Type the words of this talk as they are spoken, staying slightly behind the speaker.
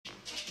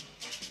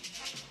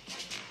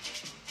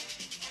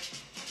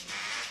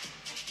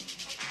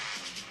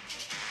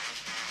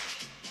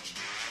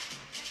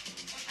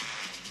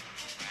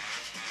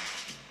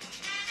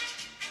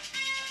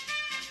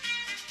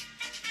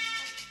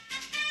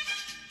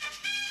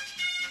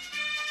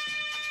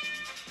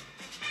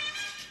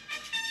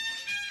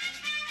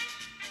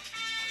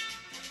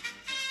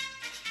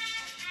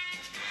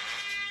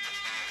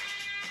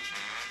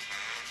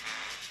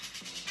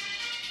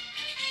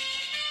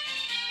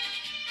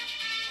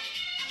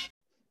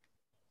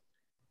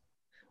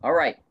All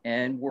right,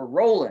 and we're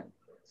rolling.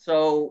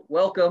 So,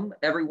 welcome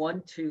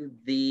everyone to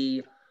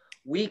the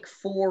Week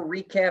 4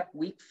 recap,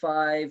 Week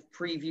 5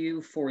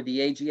 preview for the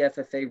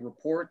AGFFA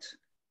report.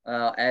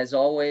 As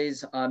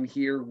always, I'm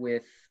here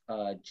with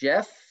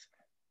Jeff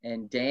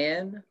and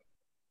Dan,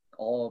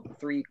 all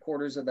three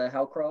quarters of the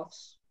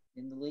Howcrofts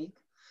in the league.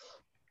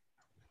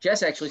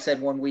 Jess actually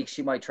said 1 week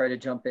she might try to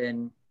jump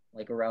in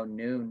like around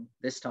noon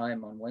this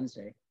time on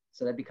Wednesday.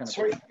 So that'd be kind of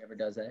cool if she ever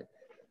does that.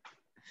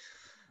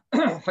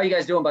 How you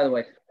guys doing, by the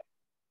way?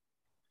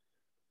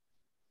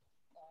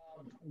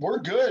 We're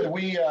good.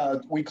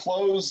 We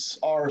close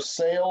our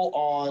sale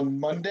on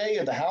Monday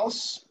at the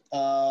house.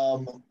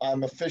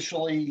 I'm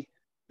officially,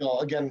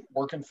 again,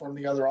 working from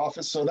the other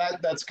office, so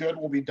that's good.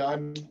 We'll be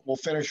done. We'll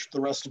finish the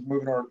rest of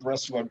the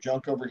rest of our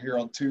junk over here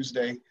on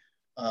Tuesday.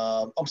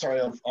 I'm sorry,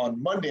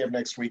 on Monday of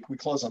next week. We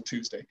close on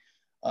Tuesday,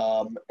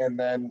 and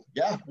then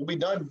we'll be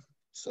done.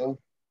 So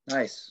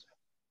nice.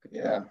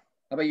 Good job.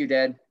 How about you,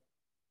 Dad?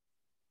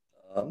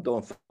 I'm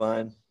doing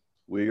fine.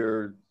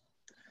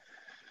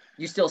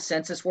 You still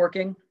census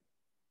working?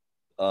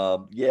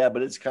 Yeah,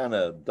 but it's kind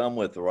of done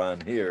with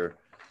around here.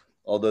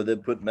 Although they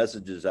put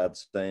messages out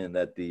saying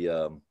that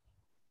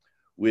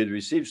we had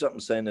received something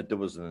saying that there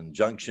was an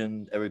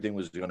injunction, everything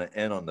was going to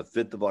end on the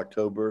 5th of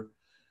October.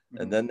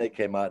 Mm-hmm. And then they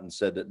came out and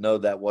said that, no,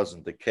 that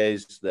wasn't the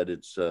case, that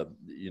it's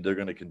they're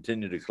going to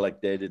continue to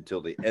collect data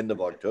until the end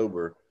of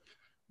October.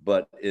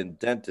 But in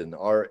Denton,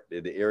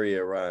 the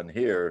area around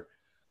here,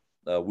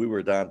 we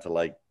were down to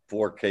like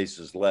 4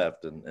 cases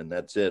left, and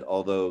that's it.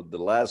 Although the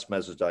last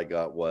message I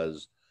got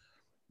was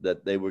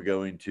that they were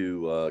going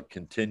to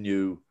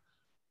continue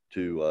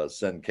to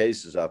send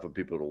cases out for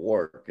people to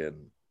work,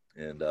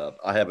 and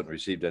I haven't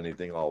received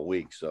anything all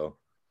week, so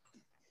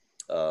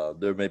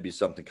there may be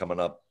something coming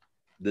up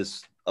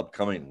this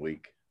upcoming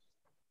week.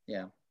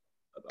 Yeah.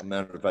 As a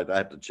matter of fact, I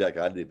have to check.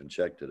 I didn't even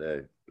check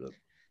today. But.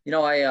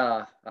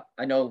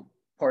 I know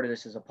part of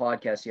this is a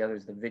podcast, the other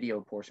is the video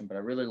portion, but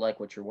I really like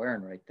what you're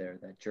wearing right there,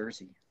 that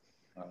jersey.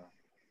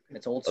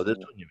 It's old school. Oh, this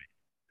one you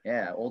mean?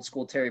 Yeah, old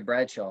school Terry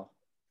Bradshaw.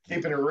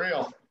 Keeping it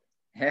real.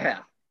 Yeah.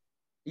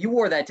 You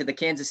wore that to the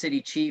Kansas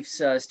City Chiefs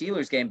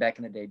Steelers game back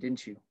in the day,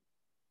 didn't you?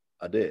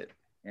 I did.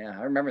 Yeah,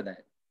 I remember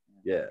that.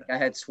 Yeah. I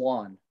had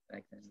Swan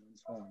back then.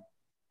 Swan.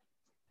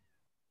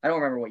 I don't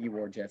remember what you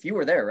wore, Jeff. You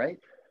were there, right?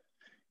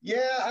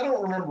 Yeah, I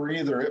don't remember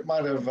either. It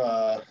might have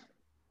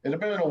it had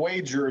been an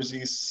away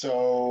jersey,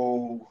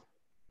 so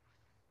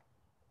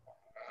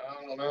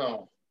I don't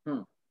know.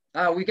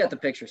 We got the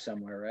picture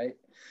somewhere, right?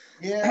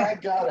 Yeah, I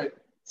got it.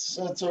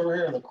 So it's over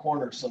here in the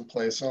corner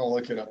someplace. I'll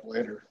look it up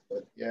later.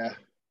 But yeah.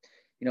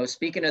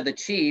 Speaking of the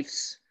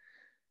Chiefs,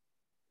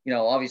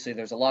 obviously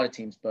there's a lot of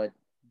teams, but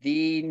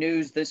the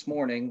news this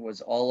morning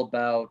was all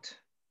about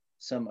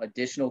some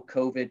additional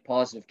COVID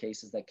positive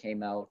cases that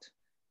came out.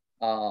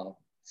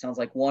 Sounds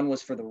like 1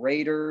 was for the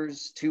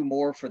Raiders, 2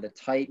 more for the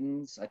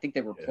Titans. I think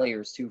they were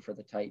players too for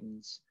the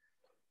Titans.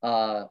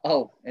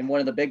 And one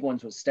of the big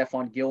ones was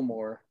Stephon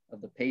Gilmore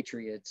of the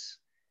Patriots.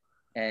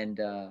 And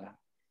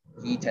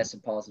he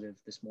tested positive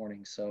this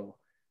morning. So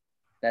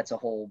that's a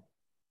whole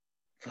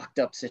fucked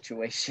up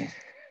situation.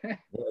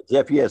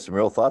 Jeff, you have some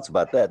real thoughts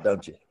about that,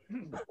 don't you?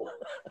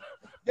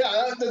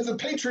 Yeah, the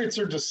Patriots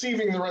are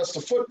deceiving the rest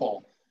of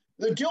football.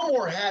 The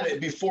Gilmore had it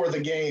before the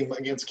game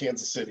against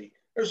Kansas City.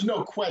 There's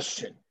no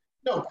question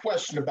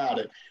about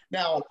it.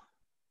 Now,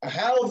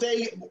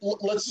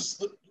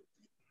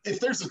 if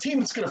there's a team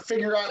that's going to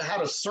figure out how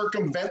to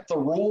circumvent the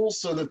rules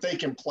so that they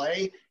can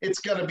play, it's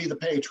going to be the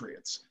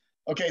Patriots.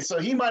 Okay, so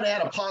he might have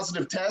had a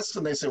positive test,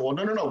 and they say, well,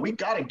 no, we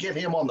got to get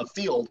him on the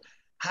field.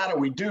 How do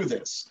we do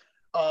this?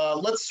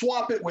 Let's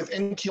swap it with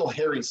N'Keal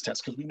Harry's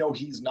test because we know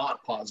he's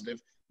not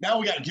positive. Now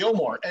we got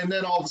Gilmore, and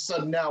then all of a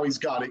sudden now he's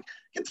got it.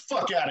 Get the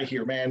fuck out of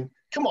here, man.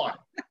 Come on.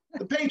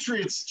 The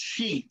Patriots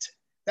cheat.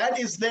 That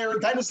is their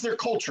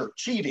culture,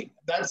 cheating.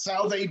 That's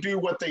how they do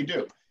what they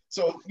do.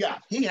 So, yeah,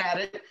 he had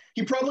it.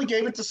 He probably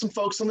gave it to some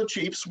folks on the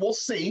Chiefs. We'll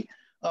see.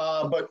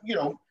 But,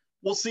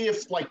 we'll see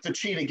if, like, the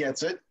cheetah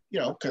gets it,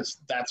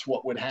 because that's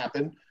what would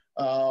happen.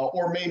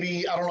 Or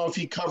maybe, I don't know if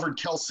he covered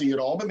Kelsey at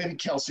all, but maybe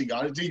Kelsey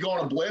got it. Did he go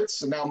on a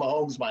blitz? And now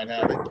Mahomes might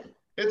have it.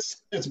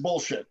 It's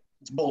bullshit.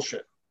 It's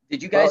bullshit.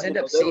 Did you guys end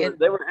up seeing?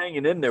 They were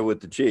hanging in there with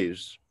the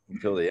Chiefs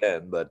until the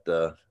end, but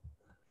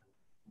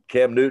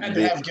Cam Newton and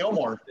to have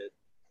Gilmore.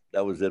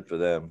 That was it for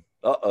them.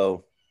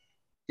 Uh-oh.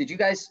 Did you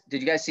guys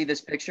see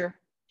this picture?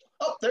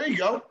 Oh, there you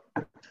go.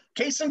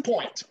 Case in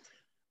point.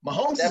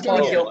 Mahomes is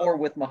going to Gilmore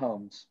with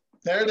Mahomes.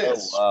 There it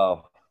is. Oh,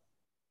 wow.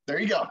 There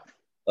you go.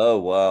 Oh,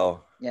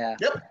 wow. Yeah.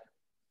 Yep.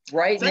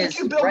 Right in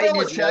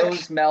his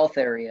nose, mouth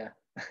area.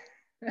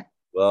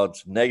 Well,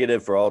 it's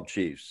negative for all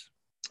Chiefs.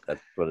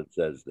 That's what it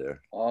says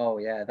there. Oh,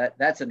 yeah.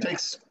 That's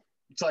enough.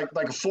 It's like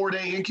a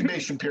 4-day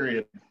incubation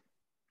period.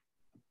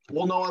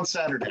 We'll know on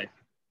Saturday.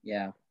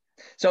 Yeah.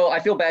 So I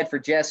feel bad for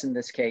Jess in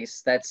this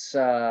case. That's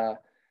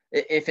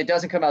if it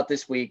doesn't come out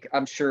this week,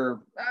 I'm sure,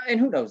 and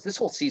who knows, this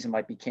whole season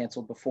might be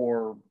canceled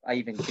before I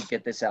even could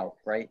get this out,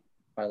 right?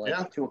 By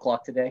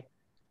 2:00 today.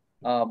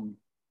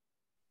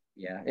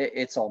 Yeah,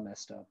 it's all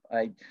messed up.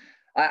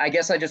 I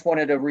guess I just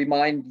wanted to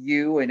remind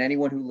you and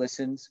anyone who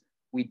listens,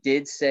 we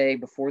did say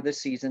before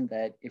this season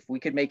that if we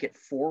could make it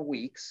 4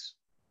 weeks,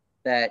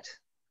 that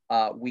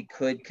we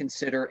could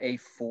consider a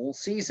full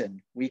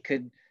season. We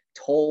could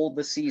toll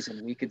the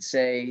season. We could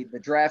say the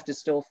draft is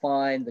still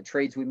fine. The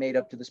trades we made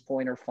up to this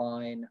point are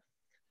fine.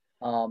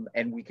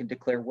 And we can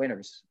declare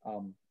winners.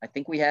 I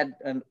think we had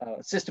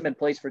a system in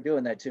place for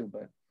doing that too,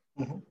 but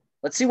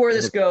let's see where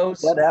this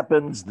goes. That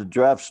happens, the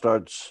draft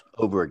starts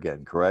over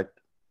again, correct?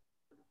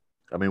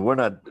 I mean, we're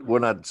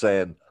not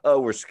saying,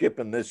 oh, we're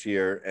skipping this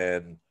year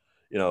and,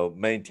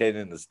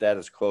 maintaining the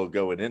status quo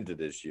going into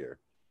this year.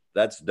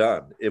 That's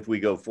done. If we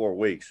go 4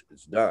 weeks,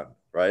 it's done,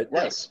 right?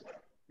 Yes.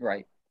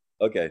 Right.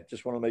 Okay.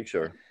 Just want to make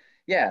sure.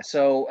 Yeah.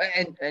 So,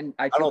 and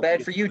I feel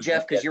bad for you,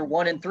 Jeff, because you're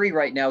 1-3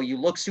 right now. You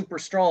look super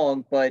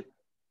strong, but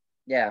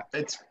yeah.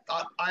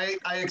 I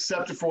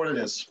accept it for what it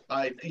is.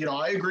 I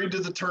agreed to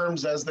the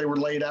terms as they were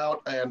laid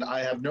out, and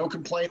I have no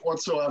complaint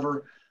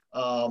whatsoever.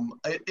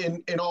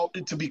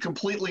 To be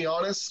completely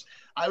honest,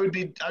 I'd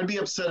be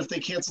upset if they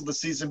canceled the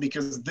season,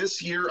 because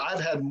this year I've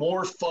had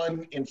more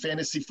fun in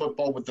fantasy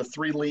football with the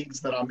 3 leagues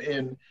that I'm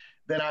in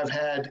than I've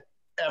had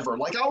ever.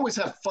 Like, I always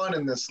have fun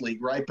in this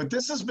league, right? But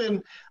this has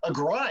been a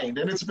grind,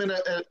 and it's been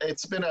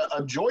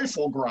a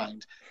joyful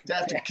grind to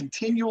have to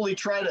continually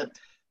try to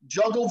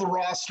juggle the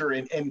roster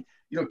and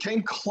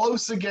came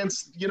close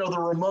against the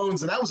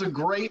Ramones, and that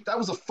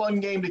was a fun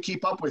game to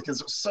keep up with,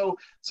 because so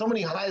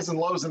many highs and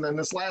lows. And then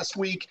this last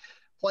week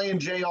playing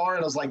JR, and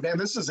I was like, man,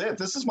 this is it.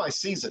 This is my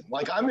season.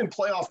 Like, I'm in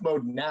playoff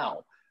mode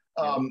now.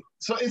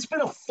 So it's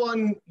been a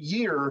fun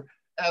year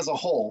as a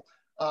whole.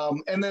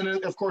 And then,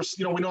 of course,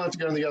 we don't have to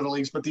go in the other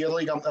leagues, but the other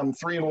league, I'm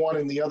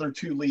 3-1 in the other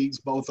 2 leagues,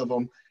 both of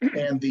them.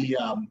 And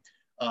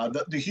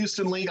the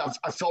Houston League,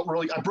 I felt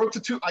really, I broke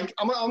the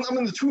I'm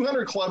in the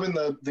 200 club in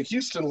the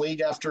Houston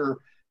League after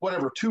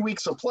 2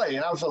 weeks of play.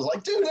 And I was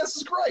like, dude, this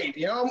is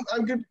great.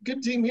 I'm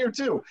good team here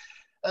too.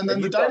 And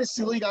then the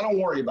Dynasty League, I don't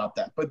worry about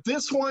that. But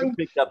this one, you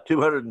picked up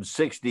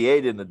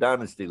 268 in the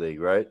Dynasty League,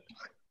 right?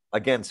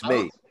 Against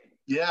me.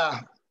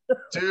 Yeah,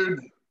 dude,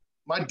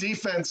 my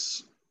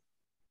defense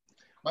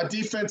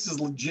is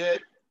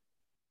legit.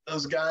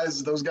 Those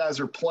guys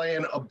are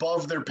playing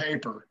above their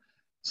paper.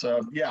 So,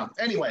 yeah.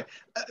 Anyway,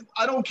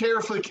 I don't care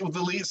if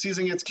the league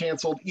season gets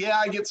canceled. Yeah,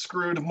 I get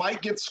screwed.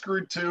 Might get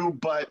screwed too.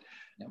 But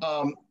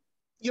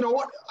you know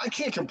what? I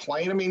can't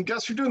complain. I mean,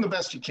 Gus, you're doing the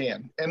best you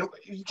can. And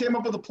you came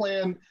up with a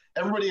plan.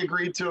 Everybody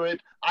agreed to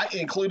it,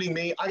 including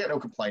me. I got no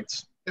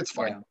complaints. It's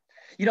fine.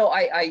 Yeah.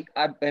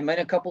 I'm in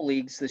a couple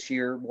leagues this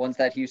year. One's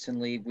that Houston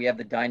League. We have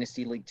the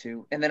Dynasty League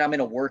too. And then I'm in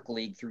a work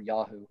league through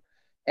Yahoo.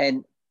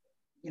 And,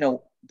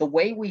 the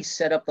way we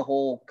set up the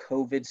whole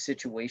COVID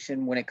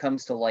situation when it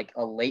comes to like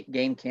a late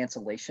game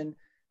cancellation,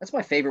 that's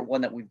my favorite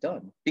one that we've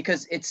done,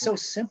 because it's so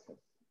simple.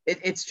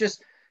 It's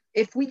just,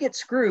 if we get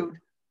screwed,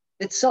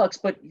 it sucks,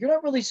 but you're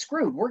not really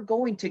screwed. We're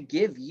going to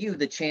give you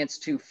the chance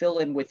to fill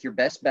in with your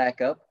best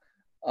backup.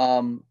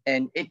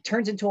 And it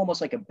turns into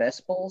almost like a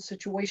best ball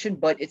situation,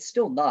 but it's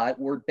still not.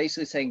 We're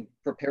basically saying,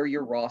 prepare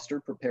your roster,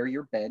 prepare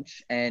your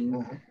bench,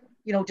 and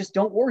just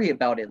don't worry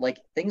about it. Like,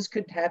 things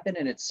could happen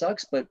and it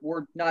sucks, but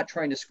we're not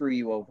trying to screw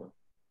you over.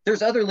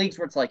 There's other leagues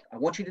where it's like, I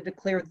want you to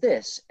declare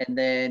this, and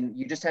then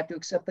you just have to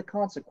accept the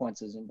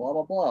consequences and blah,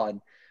 blah, blah.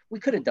 And we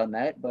could have done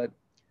that, but,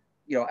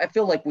 I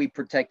feel like we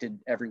protected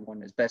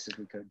everyone as best as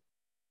we could.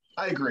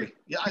 I agree.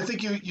 Yeah, I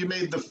think you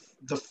made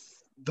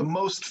the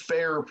most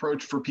fair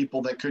approach for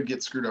people that could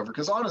get screwed over.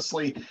 Because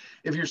honestly,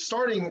 if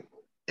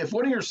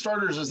one of your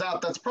starters is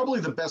out, that's probably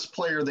the best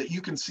player that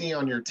you can see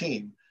on your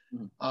team.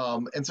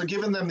 And so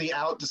giving them the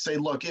out to say,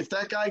 look, if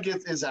that guy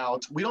is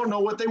out, we don't know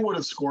what they would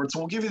have scored, so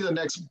we'll give you the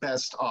next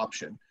best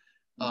option.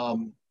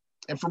 And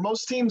for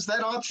most teams,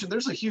 that option,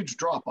 there's a huge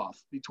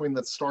drop-off between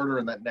the starter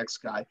and that next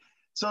guy.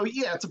 So,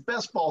 yeah, it's a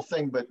best ball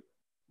thing, but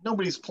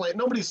nobody's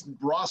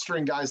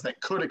rostering guys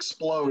that could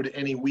explode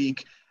any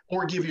week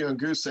or give you a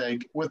goose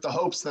egg with the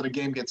hopes that a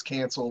game gets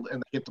canceled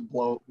and they get to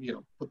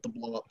put the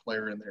blow-up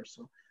player in there.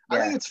 So yeah.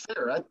 I think it's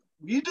fair.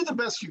 You did the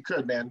best you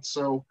could, man.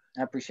 So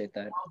I appreciate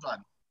that. Well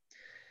done.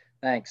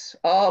 Thanks.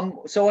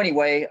 So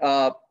anyway,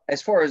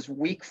 as far as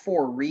week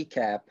 4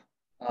 recap,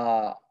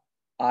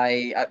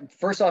 I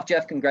first off,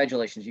 Jeff,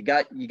 congratulations. You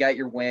got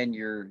your win.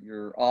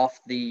 You're off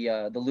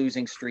the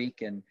losing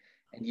streak, and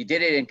you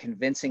did it in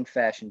convincing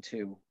fashion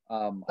too.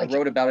 I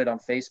wrote about it on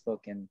Facebook,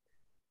 and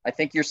I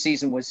think your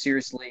season was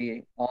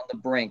seriously on the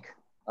brink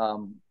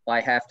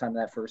by halftime of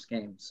that first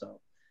game. So,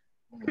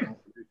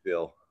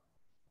 Bill.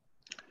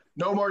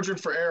 No margin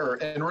for error.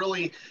 And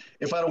really,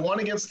 if I'd have won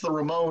against the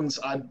Ramones,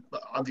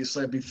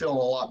 I'd be feeling a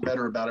lot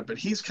better about it. But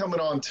he's coming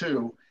on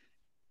too,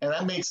 and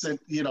that makes it,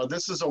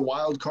 this is a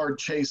wild card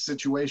chase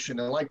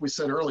situation. And like we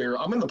said earlier,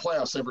 I'm in the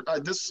playoffs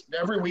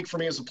every week for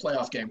me is a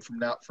playoff game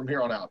from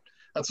here on out.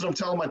 That's what I'm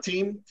telling my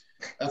team.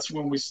 That's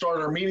when we start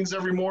our meetings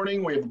every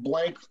morning. We have a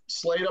blank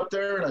slate up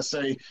there, and I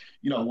say,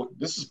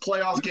 this is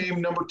playoff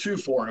game number 2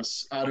 for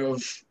us out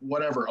of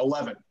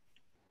 11.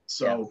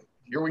 So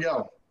Here we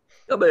go.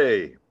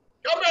 Gubby.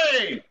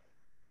 Gubby!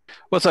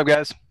 What's up,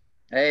 guys?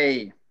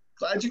 Hey.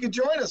 Glad you could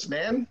join us,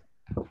 man.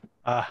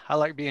 I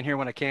like being here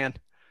when I can.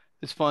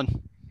 It's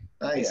fun.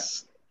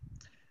 Nice.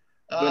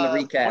 Doing the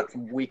What? recap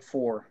from week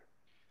 4.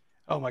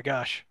 Oh my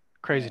gosh,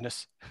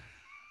 craziness.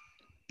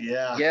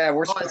 Yeah. Yeah,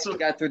 we're All right, surprised so we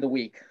got through the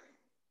week.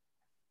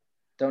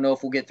 Don't know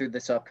if we'll get through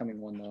this upcoming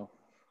one though.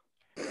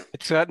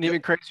 It's gotten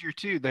even crazier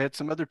too. They had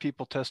some other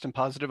people testing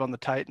positive on the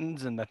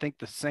Titans, and I think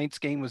the Saints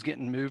game was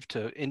getting moved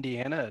to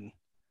Indiana. And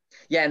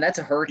Yeah, and that's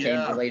a hurricane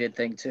yeah. related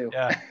thing too.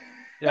 yeah,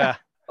 yeah.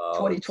 It's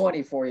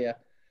 2020 for you.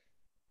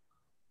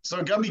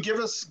 So Gumby, give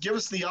us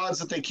the odds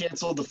that they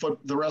canceled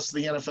the rest of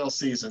the NFL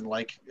season.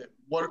 Like,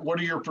 what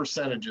are your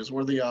percentages?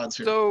 What are the odds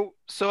here?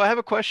 So I have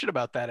a question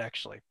about that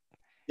actually.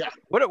 Yeah.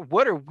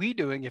 What are we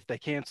doing if they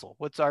cancel?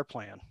 What's our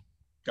plan?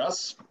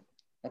 Gus?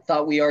 I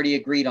thought we already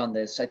agreed on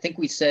this. I think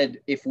we said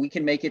if we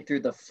can make it through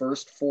the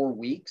first 4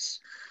 weeks,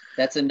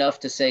 that's enough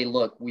to say,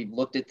 look, we've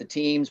looked at the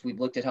teams, we've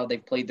looked at how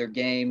they've played their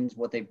games,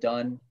 what they've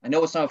done. I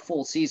know it's not a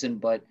full season,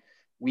 but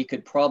we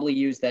could probably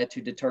use that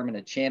to determine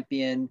a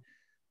champion.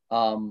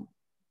 Um,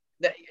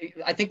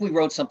 I think we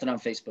wrote something on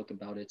Facebook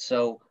about it.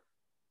 So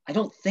I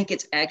don't think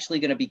it's actually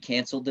going to be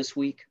canceled this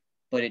week,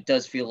 but it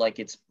does feel like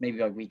it's maybe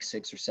by week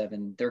 6 or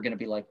 7. They're going to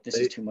be like, this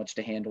is too much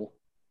to handle.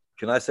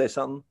 Can I say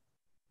something?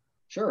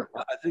 Sure.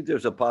 I think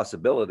there's a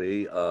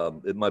possibility.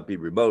 It might be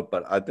remote,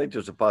 but I think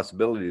there's a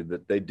possibility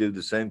that they do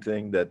the same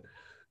thing that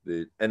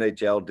the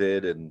NHL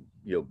did and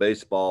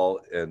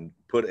baseball, and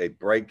put a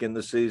break in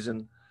the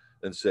season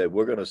and say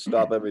we're going to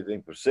stop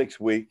everything for 6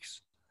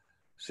 weeks,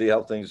 see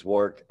how things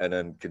work, and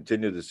then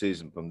continue the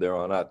season from there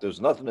on out.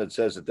 There's nothing that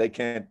says that they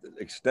can't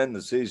extend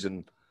the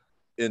season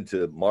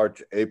into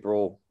March,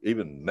 April,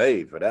 even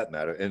May for that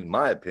matter, in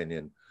my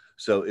opinion.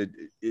 So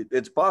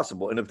it's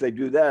possible. And if they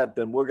do that,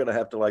 then we're going to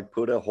have to like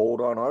put a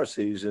hold on our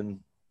season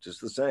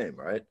just the same,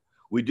 right?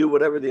 We do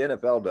whatever the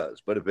NFL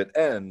does, but if it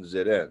ends,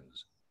 it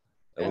ends.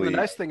 And the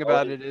nice thing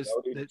about it is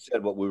that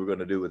said what we were going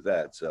to do with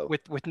that. So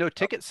with no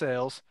ticket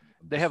sales,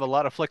 they have a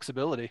lot of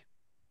flexibility.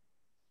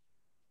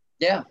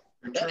 Yeah,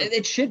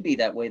 it should be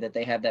that way, that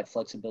they have that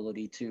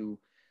flexibility to,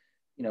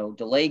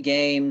 delay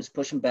games,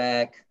 push them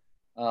back.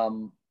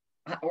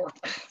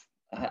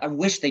 I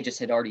wish they just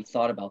had already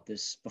thought about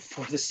this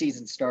before the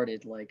season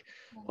started, like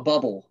a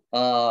bubble,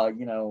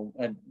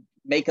 and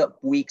make up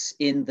weeks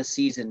in the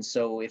season.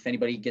 So if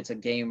anybody gets a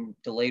game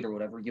delayed or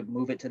whatever, you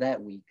move it to that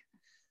week.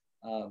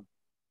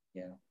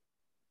 Yeah.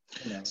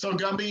 So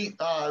Gumby,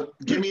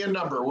 give me a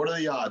number. What are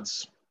the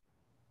odds?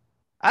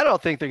 I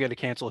don't think they're going to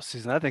cancel a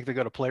season. I think they're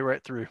going to play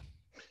right through.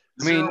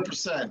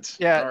 0%.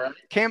 Yeah. All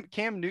right.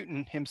 Cam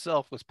Newton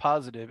himself was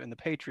positive, and the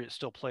Patriots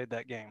still played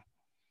that game.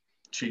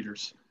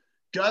 Cheaters.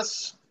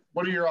 Gus,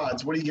 what are your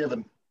odds? What are you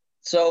giving?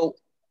 So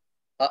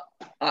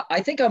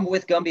I think I'm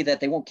with Gumby that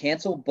they won't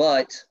cancel,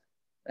 but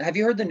have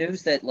you heard the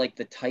news that like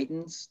the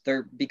Titans,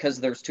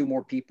 because there's 2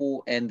 more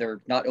people and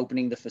they're not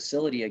opening the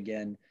facility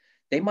again,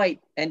 they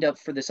might end up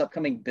for this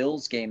upcoming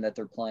Bills game that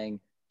they're playing,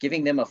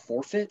 giving them a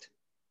forfeit.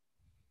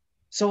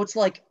 So it's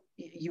like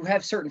you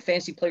have certain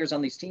fantasy players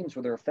on these teams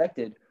where they're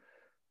affected.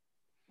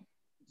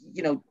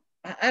 I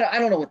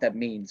don't know what that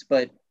means,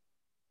 but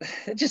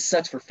it just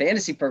sucks for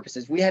fantasy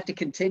purposes. We have to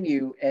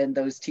continue, and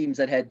those teams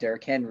that had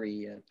Derrick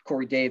Henry,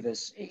 Corey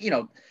Davis,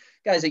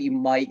 guys that you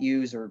might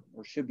use or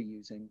should be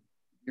using,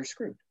 you're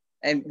screwed.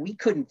 And we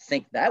couldn't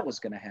think that was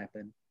going to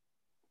happen.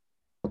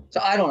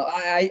 So I don't know.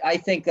 I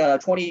think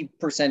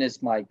 20%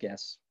 is my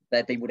guess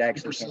that they would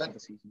actually cancel the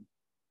season.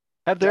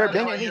 Have there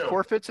been any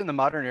forfeits in the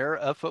modern era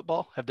of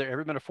football? Have there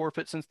ever been a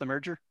forfeit since the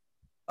merger?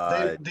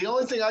 The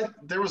only thing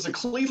there was a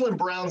Cleveland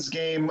Browns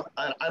game.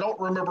 I don't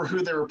remember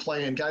who they were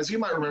playing. Guys, you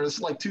might remember this,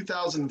 like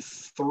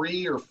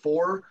 2003 or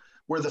 4,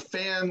 where the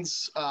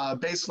fans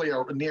basically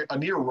a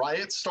near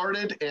riot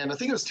started, and I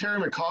think it was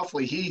Terry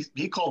McCauley.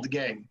 He called the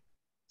game.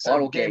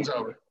 So game's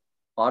over.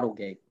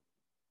 Bottlegate.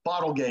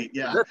 Bottlegate,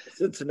 yeah. That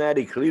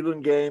Cincinnati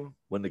Cleveland game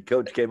when the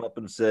coach came up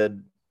and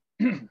said,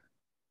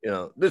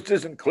 this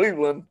isn't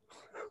Cleveland.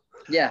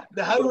 Yeah,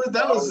 that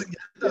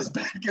was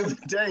back in the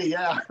day.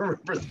 Yeah, I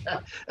remember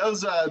that. That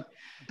was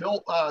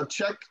Bill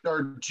Check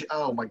or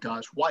oh my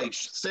gosh,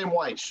 Weich, Sam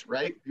Weich,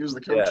 right? He was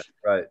the coach.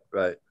 Yeah,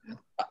 right.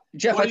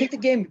 Jeff, I think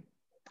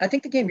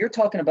the game you're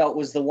talking about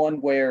was the one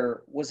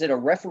where was it a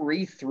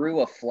referee threw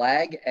a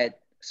flag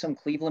at some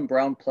Cleveland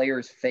Brown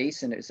player's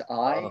face and his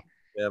eye,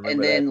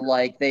 and then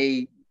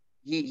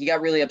he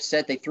got really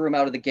upset. They threw him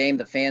out of the game.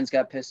 The fans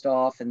got pissed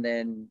off, and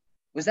then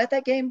was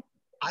that game?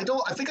 I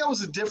think that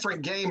was a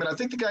different game, and I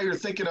think the guy you're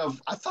thinking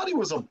of, I thought he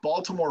was a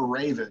Baltimore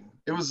Raven.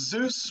 It was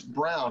Zeus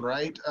Brown,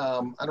 right?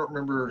 I don't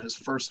remember his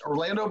first.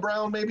 Orlando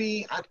Brown,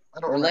 maybe? I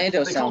don't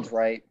Orlando sounds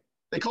right.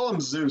 They call him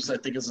Zeus, I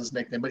think is his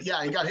nickname. But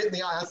yeah, he got hit in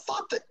the eye. I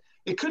thought that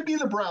it could be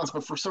the Browns,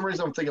 but for some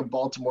reason I'm thinking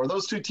Baltimore.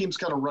 Those 2 teams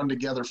kind of run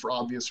together for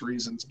obvious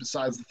reasons,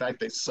 besides the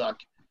fact they suck.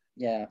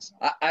 Yeah,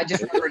 I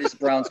just remember it as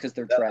Browns because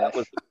they're trash.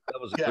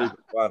 That was a Cleveland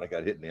Brown that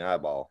got hit in the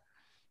eyeball.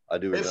 I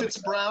do remember. If it's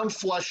Brown,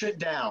 flush it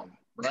down,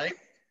 right?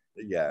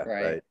 Yeah,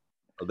 right.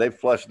 Well, they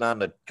flushed down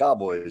the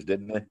Cowboys,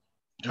 didn't they?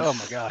 Oh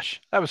my gosh,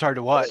 that was hard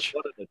to watch.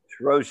 What an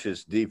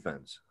atrocious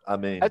defense! I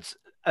mean,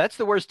 That's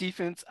the worst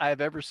defense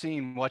I've ever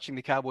seen watching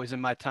the Cowboys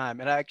in my time.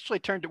 And I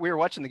actually we were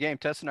watching the game.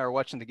 Tess and I were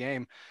watching the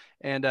game.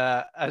 And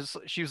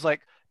she was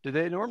like, do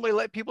they normally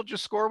let people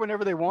just score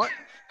whenever they want?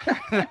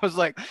 And I was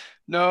like,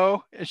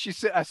 no. And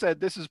I said,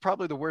 this is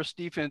probably the worst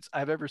defense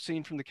I've ever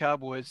seen from the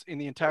Cowboys in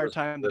the entire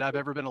time that I've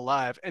ever been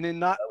alive. And then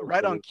not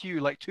right on cue,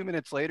 like 2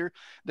 minutes later,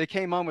 they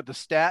came on with the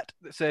stat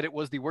that said it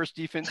was the worst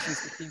defense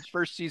since the team's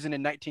first season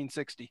in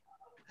 1960.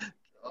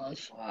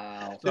 Gosh.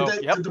 Wow. So,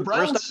 Did the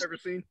Browns, worst I've ever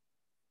seen.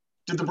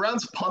 Did the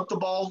Browns punt the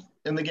ball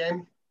in the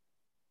game?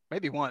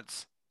 Maybe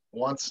once.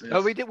 Once.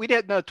 No, we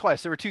did no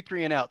twice. There were 2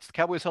 3-and-outs. The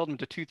Cowboys held them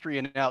to 2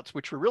 3-and-outs,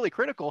 which were really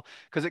critical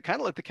because it kind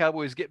of let the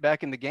Cowboys get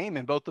back in the game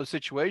in both those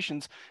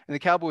situations. And the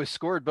Cowboys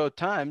scored both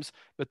times,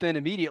 but then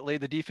immediately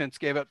the defense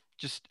gave up.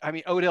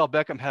 Odell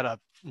Beckham had a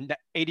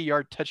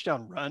 80-yard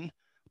touchdown run.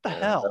 What the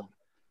hell?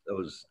 That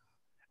was,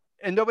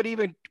 and nobody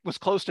even was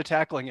close to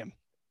tackling him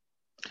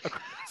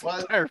across the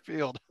entire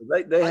field.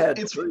 They had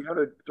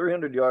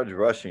 300 yards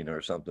rushing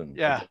or something.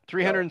 Yeah,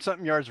 300 and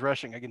something yards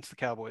rushing against the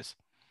Cowboys.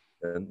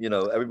 And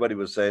everybody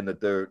was saying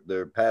that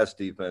their pass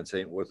defense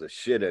ain't worth a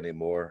shit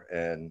anymore.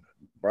 And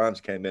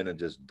Browns came in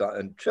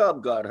and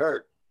Chubb got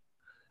hurt.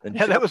 And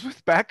that was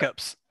with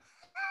backups.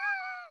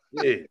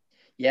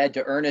 Yeah,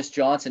 D'Ernest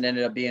Johnson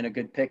ended up being a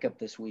good pickup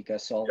this week. I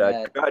saw that.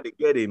 I tried to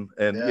get him,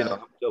 and I'm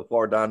so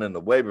far down in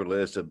the waiver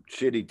list of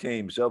shitty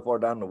teams, so far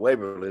down the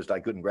waiver list, I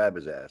couldn't grab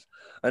his ass.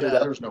 I ended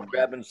up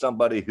grabbing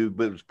somebody who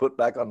was put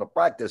back on the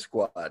practice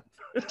squad.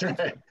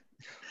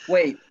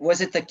 Wait,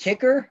 was it the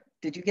kicker?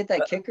 Did you get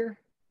that kicker?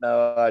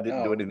 No, I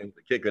didn't do anything with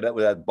the kicker. That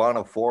was that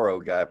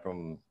Boniforo guy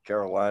from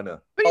Carolina.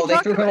 They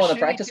threw him on the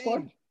practice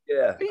squad?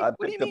 Yeah, I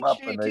picked him up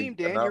and they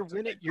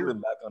threw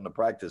him back on the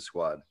practice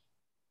squad.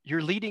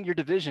 You're leading your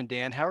division,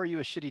 Dan. How are you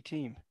a shitty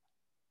team?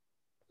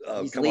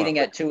 He's leading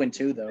at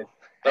 2-2, though.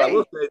 Hey.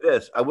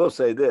 I will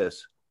say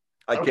this.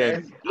 I'll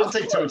take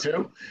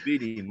 2-2.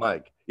 Beating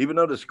Mike, even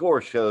though the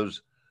score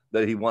shows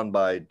that he won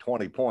by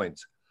 20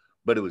 points,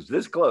 but it was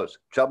this close.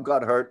 Chubb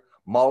got hurt.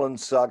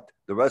 Mullins sucked.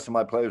 The rest of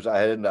my players I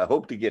had and I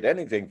hoped to get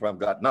anything from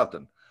got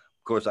nothing.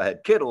 Of course, I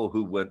had Kittle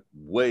who went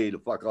way the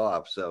fuck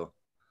off. So,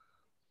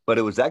 but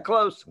it was that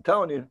close. I'm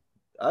telling you.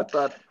 I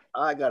thought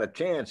I got a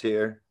chance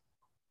here.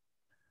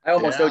 I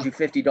almost owed you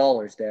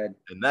 $50, Dad.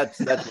 And that's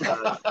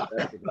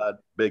about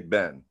Big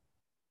Ben.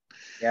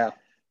 Yeah.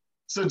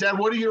 So, Dad,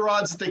 what are your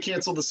odds that they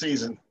cancel the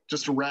season?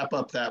 Just to wrap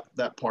up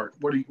that part.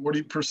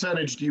 What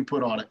percentage do you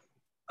put on it?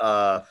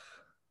 I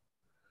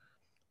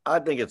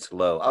think it's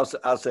low.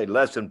 I'll say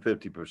less than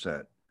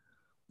 50%.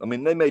 I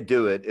mean, they may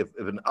do it if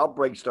an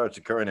outbreak starts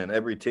occurring in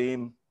every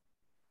team.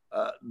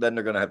 Then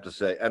they're going to have to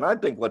say, and I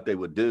think what they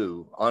would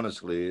do,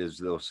 honestly, is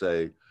they'll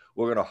say,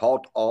 we're going to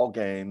halt all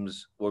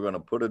games. We're going to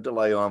put a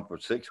delay on for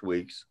 6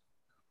 weeks.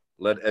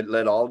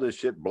 Let all this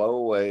shit blow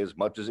away as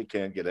much as it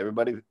can. Get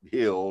everybody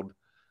healed.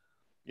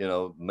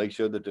 Make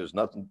sure that there's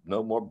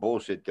no more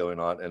bullshit going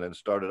on, and then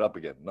start it up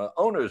again. Now,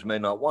 owners may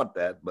not want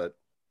that, but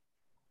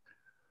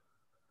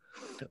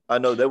I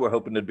know they were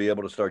hoping to be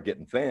able to start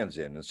getting fans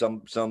in, and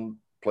some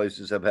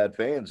places have had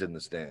fans in the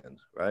stands,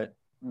 right?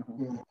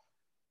 Mm-hmm.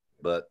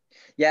 But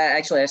yeah,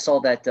 actually, I saw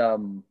that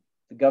the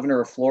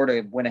governor of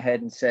Florida went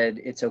ahead and said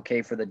it's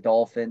okay for the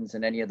Dolphins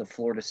and any of the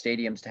Florida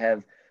stadiums to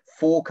have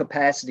full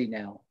capacity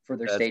now for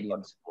their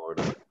stadiums.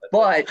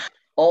 But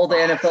all the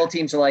NFL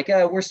teams are like,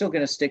 we're still going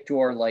to stick to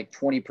our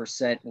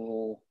 20%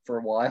 rule for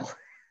a while.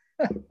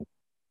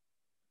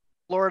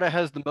 Florida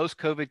has the most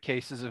COVID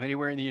cases of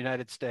anywhere in the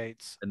United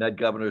States. And that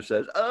governor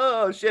says,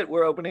 oh, shit,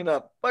 we're opening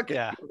up. Fuck it.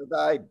 Yeah.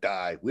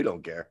 Die. We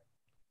don't care.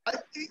 I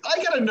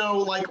got to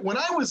know, when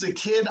I was a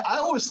kid, I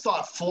always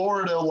thought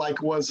Florida,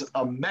 was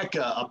a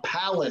mecca, a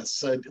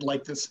palace,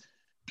 this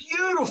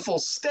beautiful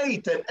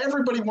state that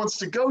everybody wants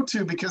to go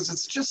to because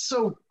it's just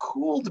so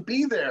cool to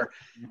be there.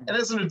 Mm-hmm. And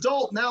as an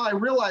adult, now I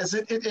realize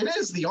it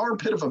is the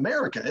armpit of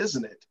America,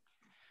 isn't it?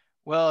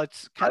 Well,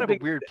 it's kind of a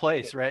weird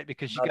place, right?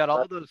 Because you got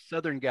all those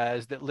Southern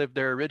guys that lived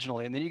there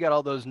originally, and then you got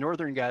all those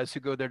Northern guys who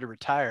go there to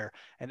retire,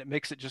 and it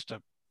makes it just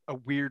a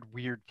weird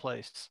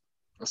place.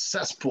 A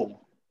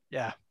cesspool.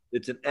 Yeah.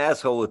 It's an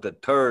asshole with a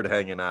turd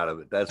hanging out of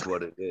it. That's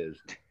what it is.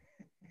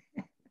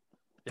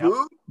 Yep.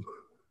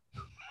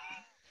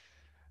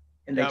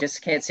 And they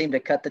just can't seem to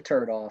cut the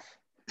turd off.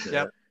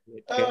 Yep.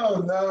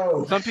 Oh,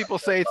 no. Some people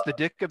say it's the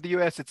dick of the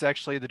U.S. It's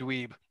actually the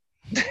dweeb.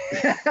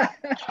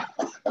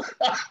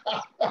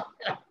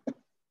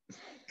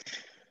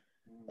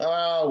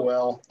 Oh,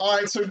 well. All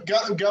right, so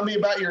Gumby,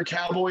 about your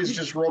Cowboys,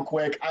 just real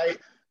quick.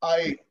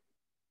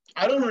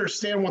 I don't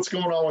understand what's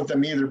going on with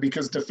them either,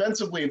 because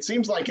defensively, it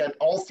seems like at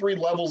all three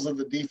levels of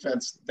the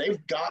defense,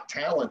 they've got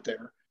talent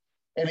there.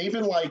 And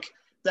even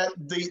that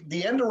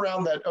the end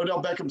around that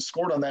Odell Beckham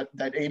scored on that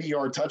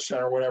 80-yard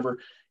touchdown or whatever,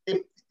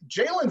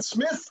 Jalen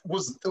Smith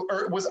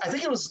I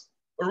think it was,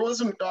 or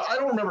wasn't, I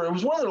don't remember. It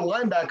was one of their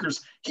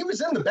linebackers. He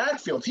was in the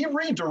backfield. He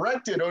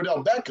redirected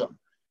Odell Beckham.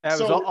 It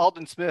was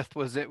Aldon Smith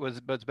was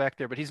back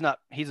there, but he's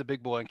a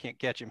big boy and can't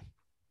catch him.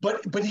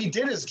 But he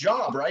did his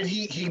job, right?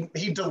 He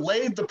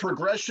delayed the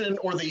progression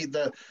or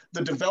the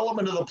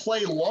development of the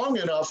play long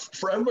enough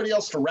for everybody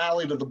else to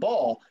rally to the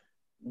ball.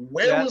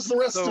 Where was the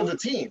rest of the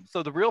team?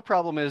 So the real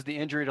problem is the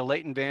injury to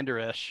Leighton Vander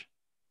Esch.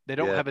 They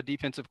don't have a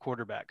defensive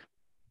quarterback.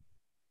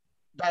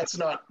 That's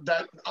not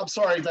that. I'm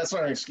sorry, that's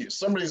not an excuse.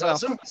 Somebody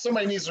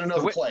needs to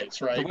know the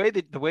plays, right?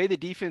 The way the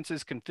defense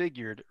is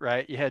configured,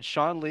 right? You had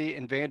Sean Lee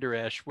and Vander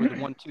Esch were the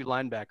 1-2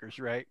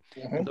 linebackers, right?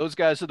 Mm-hmm. And those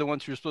guys are the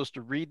ones who are supposed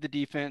to read the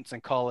defense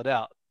and call it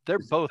out. They're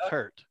both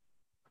hurt.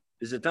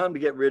 Is it time to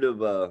get rid of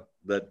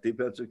that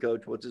defensive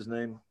coach? What's his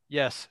name?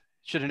 Yes,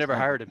 should have never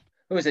hired him.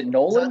 Who is it?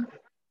 Nolan?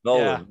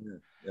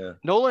 Nolan. Yeah.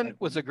 Nolan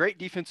was a great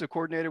defensive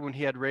coordinator when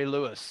he had Ray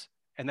Lewis,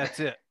 and that's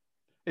it.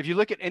 If you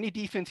look at any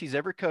defense he's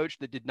ever coached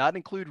that did not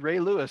include Ray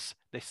Lewis,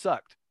 they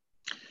sucked.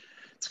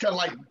 It's kind of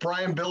like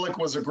Brian Billick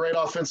was a great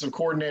offensive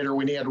coordinator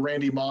when he had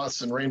Randy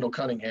Moss and Randall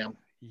Cunningham.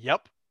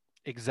 Yep,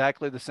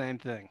 exactly the same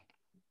thing.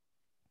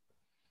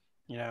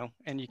 You know,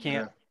 and you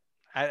can't.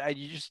 Yeah.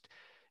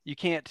 You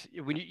can't.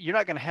 When you're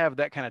not going to have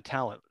that kind of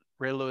talent.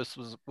 Ray Lewis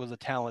was a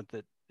talent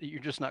that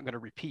you're just not going to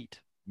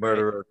repeat.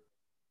 Murderer.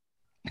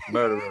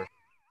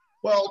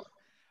 Well,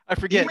 I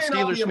forget.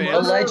 Steelers fan.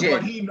 Alleged.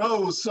 But he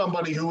knows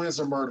somebody who is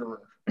a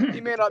murderer.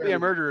 He may not be a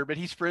murderer, but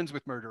he's friends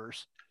with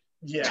murderers.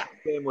 Yeah.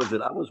 What game was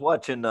it? I was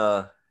watching.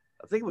 I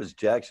think it was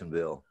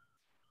Jacksonville.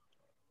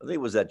 I think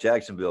it was that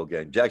Jacksonville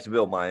game,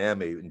 Jacksonville,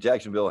 Miami, and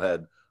Jacksonville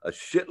had a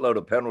shitload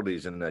of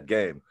penalties in that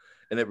game,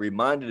 and it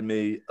reminded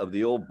me of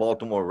the old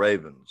Baltimore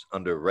Ravens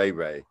under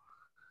Ray.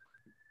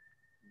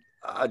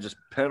 I just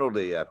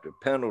penalty after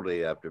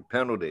penalty after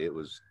penalty.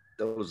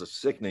 That was a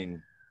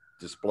sickening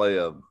display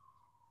of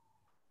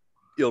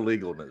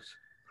illegalness.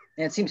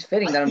 And it seems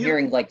fitting that I'm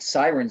hearing like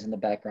sirens in the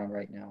background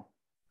right now.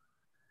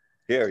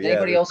 Here, Does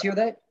anybody else hear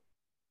that?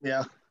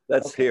 Yeah.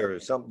 That's okay. Here.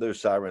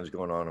 There's sirens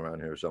going on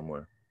around here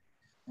somewhere.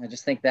 I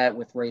just think that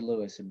with Ray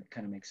Lewis, it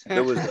kind of makes sense.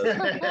 There was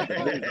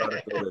a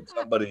article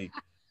that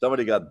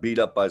somebody got beat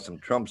up by some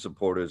Trump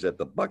supporters at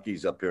the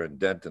Buc-ee's up here in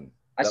Denton.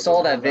 I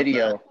saw that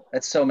video.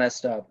 That's so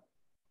messed up.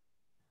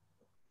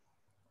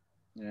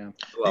 Yeah.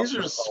 Well, these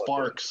are just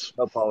sparks.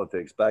 No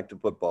politics. Back to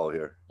football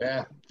here.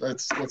 Yeah,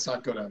 let's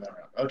not go down that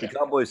route. Okay. The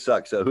Cowboys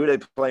suck. So who are they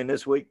playing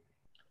this week?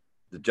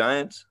 The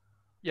Giants?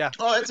 Yeah.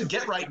 Oh, that's a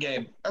get-right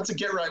game. That's a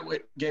get-right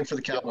game for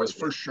the Cowboys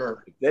for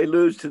sure. If they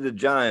lose to the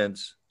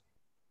Giants,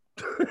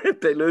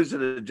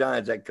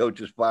 that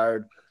coach is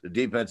fired. The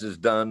defense is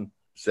done.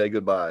 Say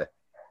goodbye.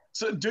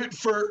 So, dude,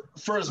 for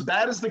as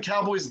bad as the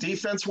Cowboys'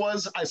 defense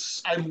was,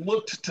 I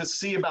looked to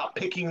see about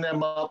picking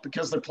them up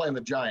because they're playing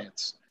the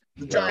Giants.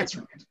 The Giants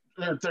are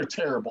they're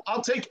terrible.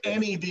 I'll take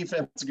any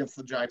defense against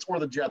the Giants or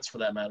the Jets for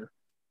that matter.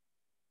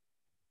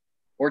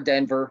 Or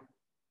Denver.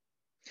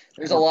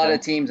 There's a lot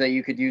of teams that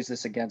you could use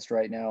this against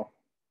right now.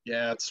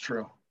 Yeah, it's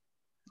true.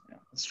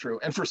 It's true.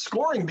 And for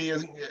scoring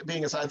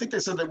being as I think they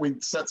said that we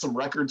set some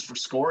records for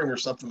scoring or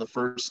something the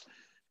first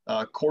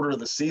quarter of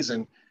the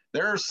season.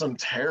 There are some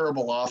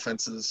terrible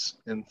offenses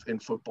in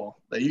football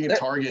that you can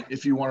target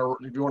if you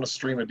want to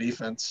stream a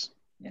defense.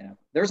 Yeah,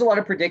 there's a lot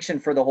of prediction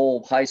for the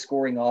whole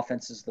high-scoring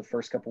offenses the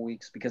first couple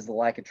weeks because of the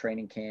lack of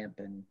training camp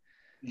and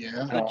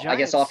I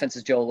guess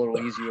offenses Joe a little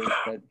easier.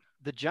 But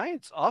the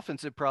Giants'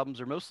 offensive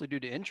problems are mostly due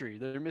to injury.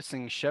 They're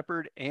missing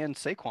Shepard and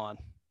Saquon.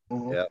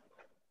 Mm-hmm. Yeah,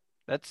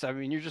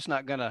 you're just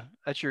not gonna.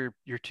 That's your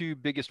two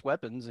biggest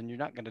weapons, and you're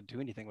not gonna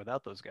do anything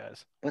without those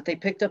guys. But they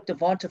picked up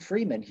Devonta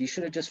Freeman. He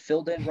should have just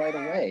filled in right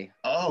away.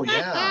 Oh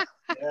yeah,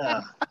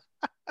 yeah.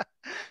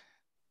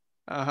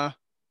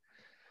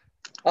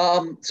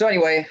 So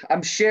anyway,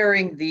 I'm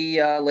sharing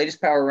the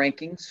latest power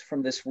rankings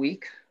from this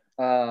week.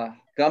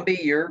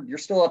 Gumby, you're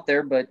still up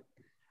there, but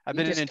I've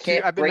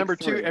been number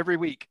 2 every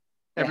week.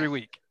 Every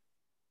week.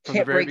 From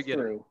Can't the very break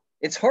beginning. through.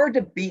 It's hard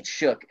to beat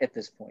Shook at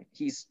this point.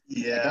 He's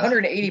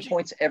 180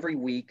 points every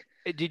week.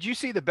 Did you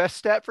see the best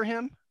stat for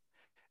him?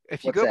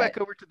 If you go back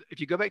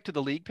to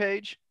the league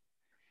page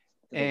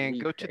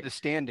and go to the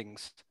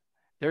standings,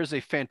 there's a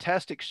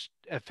fantastic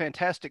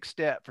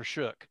stat for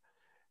Shook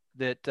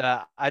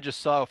that I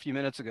just saw a few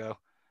minutes ago.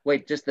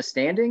 Wait, just the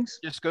standings?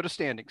 Just go to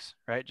standings,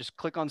 right? Just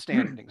click on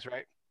standings,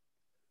 right?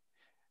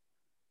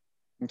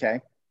 Okay.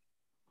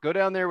 Go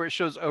down there where it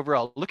shows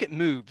overall. Look at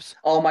moves.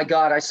 Oh my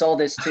God, I saw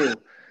this too.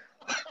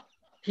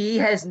 He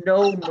has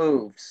no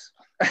moves.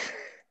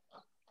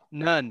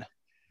 None.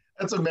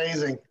 That's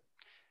amazing.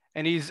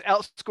 And he's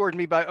outscored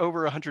me by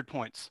over 100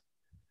 points.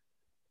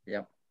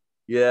 Yep.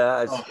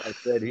 Yeah, I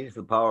said he's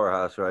the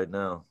powerhouse right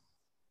now.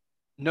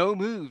 No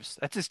moves.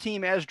 That's his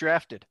team as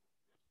drafted.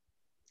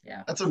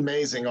 Yeah. That's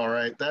amazing. All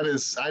right.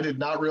 I did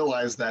not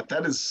realize that.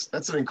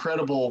 That's an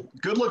incredible,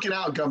 good looking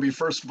out, Gumby,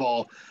 first of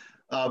all.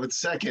 But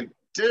second,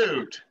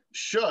 dude,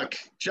 Shook,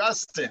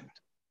 Justin,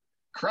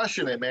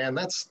 crushing it, man.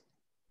 That's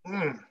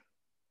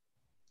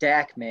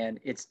Dak, man.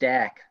 It's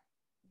Dak.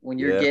 When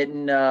you're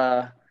getting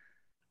that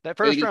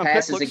first 80 round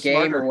passes pick a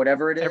game or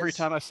whatever it is. Every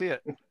time I see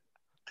it. It's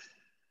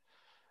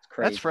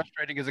crazy. That's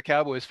frustrating as a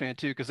Cowboys fan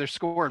too, because they're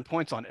scoring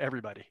points on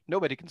everybody.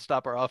 Nobody can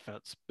stop our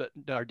offense, but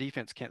our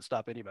defense can't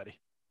stop anybody.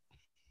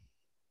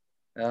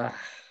 Yeah,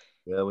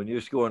 when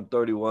you're scoring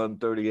 31,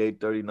 38,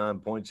 39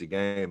 points a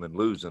game and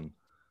losing.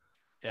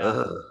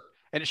 Yeah.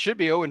 And it should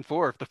be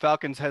 0-4 if the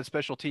Falcons had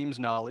special teams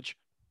knowledge.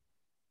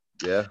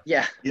 Yeah.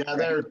 Yeah. Yeah,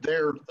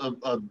 they're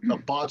a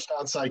botched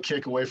onside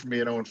kick away from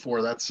being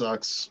 0-4. That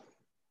sucks.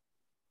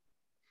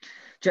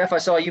 Jeff, I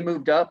saw you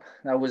moved up.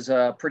 That was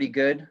pretty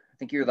good. I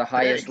think you're the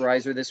highest Big.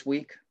 riser this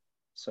week.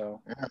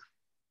 So Yeah.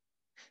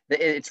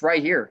 it's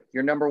right here.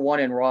 You're number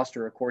 1 in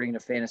roster according to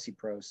Fantasy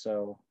Pros.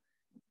 So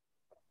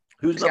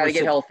Who's just got number to get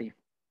 6? healthy.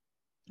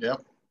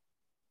 Yep.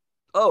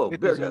 Oh, Whip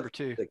good. is number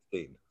 2.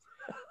 16.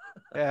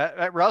 Yeah,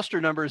 that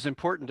roster number is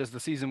important as the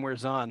season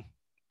wears on.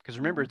 Because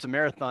remember, it's a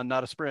marathon,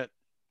 not a sprint.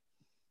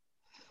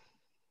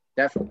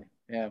 Definitely.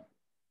 Yeah.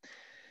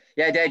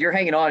 Yeah, Dad, you're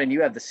hanging on and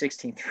you have the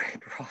 16th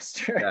ranked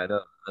roster. Yeah, I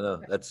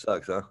know. That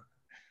sucks, huh?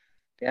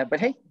 Yeah, but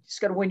hey, you just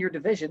got to win your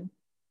division,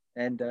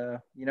 and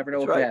you never know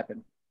That's what could right.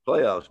 happen.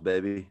 Playoffs,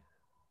 baby.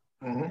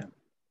 Mm-hmm.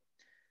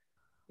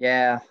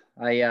 Yeah,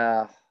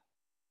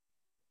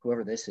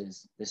 whoever this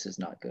is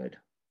not good.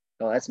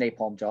 Oh, that's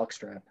Napalm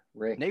Jockstrap.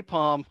 Rick.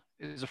 Napalm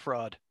is a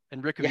fraud,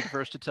 and Rick would be Yeah. the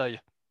first to tell you.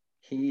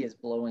 He is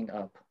blowing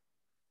up.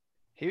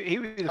 He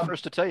would be the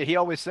first to tell you. He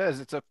always says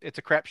it's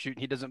a crapshoot.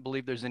 He doesn't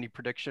believe there's any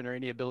prediction or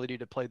any ability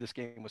to play this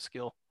game with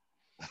skill.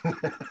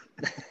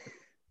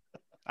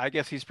 I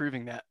guess he's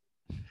proving that.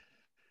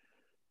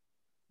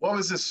 What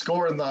was his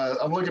score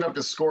I'm looking up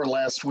his score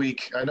last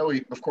week. I know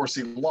of course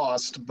he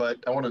lost, but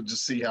I wanted to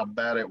see how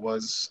bad it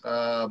was.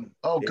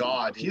 Oh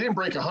God, he didn't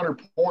break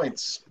 100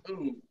 points.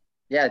 Ooh.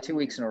 Yeah, 2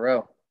 weeks in a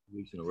row. 2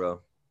 weeks in a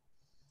row.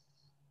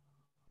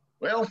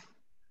 Well,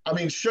 I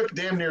mean, Shook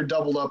damn near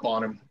doubled up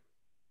on him.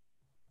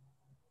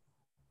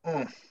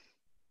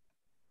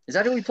 Is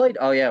that who we played?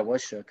 Oh yeah, it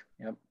was Shook.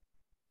 Yep.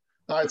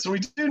 All right, so we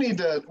do need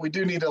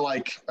to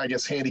like, I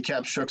guess,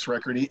 handicap Shook's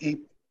record. He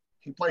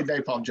played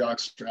Napalm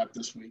Jockstrap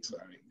this week. So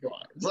I mean, go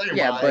on. It's like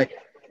Yeah, but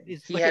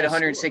He's he looking had at a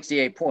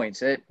 168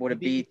 points. It would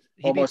have beat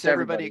he almost beats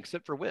everybody everybody.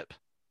 except for Whip.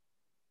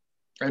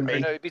 and Or me.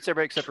 no, he beats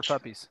everybody except for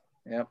Puppies.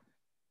 Yep.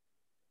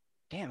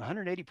 Damn,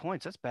 180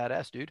 points. That's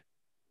badass, dude.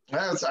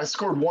 I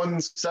scored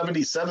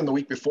 177 the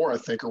week before, I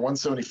think, or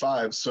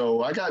 175.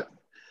 So I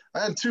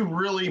had 2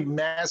 really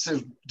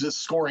massive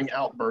scoring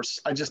outbursts.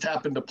 I just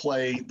happened to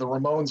play the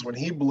Ramones when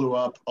he blew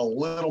up a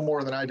little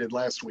more than I did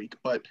last week,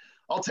 but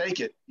I'll take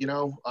it.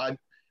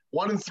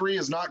 1-3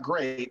 is not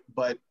great,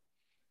 but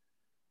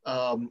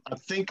I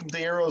think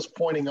the arrow's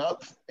pointing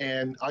up,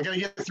 and I got to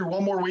get through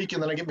one more week,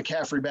 and then I get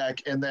McCaffrey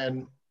back, and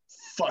then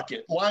fuck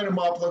it, line them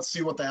up. Let's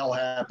see what the hell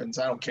happens.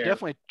 I don't care.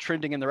 Definitely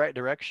trending in the right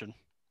direction.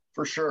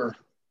 For sure.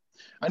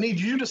 I need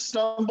you to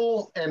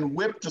stumble and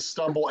Whip to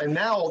stumble, and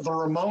now the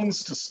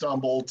Ramones to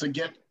stumble to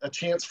get a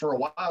chance for a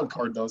wild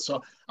card, though.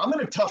 So I'm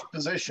in a tough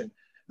position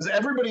because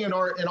everybody in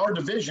our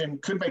division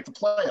could make the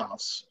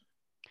playoffs.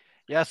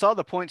 Yeah, I saw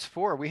the points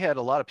for. We had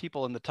a lot of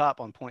people in the top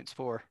on points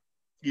for.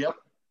 Yep.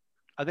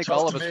 I think Tough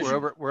all of us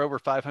division. were over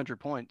 500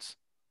 points.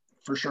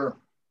 For sure.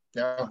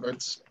 Yeah,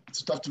 it's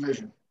a tough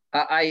division.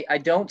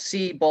 I don't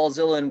see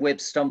Ballzilla and Whip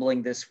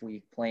stumbling this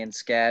week playing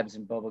Scabs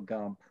and Bubba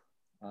Gump.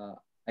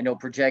 I know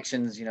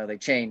projections, they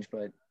change,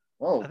 but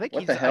whoa, I think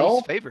what the hell?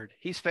 he's favored.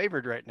 He's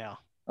favored right now.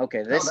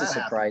 Okay, this How'd is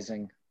that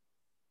surprising.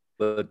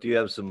 But do you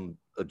have some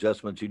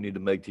adjustments you need to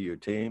make to your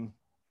team,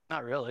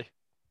 Not really.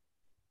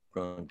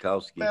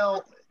 Gronkowski?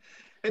 Well,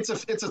 it's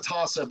a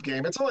toss-up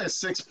game. It's only a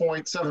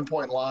 6-point,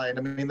 7-point line.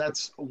 I mean,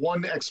 that's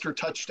one extra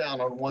touchdown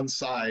on one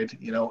side,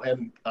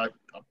 and a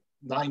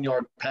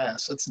 9-yard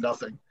pass. It's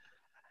nothing.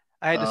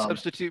 I had to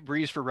substitute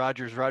Breeze for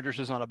Rodgers. Rodgers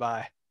is on a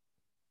bye.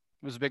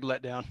 It was a big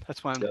letdown.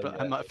 That's why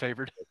I'm not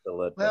favored.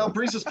 Well,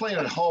 Breeze is playing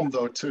at home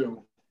though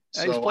too.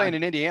 He's playing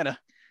in Indiana.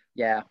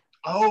 Yeah.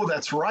 Oh,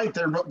 that's right.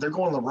 They're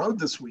going on the road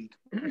this week.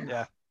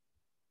 Yeah.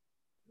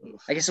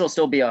 I guess it'll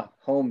still be a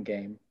home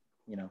game,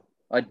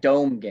 a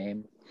dome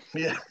game.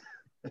 Yeah.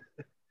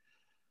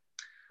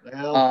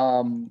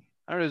 Well,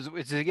 I don't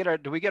know.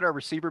 Do we get our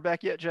receiver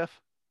back yet,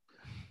 Jeff?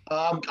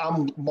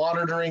 I'm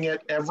monitoring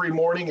it every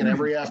morning and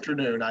every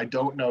afternoon. I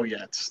don't know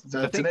yet.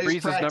 Today's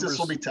Breeze's practice numbers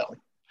will be telling.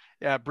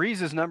 Yeah,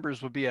 Breeze's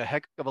numbers would be a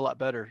heck of a lot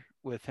better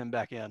with him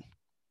back in.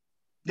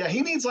 Yeah, he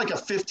needs like a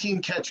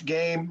 15-catch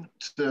game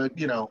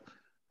to,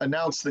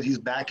 announce that he's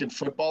back in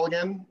football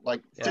again.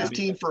 Like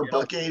 15 for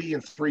 $180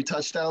 and 3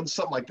 touchdowns,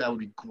 something like that would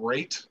be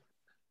great.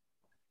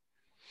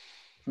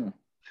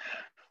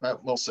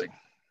 We'll see.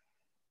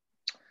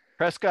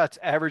 Prescott's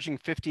averaging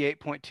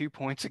 58.2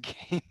 points a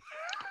game.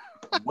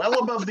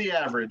 Well above the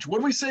average. What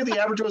did we say the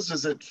average was?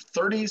 Is it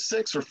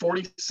 36 or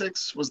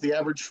 46 was the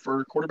average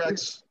for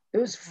quarterbacks? It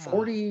was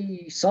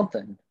 40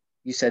 something.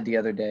 You said the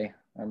other day.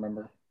 I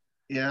remember.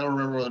 Yeah, I don't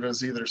remember what it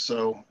was either.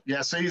 So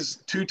he's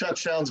 2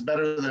 touchdowns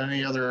better than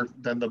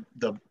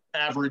the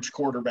average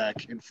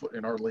quarterback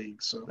in our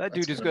league. So that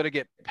dude is going to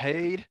get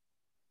paid.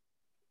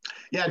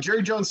 Yeah,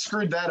 Jerry Jones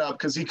screwed that up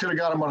because he could have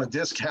got him on a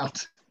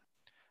discount.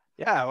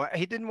 Yeah,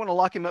 he didn't want to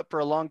lock him up for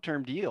a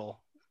long-term deal,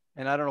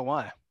 and I don't know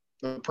why.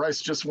 The price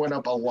just went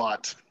up a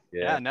lot.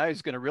 Yeah, now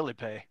he's going to really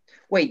pay.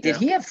 Wait, did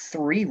he have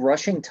 3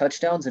 rushing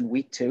touchdowns in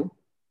week 2?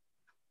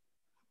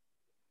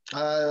 Is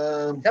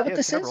that what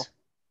this is?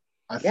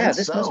 I think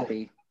this so. must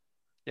be.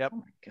 Yep. Oh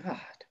my God.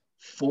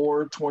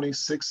 4, 20,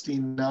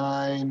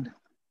 69,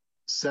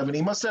 7.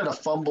 He must have had a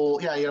fumble.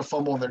 Yeah, he had a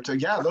fumble in there too.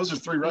 Yeah, those are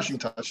 3 rushing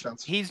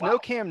touchdowns. He's no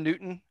Cam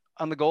Newton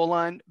on the goal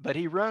line, but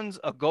he runs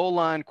a goal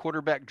line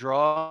quarterback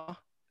draw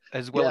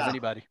as well as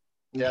anybody.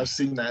 Yeah, I've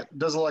seen that.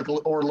 Does it like a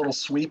little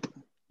sweep.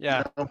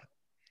 Yeah. You know?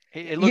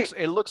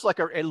 It looks like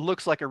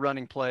a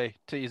running play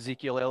to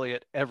Ezekiel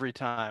Elliott every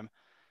time.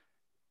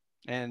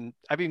 And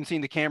I've even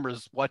seen the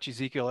cameras watch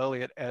Ezekiel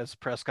Elliott as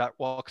Prescott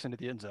walks into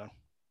the end zone.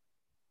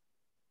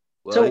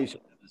 Well, he should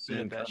have the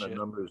same kind of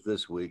numbers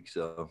this week.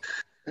 So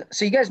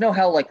you guys know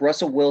how like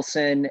Russell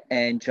Wilson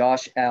and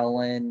Josh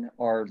Allen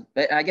are,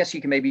 I guess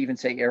you can maybe even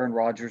say Aaron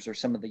Rodgers are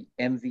some of the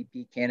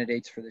MVP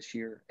candidates for this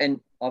year.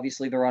 And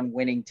obviously they're on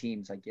winning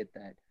teams. I get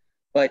that.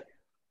 But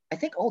I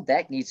think all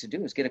Dak needs to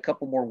do is get a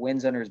couple more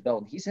wins under his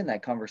belt. And he's in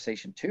that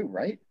conversation too,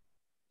 right?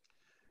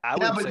 I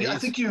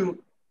think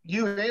you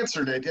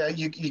answered it. Yeah,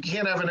 you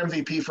can't have an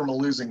MVP from a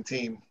losing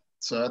team.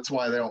 So that's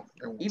why they don't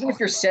even if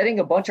you're setting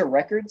a bunch of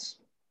records?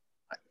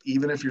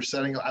 Even if you're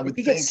setting, I would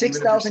think you get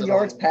 6,000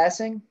 yards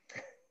passing.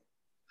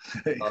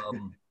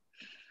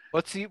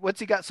 What's he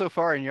got so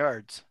far in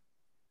yards?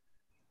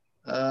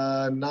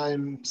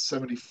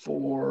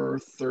 974,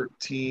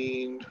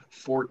 13,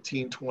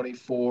 14,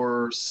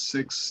 24,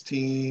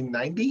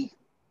 1690,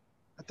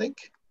 I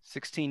think.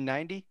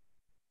 1690?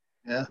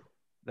 Yeah.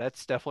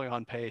 That's definitely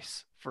on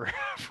pace for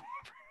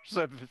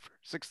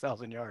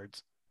 6,000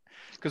 yards.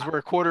 Because we're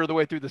a quarter of the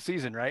way through the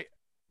season, right?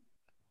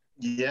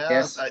 Yeah.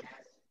 Yes.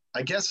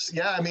 I guess,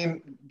 yeah. I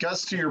mean,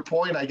 Gus, to your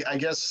point, I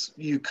guess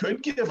you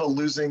could give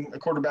a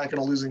quarterback in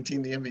a losing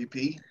team the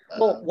MVP.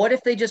 Well, what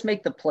if they just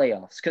make the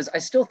playoffs? Because I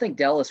still think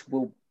Dallas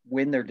will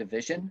win their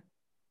division.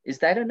 Is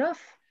that enough?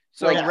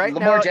 So like, right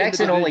Lamar now,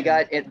 Jackson only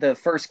got the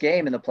first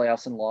game in the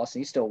playoffs and lost, and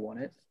he still won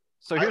it.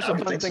 So here's the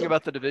fun thing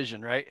about the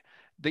division, right?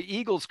 The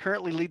Eagles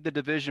currently lead the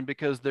division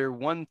because they're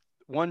 1,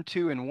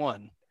 2, and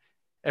 1.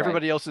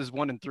 Everybody else is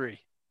 1 and 3.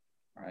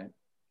 Right.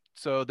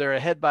 So they're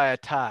ahead by a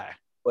tie.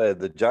 Wait,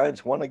 the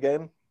Giants won a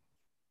game?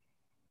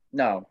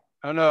 No.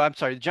 Oh no, I'm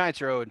sorry. The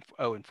Giants are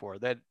 0 and 4.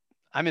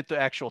 I meant the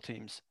actual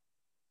teams.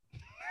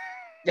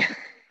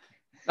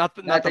 not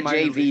the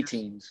JV leaguers.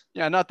 teams.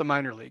 Yeah, not the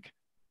minor league.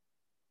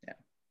 Yeah.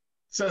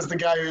 Says the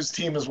guy whose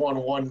team has won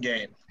 1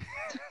 game.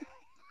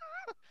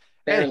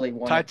 Barely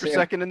won. Tied for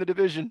second in the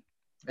division.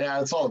 Yeah,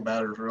 that's all that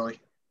matters, really.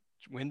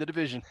 Win the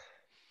division.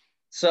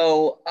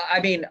 So, I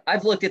mean,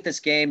 I've looked at this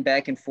game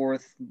back and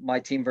forth, my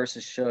team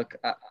versus Shook.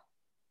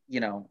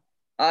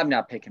 I'm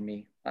not picking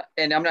me.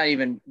 And I'm not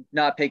even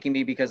not picking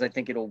me because I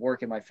think it'll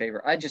work in my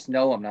favor. I just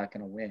know I'm not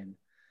going to win.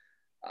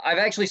 I've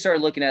actually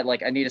started looking at,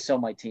 like, I need to sell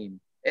my team.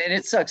 And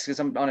it sucks because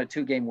I'm on a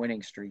 2-game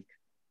winning streak.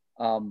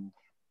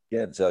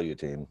 Can't sell your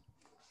team.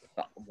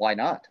 Why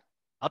not?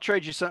 I'll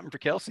trade you something for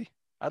Kelsey.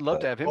 I'd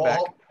love to have him back.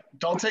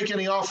 Don't take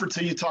any offer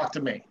till you talk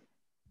to me.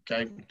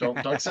 Okay?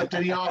 Don't accept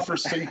any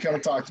offers till you come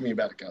and talk to me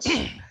about it, Gus.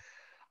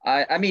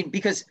 I mean,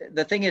 because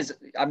the thing is,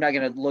 I'm not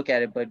going to look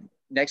at it, but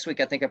next week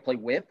I think I play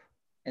Whip.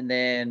 And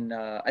then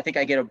I think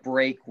I get a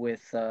break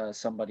with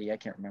somebody, I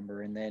can't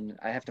remember. And then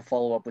I have to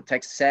follow up with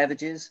Texas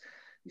Savages.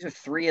 These are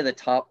 3 of the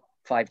top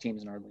 5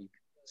 teams in our league.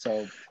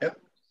 So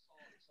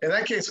in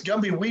that case,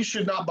 Gumby, we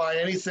should not buy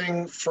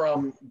anything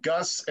from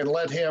Gus and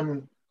let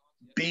him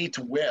beat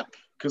Whip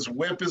because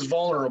Whip is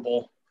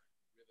vulnerable.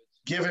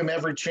 Give him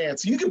every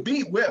chance. You can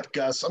beat Whip,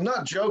 Gus. I'm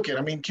not joking.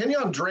 I mean,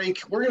 Kenyon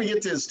Drake, we're going to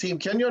get to his team.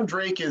 Kenyon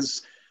Drake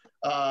is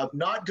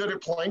not good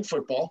at playing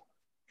football.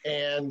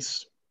 And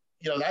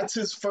that's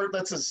his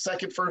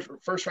second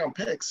first round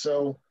pick.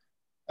 So,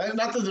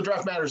 not that the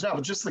draft matters now,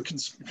 but just the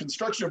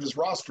construction of his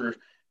roster,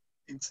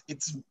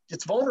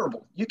 it's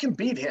vulnerable. You can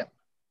beat him.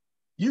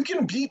 You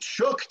can beat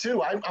Shook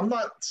too. I'm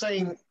not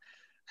saying.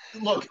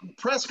 Look,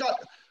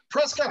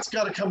 Prescott's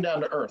got to come down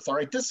to earth. All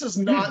right, this is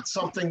not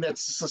something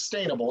that's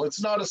sustainable.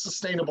 It's not a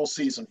sustainable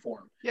season for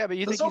him. Yeah, but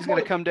you think he's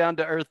going to come down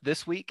to earth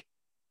this week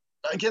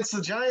against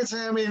the Giants?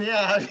 I mean,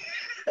 yeah,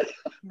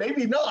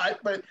 maybe not,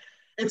 but.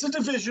 It's a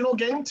divisional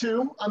game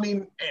too. I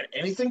mean,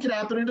 anything can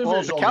happen in a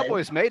divisional game. The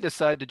Cowboys may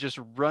decide to just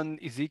run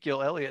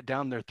Ezekiel Elliott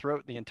down their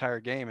throat the entire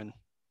game and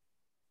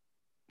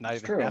not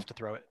even have to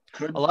throw it.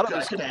 A lot of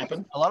this could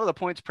happen. A lot of the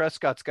points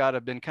Prescott's got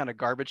have been kind of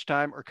garbage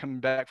time or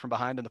coming back from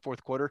behind in the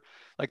fourth quarter.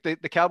 Like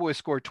the Cowboys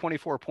scored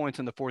 24 points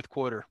in the fourth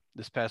quarter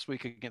this past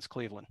week against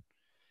Cleveland.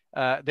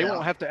 They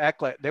won't have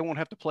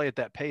to play at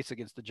that pace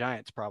against the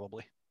Giants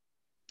probably.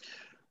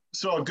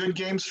 So a good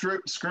game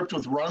script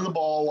with running the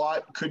ball a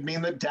lot could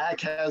mean that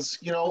Dak has,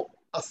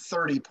 a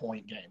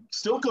 30-point game.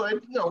 Still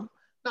good,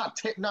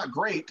 not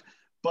great,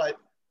 but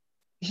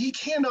he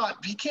can't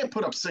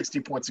put up 60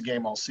 points a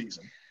game all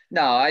season.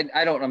 No,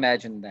 I don't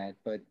imagine that,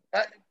 but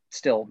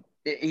still,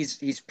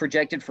 he's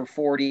projected for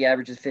 40,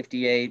 averages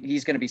 58.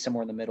 He's going to be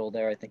somewhere in the middle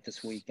there, I think,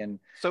 this week.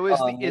 And so is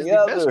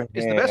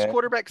the best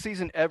quarterback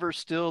season ever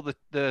still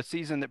the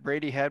season that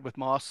Brady had with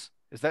Moss?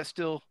 Is that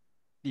still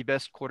the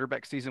best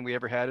quarterback season we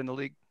ever had in the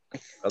league?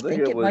 I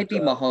think it might be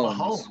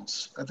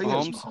Mahomes. I think it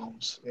was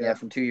Mahomes. Yeah,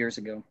 from 2 years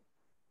ago.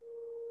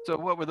 So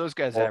what were those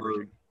guys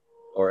averaging?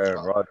 Or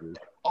Aaron Rodgers.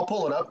 I'll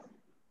pull it up.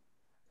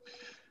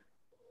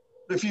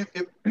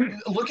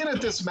 looking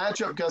at this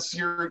matchup, Gus,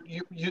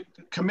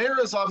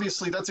 Kamara's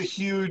obviously, that's a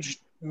huge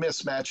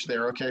mismatch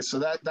there. Okay, so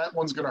that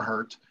one's going to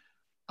hurt.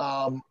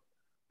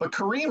 But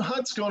Kareem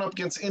Hunt's going up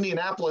against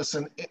Indianapolis,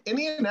 and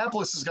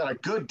Indianapolis has got a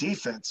good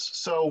defense.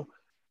 So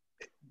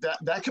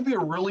that could be a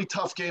really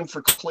tough game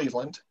for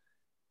Cleveland.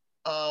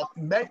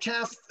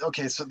 Metcalf,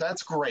 okay, so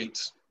that's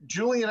great.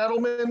 Julian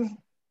Edelman.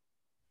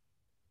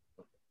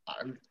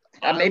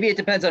 Maybe it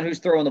depends on who's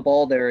throwing the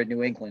ball there in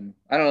New England.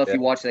 I don't know if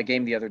you watched that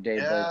game the other day,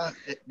 yeah,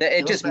 but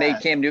it just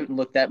made Cam Newton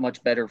look that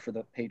much better for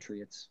the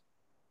Patriots.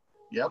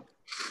 Yep.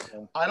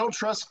 So. I don't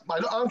trust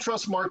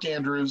Mark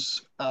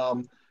Andrews.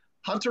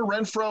 Hunter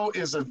Renfrow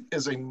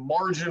is a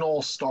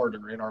marginal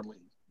starter in our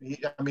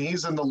league.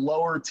 He's in the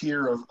lower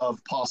tier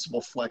of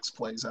possible flex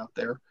plays out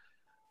there.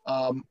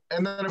 And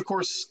then, of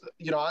course,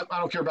 I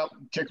don't care about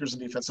kickers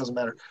and defense. Doesn't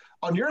matter.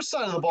 On your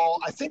side of the ball,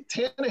 I think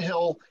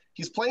Tannehill,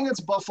 he's playing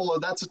against Buffalo.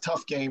 That's a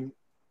tough game,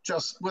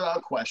 just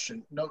without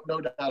question. No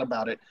doubt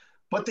about it.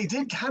 But they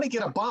did kind of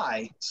get a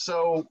bye.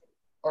 So,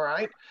 all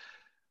right.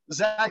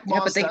 Zach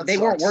Moss, but they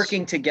weren't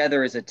working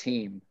together as a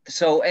team.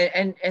 So,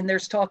 and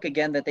there's talk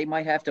again that they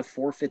might have to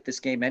forfeit this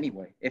game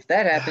anyway. If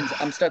that happens,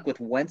 I'm stuck with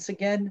Wentz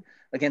again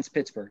against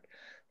Pittsburgh.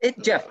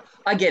 Jeff,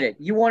 I get it.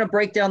 You want to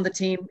break down the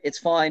team. It's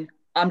fine.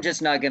 I'm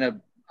just not going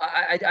to –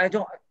 I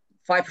don't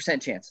 –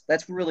 5% chance.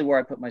 That's really where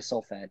I put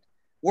myself at.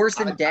 Worse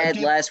than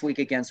last week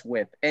against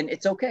Whip. And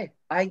it's okay.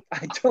 I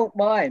don't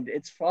mind.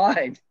 It's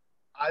fine.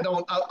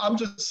 I'm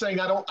just saying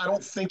I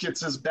don't think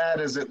it's as bad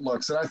as it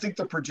looks. And I think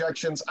the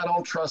projections, I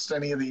don't trust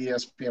any of the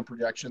ESPN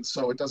projections.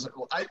 So it doesn't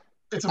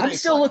 – I'm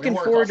still looking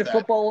forward to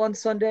football on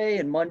Sunday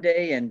and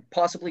Monday and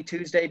possibly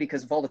Tuesday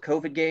because of all the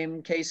COVID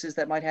game cases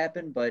that might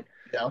happen. But,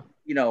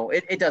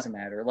 it doesn't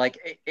matter.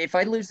 Like, if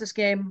I lose this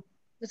game,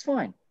 it's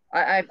fine.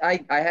 I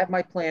have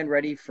my plan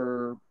ready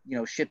for,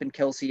 shipping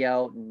Kelsey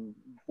out and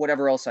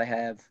whatever else I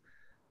have.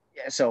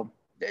 Yeah, so,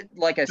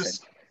 like I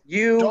said,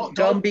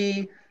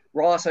 Gumby,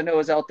 Ross, I know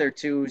is out there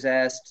too, who's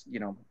asked,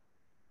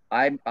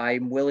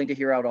 I'm willing to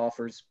hear out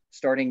offers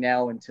starting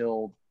now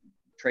until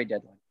trade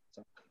deadline.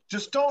 So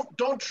just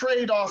don't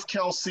trade off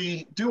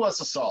Kelsey. Do us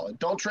a solid.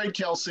 Don't trade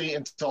Kelsey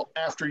until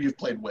after you've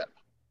played Whip.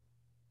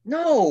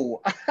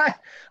 No,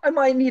 I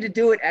might need to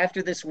do it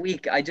after this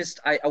week. I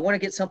want to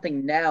get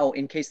something now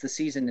in case the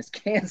season is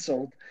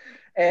canceled,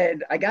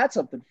 and I got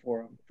something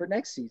for him for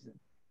next season.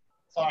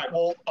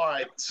 All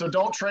right. So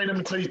don't trade him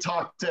until you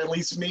talk to at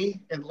least me,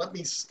 and let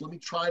me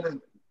try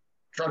to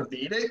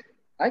beat it.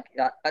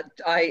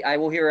 I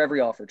will hear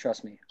every offer.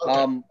 Trust me.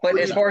 Okay. But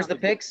as far as the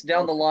picks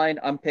down the line,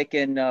 I'm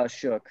picking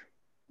Shook.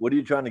 What are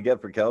you trying to get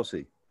for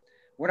Kelsey?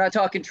 We're not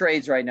talking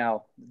trades right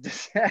now.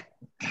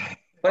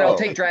 But I'll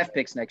take draft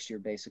picks next year,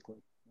 basically.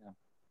 Yeah.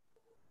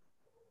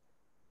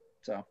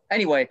 So,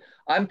 anyway,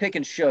 I'm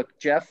picking Shook.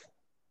 Jeff?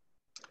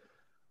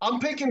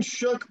 I'm picking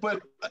Shook,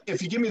 but if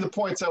you give me the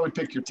points, I would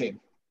pick your team.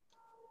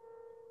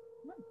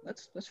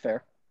 That's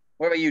fair.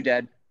 What about you,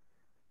 Dad?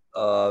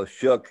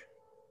 Shook,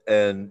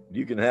 and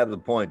you can have the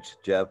points,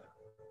 Jeff.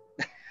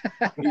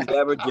 He's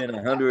averaging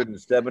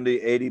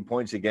 170, 80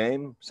 points a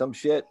game, some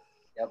shit.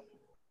 Yep.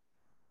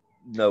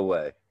 No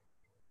way.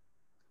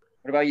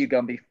 What about you,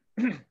 Gumby?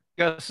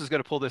 Gus is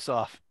going to pull this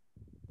off.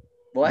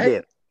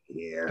 What?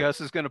 Yeah.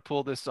 Gus is going to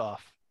pull this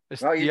off.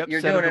 Well, you're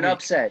doing an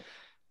upset.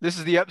 This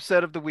is the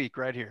upset of the week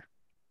right here.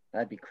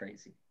 That'd be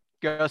crazy.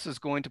 Gus is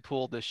going to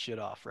pull this shit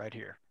off right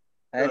here.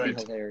 That'd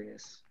be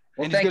hilarious.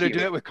 Well, and he's going to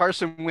do it with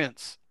Carson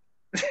Wentz.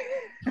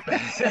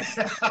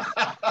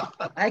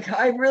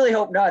 I really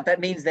hope not. That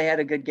means they had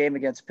a good game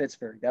against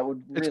Pittsburgh. That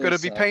would really It's going to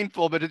suck. be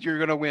painful, but you're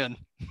going to win.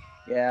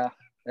 Yeah,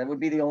 that would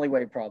be the only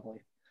way probably.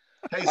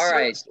 Hey, all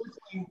right.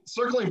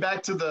 Circling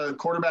back to the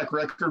quarterback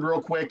record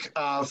real quick.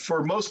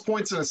 For most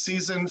points in a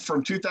season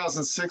from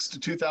 2006 to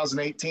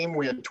 2018,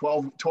 we had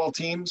 12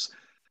 teams.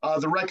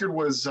 The record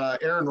was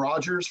Aaron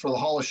Rodgers for the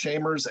Hall of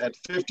Shamers at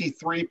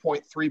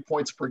 53.3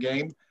 points per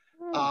game.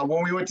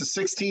 When we went to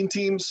 16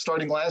 teams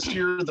starting last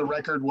year, the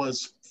record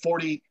was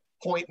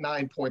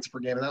 40.9 points per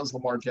game, and that was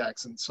Lamar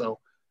Jackson. So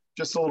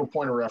just a little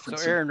point of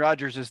reference. So Aaron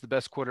Rodgers is the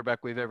best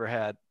quarterback we've ever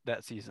had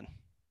that season.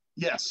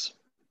 Yes.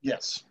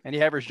 And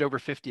he averaged over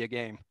 50 a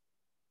game.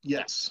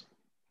 Yes.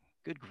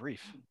 Good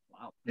grief.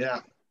 Wow. Yeah.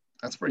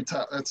 That's pretty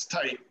tough. That's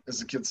tight, as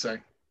the kids say.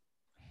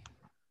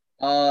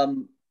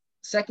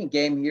 Second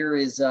game here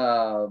is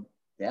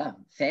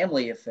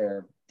family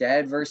affair.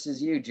 Dad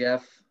versus you,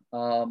 Jeff.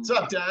 What's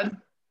up, Dad?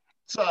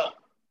 What's up?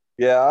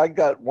 Yeah, I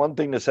got one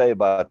thing to say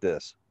about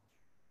this.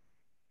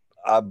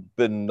 I've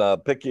been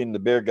picking the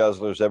beer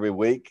guzzlers every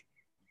week.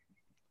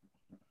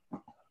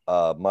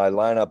 My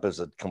lineup is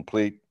a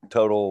complete,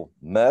 total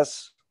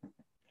mess.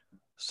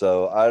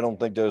 So I don't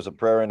think there's a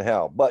prayer in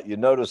hell. But you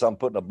notice I'm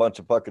putting a bunch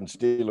of fucking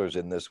Steelers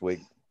in this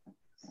week.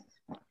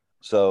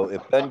 So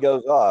if Ben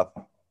goes off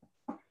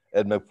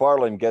and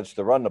McFarland gets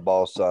to run the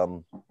ball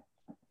some,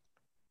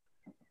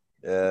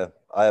 yeah,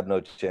 I have no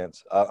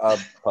chance. I'm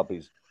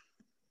puppies.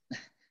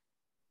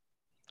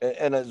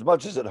 And as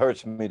much as it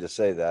hurts me to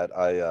say that,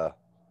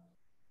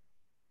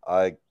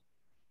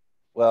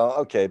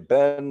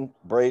 Ben,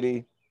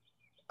 Brady,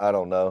 I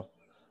don't know.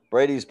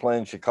 Brady's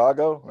playing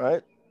Chicago,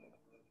 right?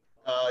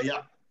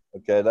 Yeah.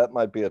 Okay, that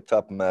might be a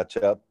tough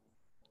matchup.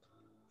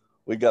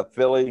 We got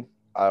Philly.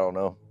 I don't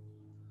know.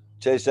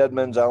 Chase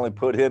Edmonds, I only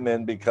put him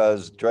in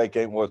because Drake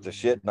ain't worth a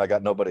shit and I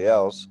got nobody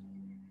else.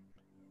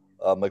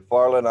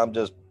 McFarland, I'm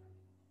just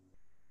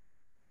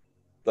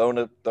throwing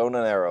an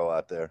arrow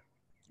out there,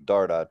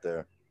 dart out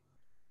there.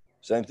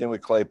 Same thing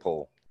with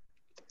Claypool.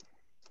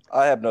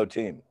 I have no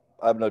team.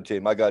 I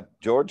got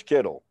George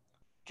Kittle.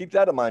 Keep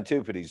that in mind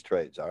too for these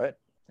trades, all right?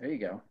 There you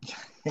go.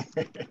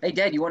 Hey,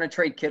 Dad, you want to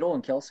trade Kittle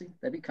and Kelsey?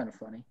 That'd be kind of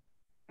funny.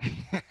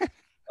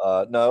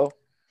 No.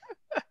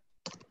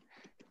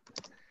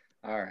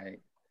 All right.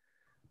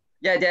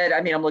 Yeah, Dad,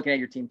 I mean, I'm looking at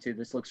your team too.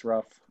 This looks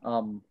rough.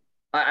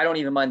 I don't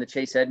even mind the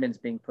Chase Edmonds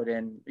being put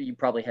in. You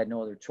probably had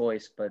no other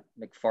choice, but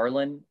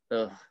McFarland,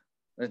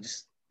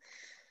 just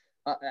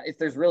if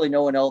there's really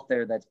no one out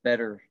there that's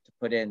better to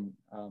put in,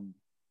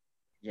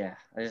 yeah,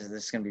 this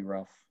is going to be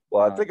rough.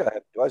 Well, I think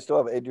do I still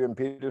have Adrian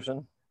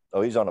Peterson?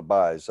 Oh, he's on a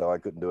bye, so I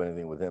couldn't do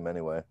anything with him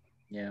anyway.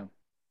 Yeah.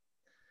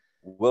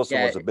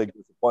 Wilson was a big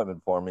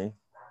disappointment for me.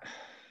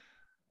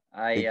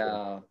 He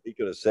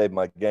could have saved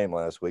my game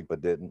last week,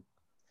 but didn't.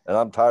 And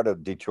I'm tired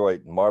of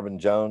Detroit. Marvin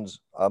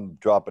Jones, I'm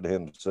dropping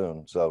him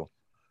soon. So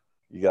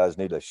you guys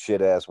need a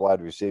shit-ass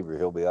wide receiver.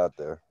 He'll be out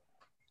there.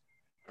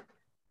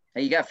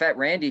 Hey, you got Fat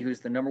Randy,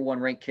 who's the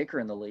 #1 ranked kicker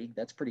in the league.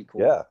 That's pretty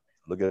cool. Yeah,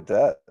 look at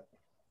that.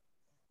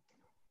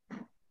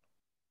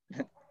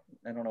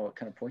 I don't know what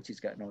kind of points he's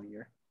gotten all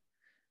year.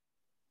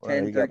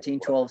 10,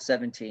 13, 12,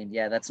 17.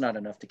 Yeah, that's not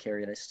enough to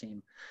carry this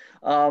team.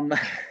 I'm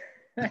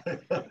going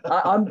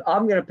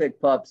to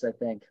pick Pups, I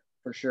think,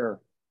 for sure.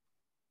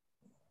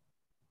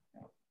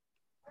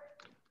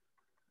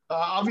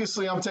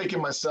 Obviously, I'm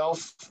taking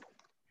myself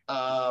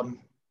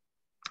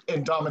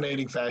in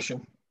dominating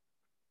fashion.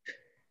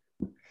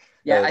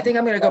 Yeah, I think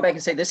I'm going to go back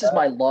and say this is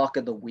my lock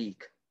of the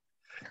week.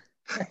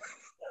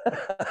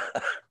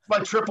 My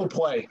triple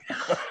play.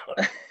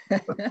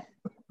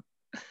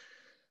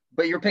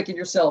 But you're picking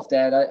yourself,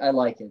 Dad. I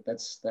like it.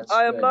 That's.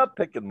 I am not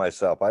picking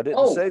myself. I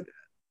didn't say that.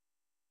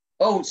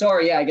 Oh,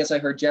 sorry. Yeah, I guess I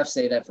heard Jeff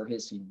say that for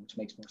his team, which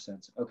makes more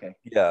sense. Okay.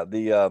 Yeah,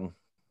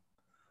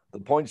 the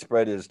point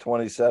spread is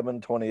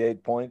 27,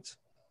 28 points.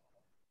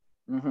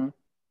 Mm-hmm.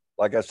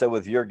 Like I said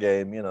with your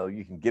game,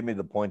 you can give me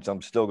the points,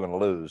 I'm still going to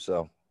lose.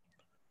 So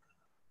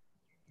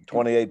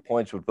 28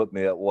 points would put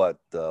me at what,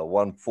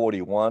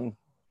 141,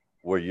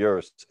 where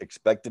you're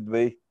expected to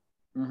be?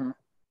 Mm-hmm.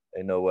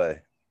 Ain't no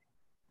way.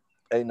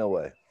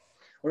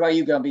 What about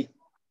you, Gumby?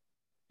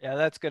 Yeah,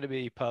 that's going to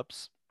be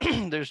Pups.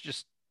 There's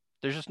just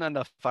not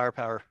enough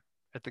firepower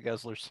at the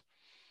Guzzlers.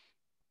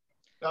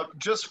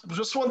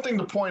 Just one thing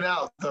to point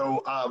out,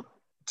 though.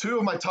 2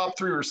 of my top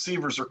 3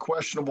 receivers are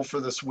questionable for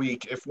this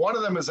week. If one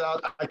of them is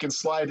out, I can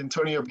slide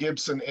Antonio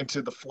Gibson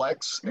into the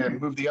flex and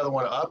move the other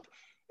one up.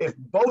 If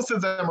both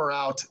of them are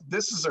out,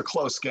 this is a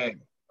close game.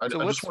 I just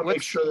want to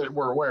make sure that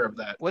we're aware of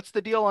that. What's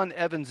the deal on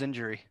Evans'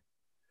 injury?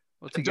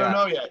 What's he got?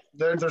 Don't know yet.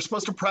 They're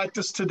supposed to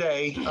practice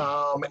today,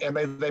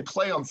 and they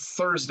play on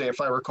Thursday, if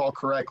I recall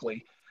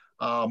correctly.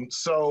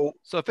 So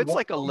if it's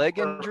like a leg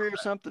injury or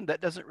something,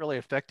 that doesn't really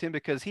affect him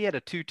because he had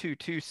a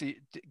 2-2-2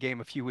 game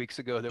a few weeks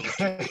ago that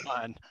was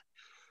fine.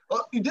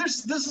 Well,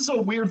 this is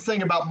a weird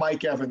thing about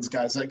Mike Evans,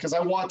 guys, because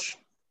I watch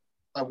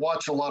a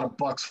lot of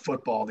Bucs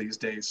football these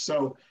days.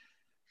 So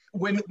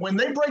when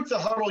they break the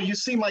huddle, you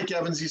see Mike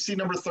Evans, you see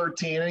number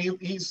 13, and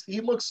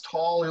he looks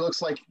tall. He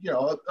looks like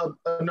a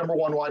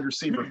 #1 wide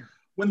receiver.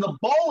 When the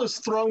ball is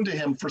thrown to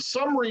him for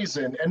some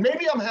reason, and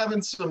maybe I'm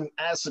having some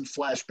acid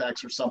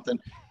flashbacks or something,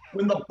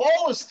 when the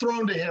ball is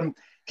thrown to him,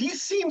 he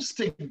seems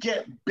to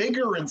get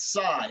bigger in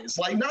size,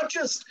 like not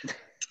just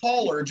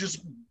taller,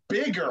 just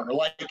bigger.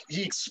 Like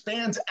he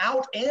expands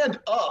out and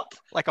up.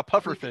 Like a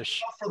pufferfish.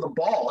 For the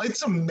ball.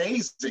 It's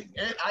amazing.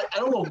 I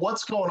don't know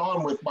what's going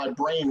on with my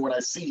brain when I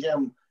see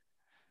him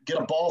get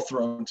a ball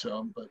thrown to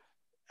him, but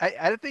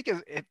I think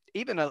if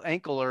even an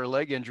ankle or a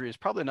leg injury is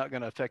probably not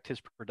going to affect his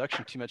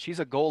production too much.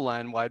 He's a goal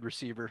line wide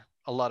receiver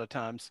a lot of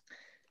times.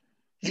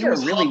 He's got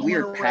a really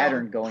weird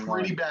pattern going on.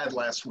 Pretty bad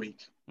last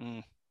week.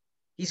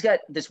 He's got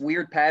this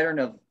weird pattern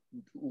of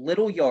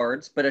little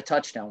yards, but a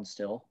touchdown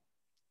still.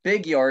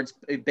 Big yards,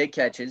 big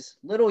catches.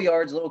 Little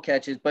yards, little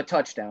catches, but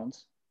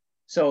touchdowns.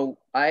 So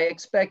I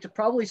expect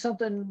probably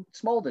something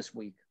small this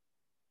week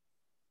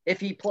if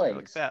he plays.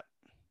 Like that.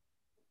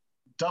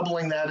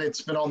 Doubling that,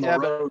 it's been on the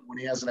road when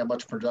he hasn't had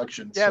much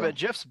production. Yeah, but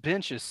Jeff's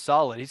bench is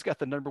solid. He's got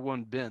the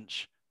 #1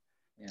 bench,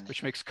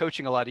 which makes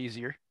coaching a lot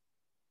easier.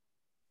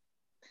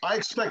 I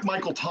expect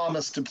Michael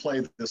Thomas to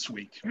play this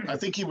week. I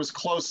think he was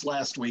close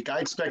last week. I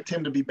expect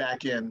him to be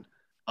back in.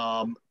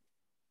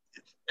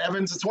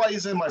 Evans, it's why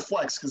he's in my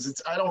flex,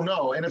 because I don't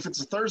know. And if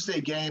it's a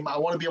Thursday game, I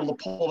want to be able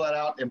to pull that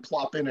out and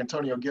plop in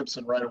Antonio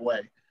Gibson right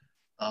away.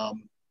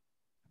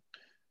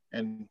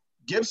 And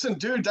Gibson,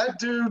 that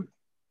dude,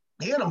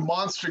 he had a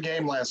monster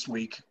game last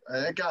week.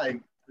 That guy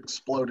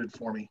exploded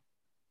for me.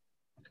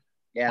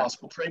 Yeah.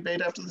 Possible trade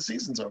bait after the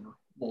season's over.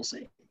 We'll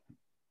see.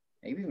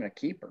 Maybe even a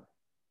keeper.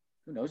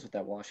 Who knows with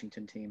that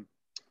Washington team?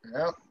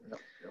 Yeah.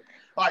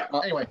 All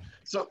right. Anyway,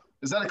 so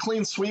is that a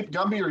clean sweep,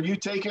 Gumby? Or are you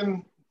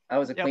taking? That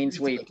was a Yep. clean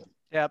sweep.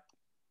 Yep.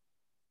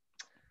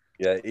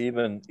 Yeah,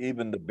 even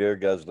the Beer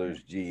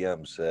Guzzlers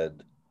GM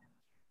said,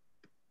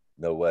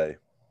 no way.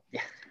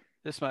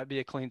 This might be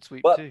a clean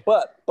sweep too.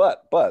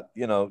 But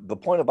you know, the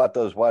point about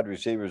those wide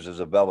receivers is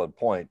a valid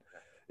point.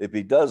 If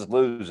he does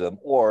lose them,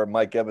 or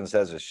Mike Evans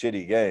has a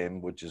shitty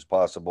game, which is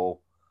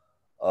possible,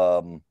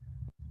 and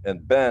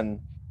Ben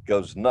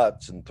goes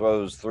nuts and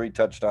throws 3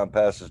 touchdown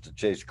passes to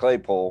Chase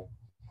Claypool,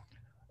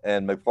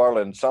 and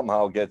McFarland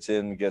somehow gets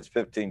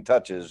 15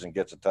 touches and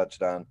gets a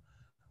touchdown.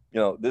 You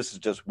know, this is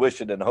just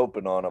wishing and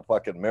hoping on a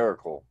fucking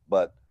miracle.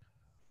 But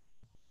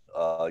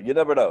you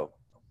never know.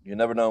 You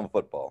never know in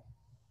football.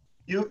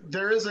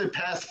 There is a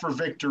path for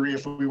victory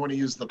if we want to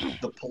use the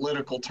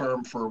political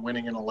term for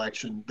winning an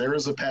election. There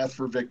is a path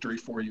for victory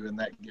for you in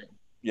that game.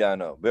 Yeah, I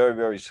know. Very,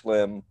 very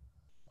slim.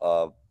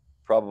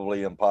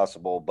 Probably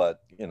impossible,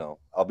 but, you know,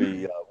 I'll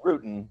be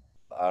rooting.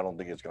 I don't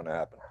think it's going to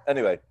happen.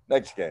 Anyway,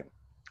 next game.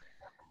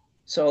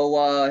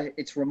 So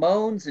it's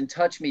Ramones and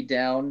Touch Me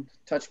Down.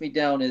 Touch Me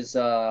Down is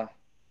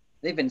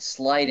they've been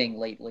sliding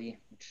lately,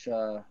 which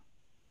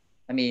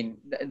I mean,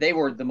 they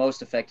were the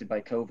most affected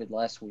by COVID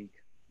last week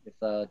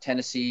with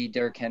Tennessee,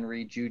 Derrick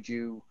Henry,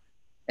 Juju,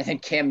 and then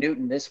Cam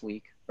Newton this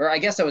week. Or I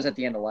guess that was at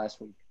the end of last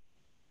week.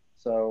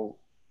 So,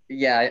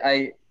 yeah,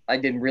 I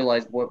didn't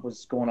realize what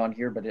was going on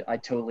here, but I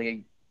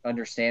totally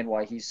understand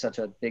why he's such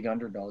a big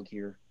underdog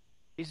here.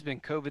 He's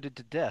been COVIDed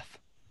to death.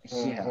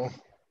 Yeah.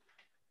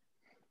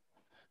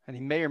 And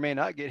he may or may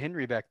not get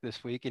Henry back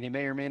this week, and he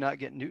may or may not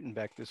get Newton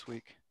back this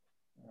week.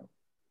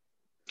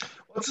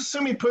 Let's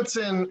assume he puts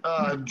in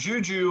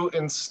Juju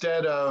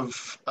instead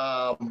of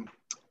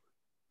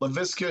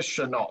Laviska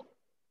Shenault,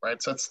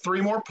 right? So that's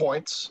 3 more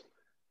points.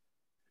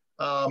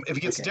 If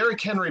he gets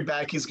Derrick Henry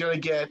back, he's going to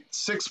get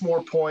 6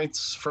 more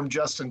points from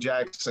Justin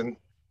Jackson,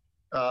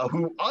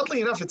 who,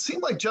 oddly enough, it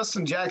seemed like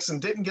Justin Jackson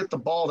didn't get the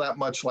ball that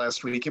much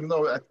last week, even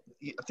though I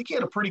think he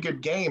had a pretty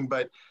good game.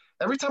 But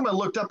every time I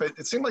looked up,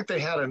 it seemed like they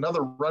had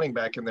another running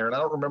back in there, and I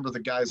don't remember the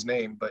guy's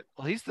name. But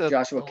well, he's the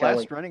Joshua Kelly.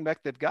 last running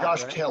back they've got.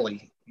 Josh right?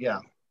 Kelly, yeah.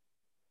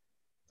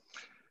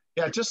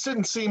 Yeah, it just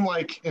didn't seem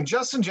like – and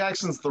Justin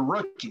Jackson's the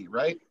rookie,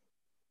 right?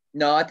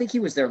 No, I think he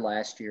was there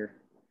last year.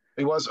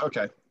 He was?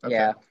 Okay.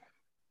 Yeah.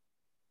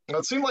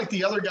 Well, it seemed like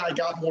the other guy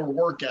got more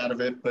work out of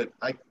it, but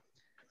I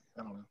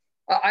don't know.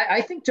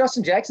 I think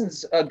Justin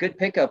Jackson's a good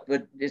pickup,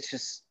 but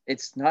it's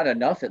not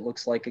enough, it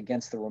looks like,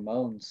 against the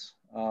Ramones.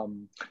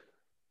 Well,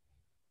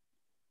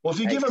 if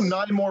you give him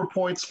 9 more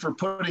points for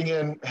putting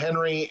in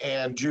Henry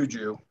and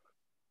Juju,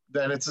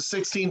 then it's a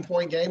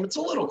 16-point game. It's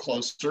a little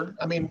closer.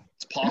 I mean,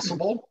 it's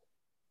possible.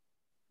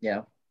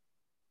 Yeah.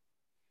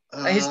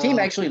 His team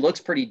actually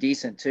looks pretty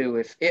decent too.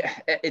 If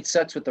it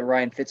sucks with the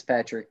Ryan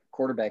Fitzpatrick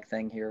quarterback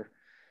thing here,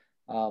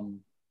 and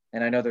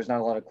I know there's not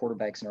a lot of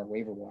quarterbacks in our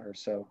waiver wire.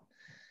 So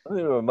I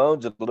think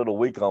Ramon's a little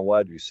weak on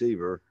wide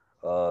receiver,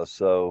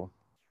 so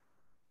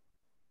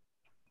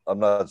I'm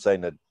not saying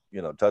that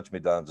Touch Me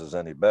Downs is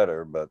any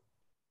better, but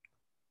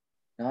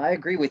no, I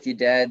agree with you,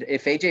 Dad.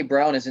 If AJ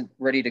Brown isn't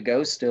ready to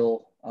go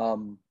still,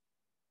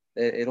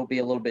 it'll be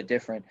a little bit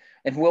different.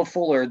 And Will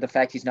Fuller, the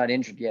fact he's not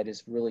injured yet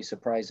is really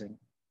surprising.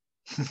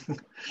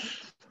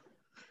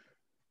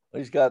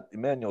 He's got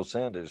Emmanuel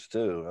Sanders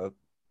too.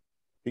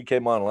 He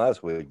came on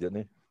last week,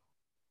 didn't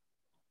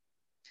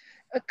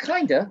he?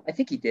 Kinda. I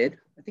think he did.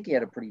 I think he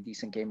had a pretty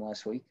decent game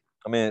last week.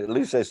 I mean, at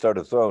least they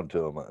started throwing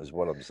to him, is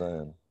what I'm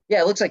saying.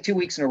 Yeah, it looks like 2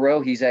 weeks in a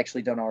row he's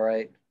actually done all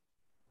right.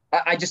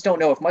 I just don't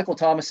know if Michael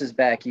Thomas is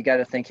back. You got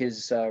to think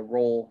his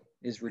role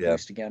is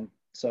reduced again.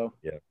 So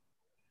yeah.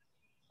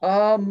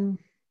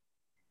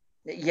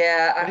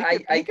 Yeah,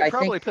 he could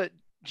probably think put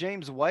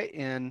James White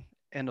in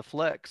and the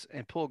flex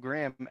and pull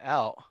Graham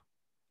out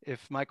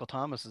if Michael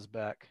Thomas is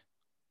back.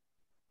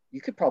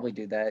 You could probably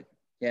do that.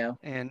 Yeah.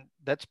 And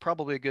that's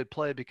probably a good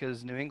play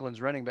because New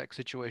England's running back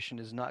situation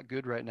is not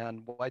good right now,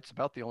 and White's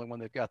about the only one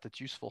they've got that's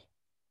useful.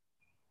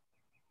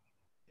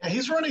 Yeah,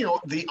 he's running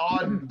the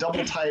odd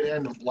double tight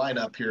end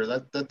lineup here.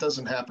 That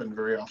doesn't happen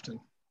very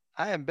often.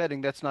 I am betting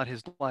that's not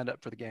his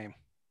lineup for the game.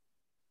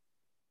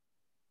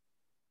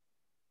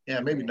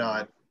 Yeah, maybe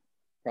not.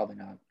 Probably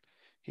not.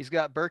 He's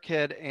got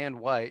Burkhead and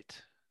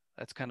White.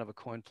 That's kind of a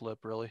coin flip,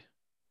 really.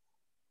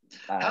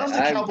 I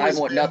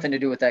want nothing to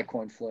do with that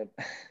coin flip.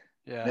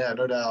 Yeah,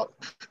 no doubt.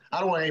 I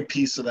don't want any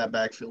piece of that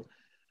backfield.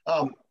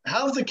 How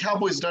have the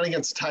Cowboys done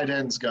against tight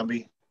ends,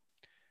 Gumby?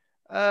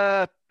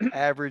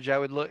 Average.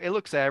 It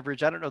looks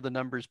average. I don't know the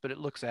numbers, but it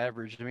looks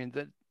average. I mean,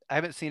 I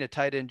haven't seen a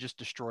tight end just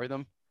destroy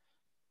them,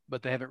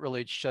 but they haven't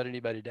really shut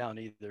anybody down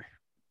either.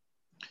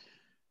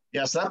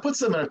 Yeah, so that puts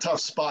them in a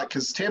tough spot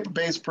because Tampa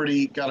Bay's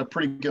got a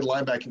pretty good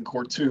linebacking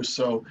core too.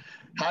 So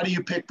how do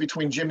you pick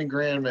between Jimmy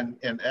Graham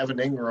and Evan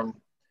Ingram?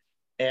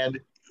 And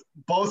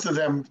both of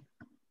them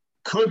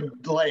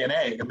could lay an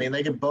egg. I mean,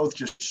 they could both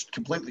just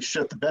completely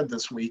shit the bed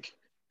this week.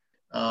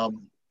 I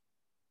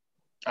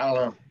don't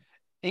know.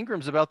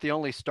 Ingram's about the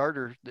only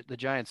starter that the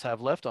Giants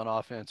have left on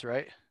offense,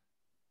 right?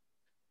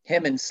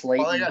 Him and Well,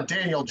 they Slayton. got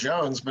Daniel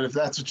Jones, but if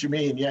that's what you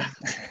mean, yeah.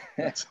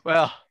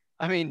 Well,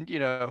 I mean,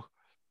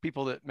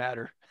 people that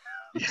matter.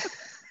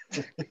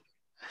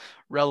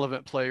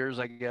 Relevant players,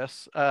 I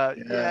guess.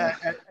 Yeah,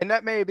 and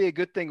that may be a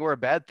good thing or a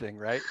bad thing,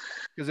 right?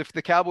 Because if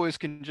the Cowboys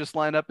can just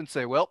line up and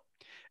say, well,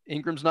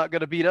 Ingram's not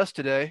going to beat us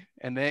today,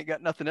 and they ain't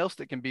got nothing else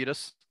that can beat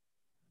us,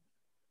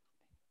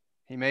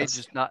 he may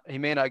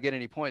not get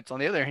any points. On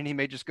the other hand, he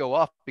may just go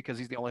off because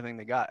he's the only thing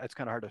they got. It's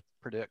kind of hard to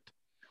predict.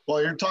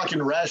 Well, you're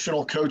talking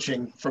rational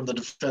coaching from the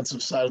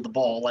defensive side of the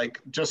ball. Like,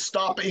 just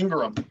stop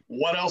Ingram.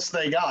 What else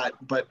they got?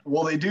 But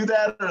will they do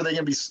that, or are they going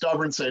to be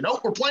stubborn and say,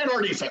 nope, we're playing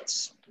our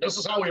defense. This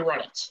is how we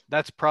run it.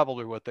 That's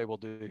probably what they will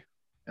do.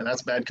 And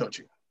that's bad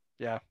coaching.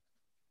 Yeah.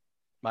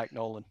 Mike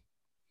Nolan.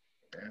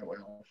 Yeah,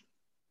 well.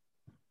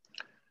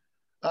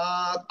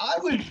 I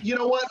would, you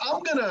know what?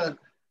 I'm gonna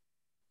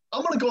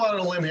go out on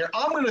a limb here.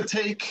 I'm gonna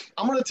take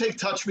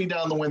Touch Me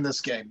Down to win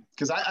this game,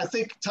 because I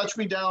think Touch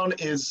Me Down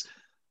is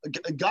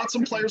got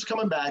some players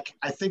coming back.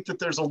 I think that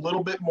there's a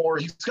little bit more.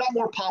 He's got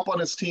more pop on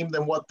his team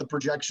than what the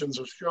projections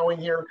are showing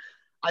here.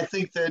 I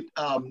think that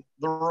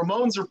the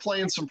Ramones are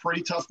playing some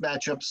pretty tough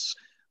matchups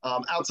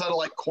outside of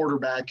like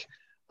quarterback.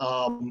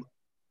 I'm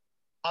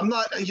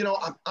not,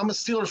 I'm a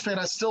Steelers fan.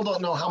 I still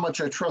don't know how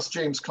much I trust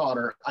James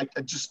Conner. I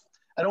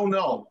don't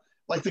know.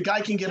 Like, the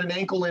guy can get an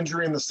ankle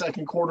injury in the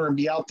second quarter and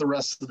be out the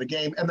rest of the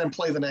game and then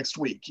play the next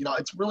week.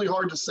 It's really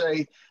hard to say.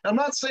 And I'm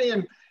not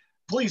saying,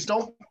 please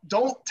don't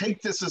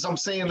take this as I'm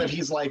saying that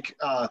he's like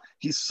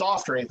he's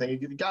soft or anything.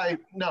 The guy,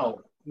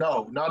 no,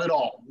 not at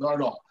all. Not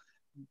at all.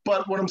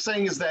 But what I'm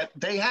saying is that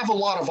they have a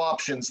lot of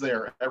options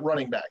there at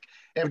running back.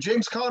 And if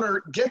James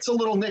Conner gets a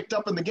little nicked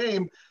up in the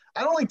game,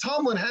 I don't think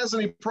Tomlin has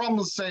any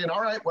problems saying,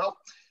 all right, well,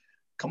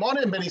 come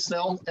on in, Benny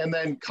Snell, and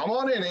then come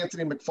on in,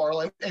 Anthony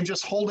McFarland, and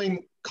just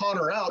holding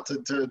Conner out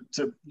to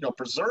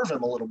preserve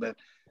him a little bit.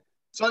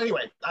 So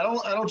anyway, I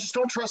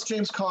don't trust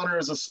James Conner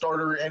as a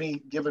starter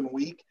any given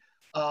week.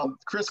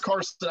 Chris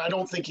Carson, I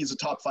don't think he's a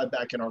top 5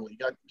 back in our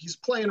league. He's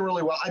playing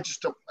really well. I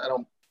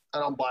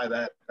don't buy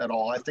that at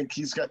all. I think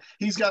he's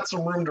got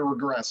some room to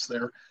regress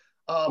there.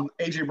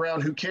 AJ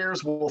Brown, who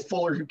cares? Will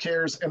Fuller, who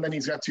cares? And then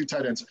he's got 2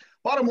 tight ends.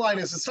 Bottom line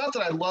is, it's not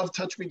that I love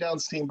Touch Me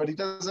Down's team, but he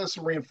does have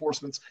some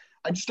reinforcements.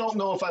 I just don't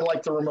know if I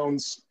like the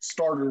Ramones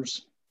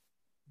starters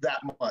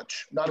that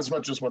much. Not as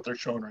much as what they're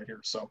showing right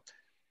here. So,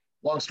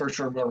 long story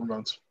short, I'm going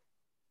Ramones.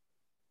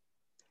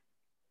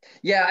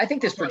 Yeah, I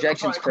think this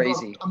projection's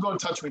crazy. I'm going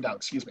Touch Me Down.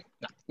 Excuse me.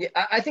 No. Yeah,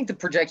 I think the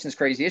projection's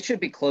crazy. It should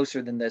be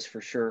closer than this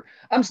for sure.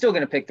 I'm still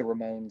going to pick the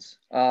Ramones.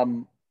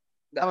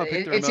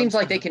 It seems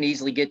like they can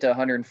easily get to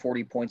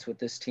 140 points with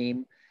this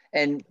team,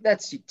 and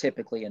that's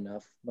typically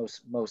enough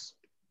most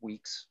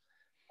weeks.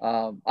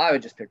 I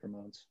would just pick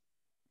Ramones.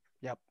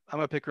 Yep, I'm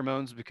going to pick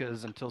Ramones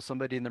because until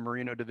somebody in the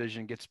Merino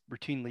division gets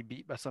routinely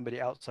beat by somebody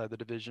outside the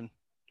division,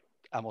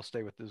 I'm going to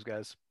stay with those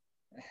guys.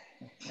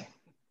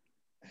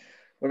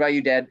 What about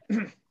you, Dad?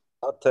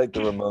 I'll take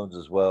the Ramones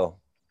as well.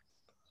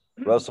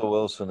 Russell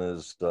Wilson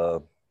is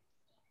probably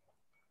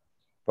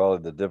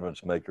the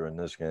difference maker in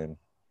this game.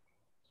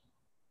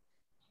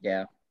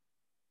 Yeah,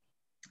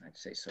 I'd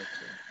say so too.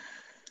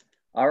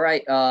 All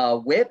right,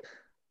 Whip,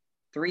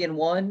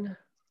 3-1,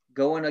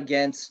 going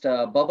against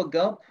Bubba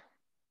Gump,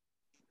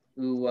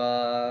 who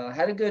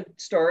had a good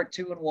start,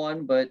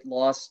 2-1, but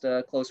lost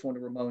a close one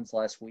to Ramones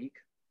last week.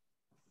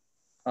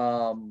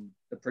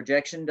 The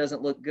projection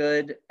doesn't look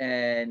good,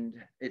 and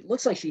it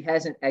looks like she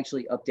hasn't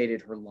actually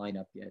updated her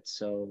lineup yet.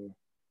 So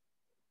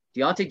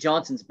Deontay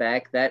Johnson's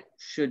back. That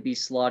should be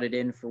slotted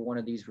in for one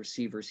of these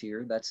receivers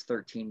here. That's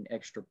 13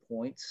 extra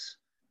points.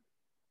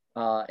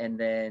 And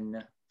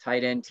then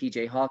tight end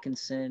TJ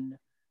Hawkinson,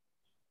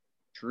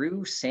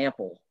 Drew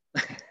Sample.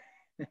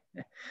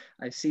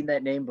 I've seen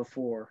that name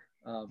before.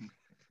 I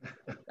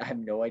have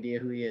no idea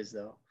who he is,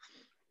 though.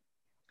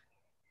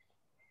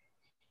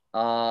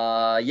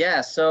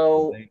 Yeah,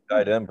 so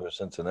tight end for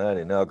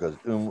Cincinnati now because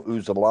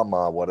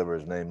Uzalama, whatever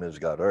his name is,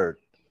 got hurt.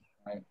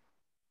 Right.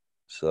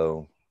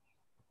 So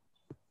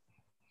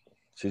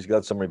she's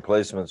got some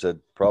replacements that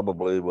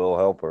probably will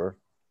help her.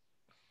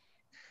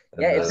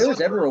 Yeah, if there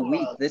was ever a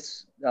week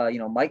this,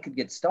 Mike could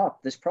get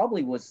stopped, this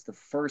probably was the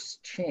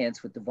first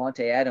chance with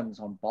Devontae Adams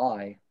on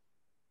bye.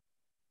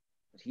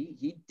 But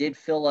he did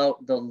fill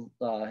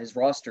out his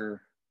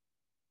roster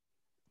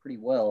pretty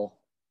well.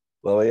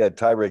 Well, he had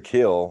Tyreek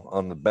Hill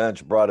on the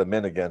bench, brought him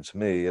in against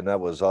me, and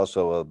that was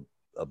also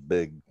a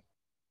big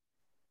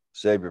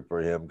savior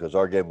for him because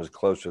our game was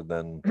closer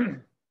than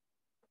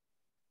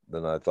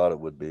I thought it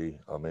would be.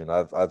 I mean,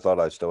 I thought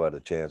I still had a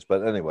chance.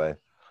 But anyway,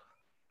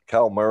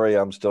 Kyle Murray,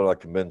 I'm still not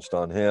convinced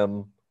on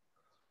him.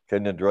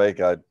 Kenyon Drake,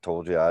 I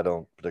told you I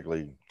don't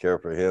particularly care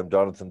for him.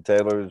 Jonathan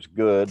Taylor is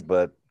good,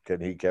 but can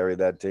he carry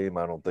that team?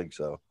 I don't think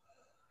so.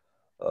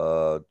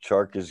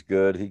 Chark is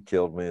good. He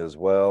killed me as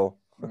well.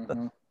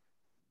 Mm-hmm.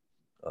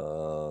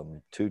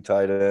 2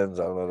 tight ends.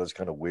 I don't know. That's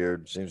kind of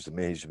weird. Seems to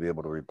me he should be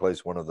able to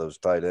replace one of those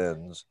tight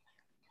ends.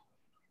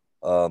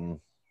 I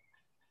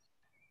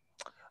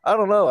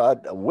don't know.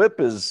 Whip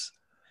is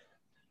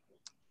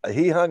 –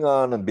 he hung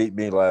on and beat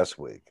me last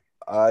week.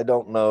 I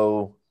don't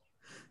know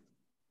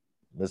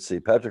let's see,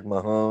 Patrick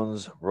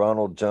Mahomes,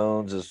 Ronald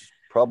Jones is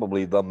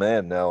probably the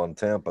man now in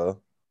Tampa,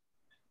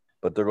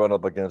 but they're going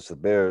up against the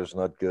Bears.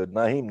 Not good.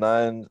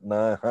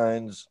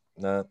 Hines,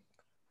 not.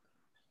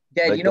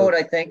 Dad, you know what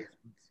I think?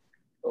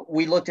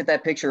 We looked at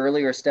that picture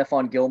earlier,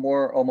 Stephon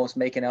Gilmore almost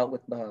making out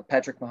with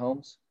Patrick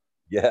Mahomes.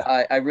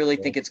 Yeah. I really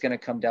think it's going to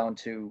come down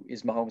to,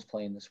 is Mahomes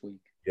playing this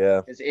week?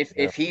 Yeah. Because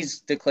if he's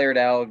declared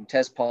out and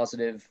test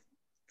positive,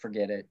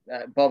 forget it.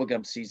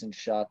 Bubblegum season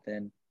shot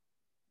then.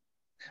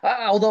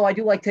 Although I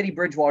do like Teddy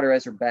Bridgewater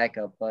as her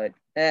backup, but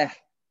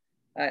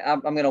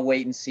I'm going to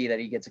wait and see that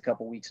he gets a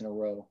couple weeks in a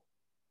row.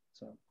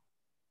 So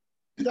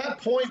to that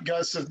point,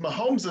 Gus, if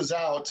Mahomes is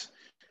out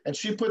and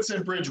she puts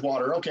in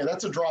Bridgewater, okay,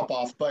 that's a drop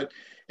off. But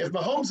if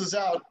Mahomes is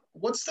out,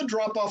 what's the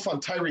drop off on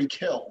Tyreek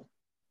Hill?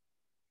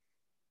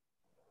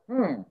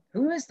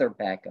 Who is their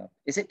backup?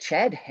 Is it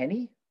Chad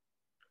Henne?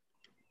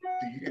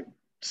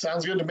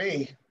 Sounds good to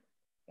me.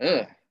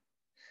 Ugh.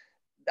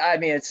 I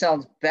mean, it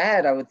sounds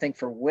bad, I would think,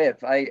 for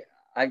Whip. I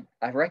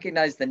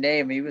recognize the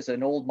name. He was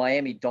an old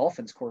Miami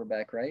Dolphins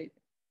quarterback, right?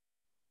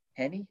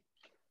 Henne?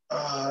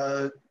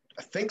 I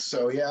think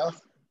so, yeah.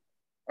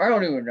 I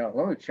don't even know.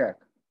 Let me check.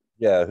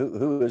 Yeah,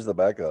 who is the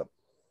backup?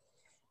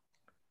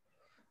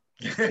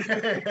 For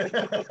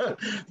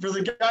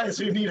the guys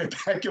who need a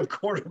backup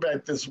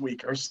quarterback this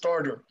week, our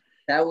starter.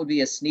 That would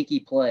be a sneaky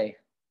play.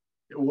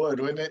 It would,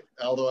 wouldn't it?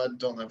 Although I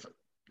don't know if it.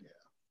 Yeah.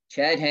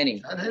 Chad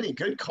Henne. Chad Henne,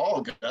 good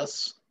call,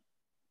 Gus.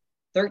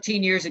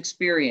 13 years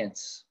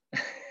experience.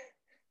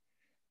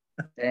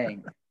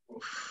 Dang.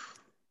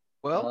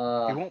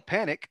 Well, he won't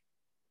panic.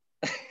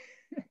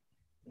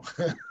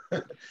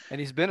 And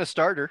he's been a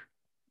starter.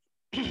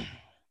 Yeah,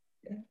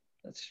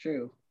 that's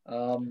true.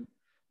 Man,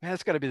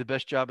 that's got to be the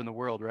best job in the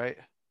world, right?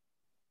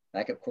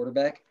 Backup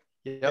quarterback.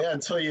 Yep. Yeah,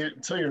 until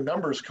your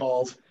number's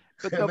called.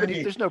 But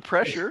there's no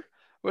pressure.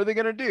 What are they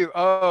gonna do?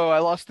 Oh, I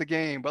lost the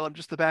game. Well, I'm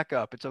just the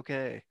backup. It's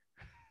okay.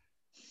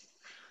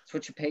 That's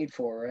what you paid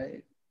for,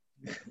 right?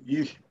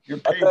 You're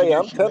paid.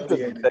 I'm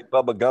tempted to take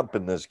Bubba Gump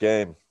in this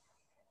game.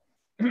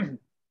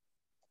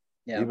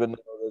 Yeah. Even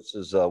though this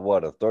is a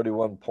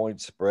 31-point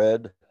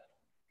spread,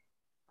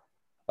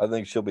 I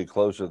think she'll be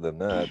closer than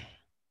that.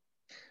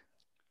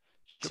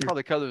 She'll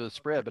probably cover the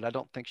spread, but I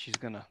don't think she's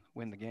going to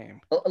win the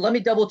game. Let me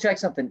double check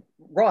something.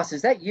 Ross,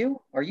 is that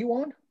you? Are you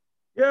on?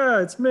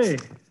 Yeah, it's me.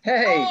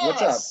 Hey, Ross.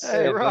 What's up?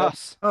 Hey,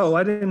 Ross. Oh,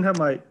 I didn't have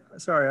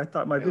sorry, I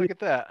thought my video. Look at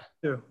that.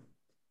 Too.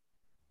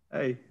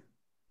 Hey.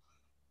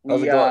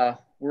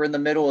 We're in the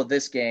middle of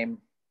this game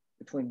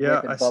between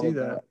Whip and Bubba. See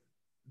that.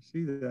 I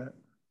see that.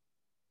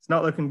 It's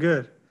not looking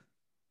good.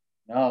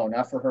 No,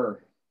 not for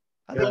her.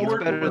 I think it's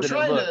better than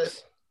it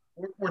looks.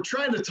 We're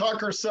trying to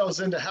talk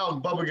ourselves into how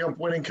Bubba Gump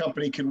Winning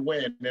Company can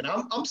win, and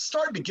I'm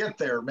starting to get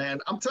there, man.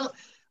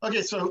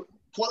 Okay, so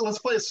let's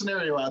play a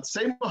scenario out.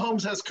 Say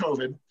Mahomes has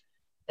COVID,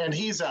 and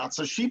he's out.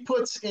 So she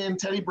puts in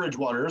Teddy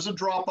Bridgewater. There's a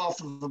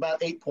drop-off of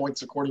about 8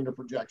 points according to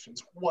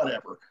projections,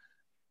 whatever.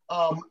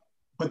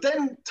 But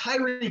then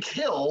Tyreek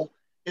Hill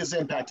is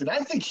impacted. I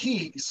think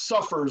he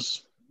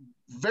suffers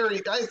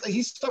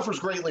he suffers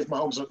greatly if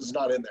Mahomes is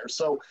not in there.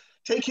 So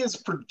take his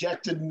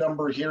projected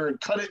number here and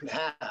cut it in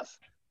half.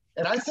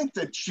 And I think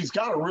that she's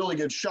got a really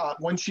good shot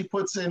when she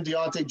puts in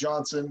Deontay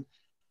Johnson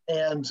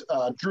and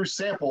Drew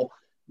Sample.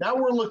 Now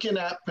we're looking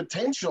at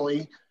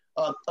potentially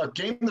a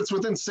game that's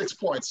within 6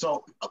 points.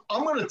 So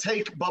I'm going to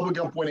take Bubba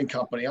Gump Winning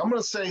Company. I'm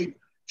going to say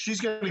she's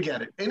going to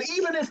get it. And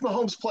even if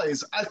Mahomes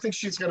plays, I think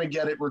she's going to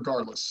get it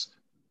regardless.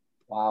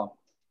 Wow.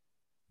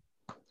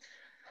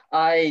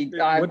 I'm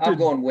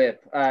going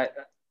Whip. I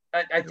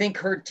think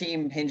her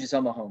team hinges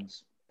on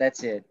Mahomes.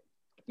 That's it.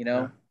 You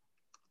know? Yeah.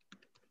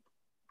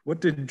 What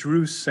did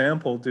Drew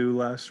Sample do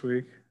last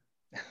week?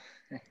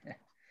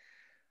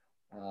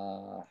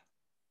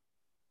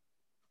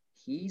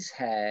 He's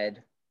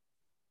had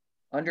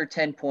under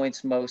 10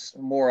 points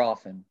more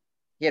often.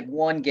 He had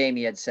one game,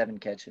 he had 7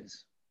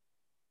 catches.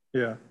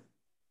 Yeah.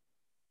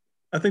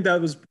 I think that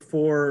was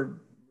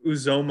before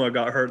Uzoma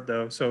got hurt,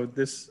 though. So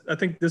I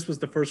think this was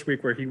the first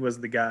week where he was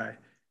the guy.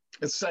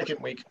 It's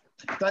second week.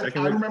 I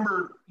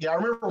remember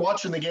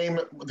watching the game,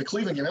 the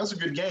Cleveland game. That was a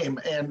good game.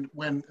 And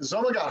when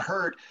Uzoma got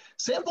hurt,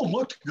 Sample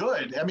looked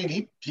good. I mean,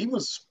 he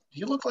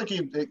looked like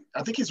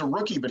I think he's a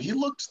rookie, but he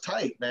looked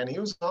tight, man. He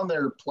was on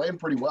there playing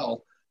pretty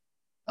well.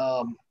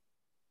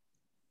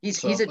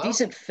 He's a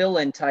decent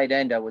fill-in tight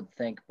end, I would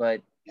think,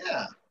 but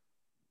yeah,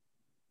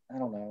 I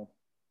don't know.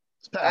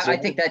 I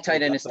think that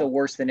tight end is still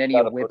worse than any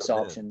of Whip's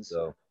options.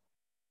 So.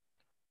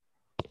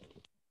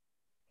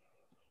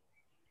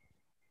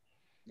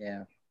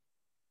 Yeah.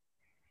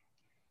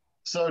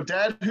 So,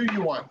 Dad, who do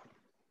you want?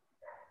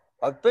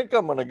 I think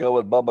I'm going to go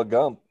with Bubba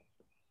Gump.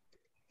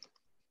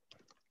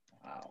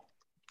 Wow.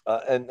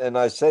 And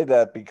I say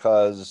that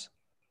because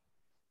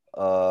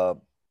I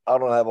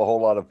don't have a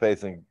whole lot of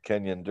faith in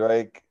Kenyon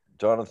Drake.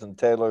 Jonathan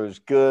Taylor is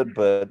good,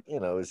 but,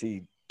 is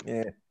he –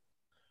 yeah.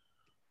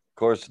 Of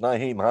course,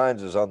 Nyheim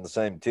Hines is on the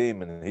same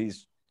team, and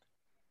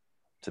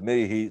to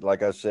me,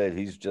 like I said,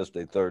 he's just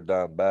a third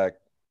down back.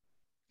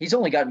 He's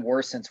only gotten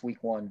worse since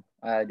week 1.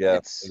 Yeah,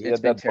 it's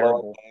been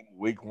terrible.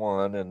 Week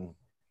 1, and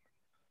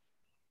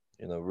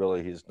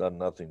really he's done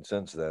nothing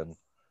since then.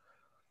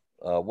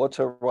 What's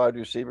her wide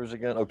receivers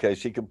again? Okay,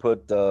 she can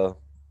put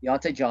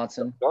Deontay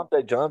Johnson.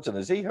 Dante Johnson.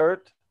 Is he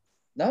hurt?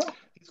 No,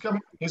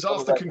 He's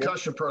off the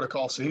concussion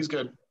protocol, so he's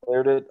good.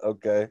 Cleared it.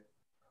 Okay.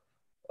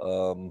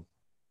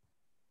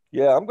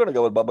 Yeah, I'm going to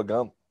go with Bubba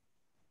Gump.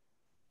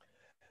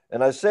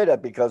 And I say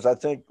that because I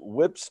think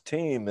Whip's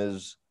team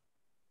is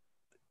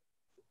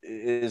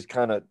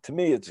kind of, to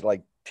me, it's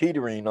like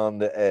teetering on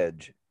the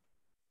edge.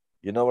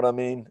 You know what I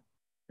mean?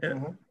 Yeah.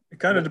 It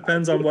kind of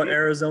depends on what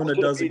Arizona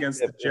does against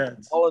the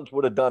Jets. If Mullins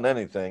would have done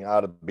anything,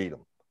 I'd have beat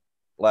him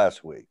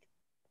last week.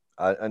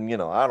 I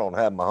don't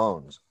have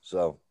Mahomes,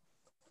 so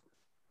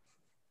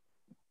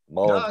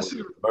Mullins was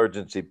an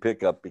emergency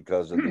pickup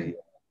because of the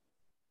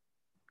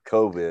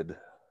COVID.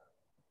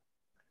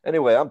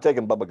 Anyway, I'm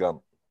taking Bubba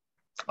Gump.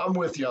 I'm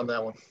with you on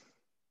that one.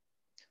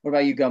 what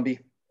about you, Gumby?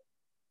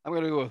 I'm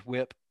going to go with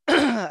Whip.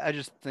 I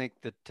just think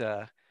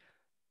that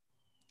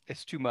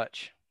it's too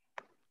much.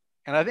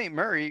 And I think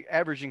Murray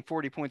averaging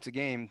 40 points a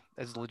game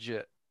is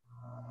legit,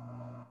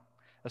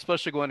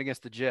 especially going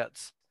against the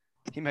Jets.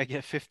 He might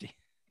get 50.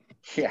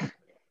 Yeah.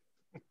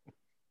 You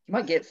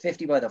might get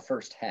 50 by the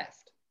first half.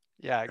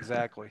 Yeah,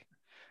 exactly.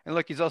 And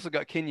look, he's also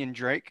got Kenyon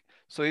Drake.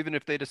 So even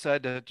if they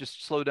decide to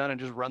just slow down and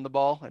just run the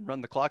ball and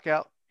run the clock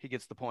out, he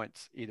gets the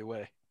points either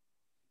way.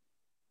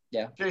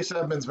 Yeah. Chase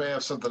Edmonds may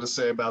have something to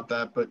say about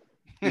that, but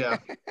yeah,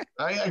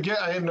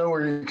 I know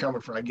where you're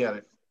coming from. I get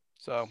it.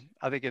 So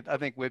I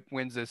think Whip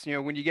wins this.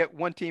 When you get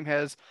one team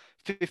has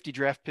 50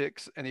 draft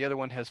picks and the other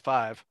one has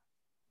 5,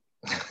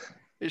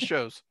 it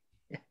shows.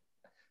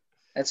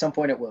 At some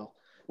point it will.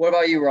 What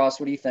about you, Ross?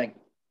 What do you think?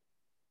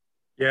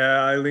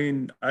 Yeah, I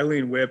lean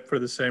Whip for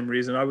the same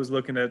reason. I was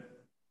looking at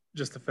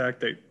just the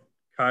fact that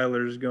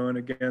Kyler's going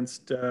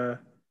against the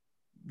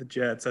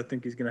Jets. I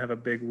think he's going to have a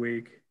big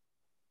week.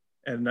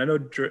 And I know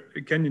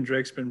Kenyon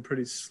Drake's been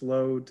pretty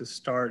slow to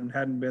start and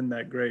hadn't been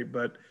that great,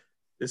 but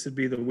this would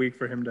be the week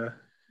for him to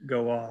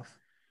go off.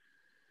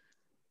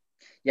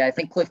 Yeah, I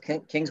think Cliff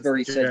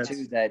Kingsbury said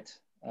too that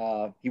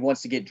he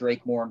wants to get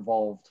Drake more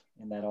involved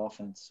in that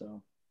offense.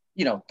 So,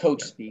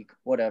 coach speak,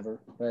 whatever.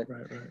 But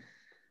right.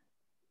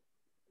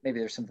 Maybe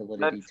there's some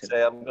validity to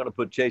that. I'm going to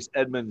put Chase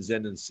Edmonds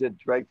in and sit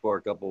Drake for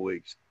a couple of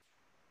weeks.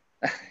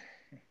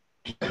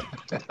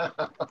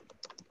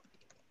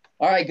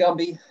 All right,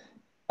 Gumby.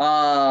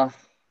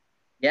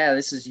 Yeah,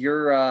 this is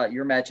your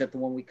matchup, the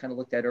one we kind of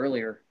looked at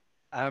earlier.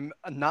 I'm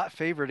not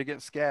favored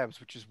against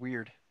Scabs, which is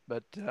weird,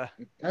 but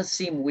it does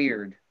seem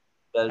weird.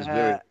 That is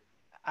very.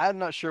 I'm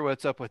not sure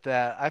what's up with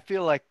that. I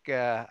feel like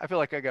I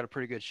got a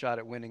pretty good shot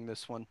at winning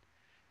this one.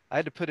 I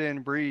had to put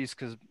in Breeze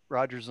because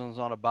Rodgers was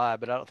on a bye,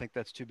 but I don't think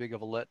that's too big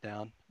of a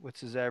letdown. What's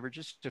his average?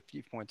 Just a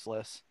few points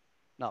less,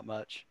 not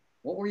much.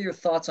 What were your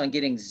thoughts on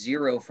getting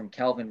 0 from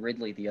Calvin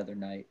Ridley the other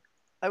night?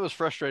 That was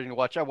frustrating to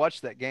watch. I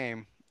watched that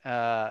game,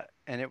 and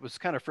it was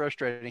kind of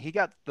frustrating. He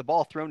got the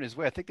ball thrown his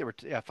way. I think there were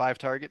 5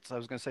 targets. I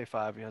was going to say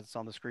 5. Yeah, it's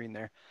on the screen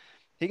there.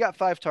 He got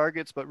 5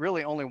 targets, but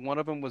really only one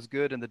of them was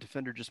good, and the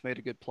defender just made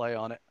a good play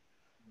on it.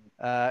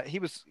 He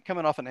was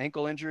coming off an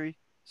ankle injury,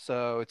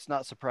 so it's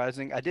not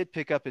surprising. I did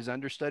pick up his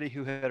understudy,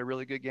 who had a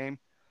really good game.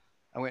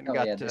 I went and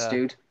got this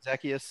dude,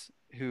 Zacchaeus,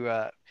 who,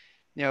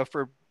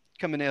 for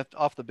coming in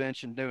off the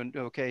bench and doing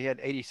okay, he had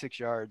 86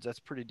 yards. That's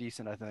pretty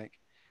decent, I think.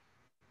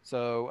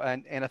 So,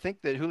 and I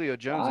think that Julio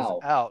Jones is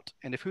out.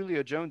 And if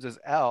Julio Jones is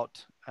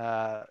out,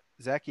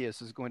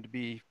 Zacchaeus is going to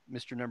be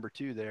Mr. Number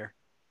 2 there.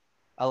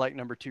 I like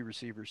number 2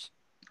 receivers.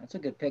 That's a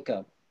good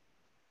pickup.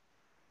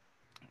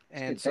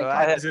 And so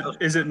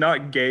is it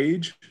not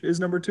Gage is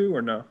number 2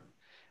 or no?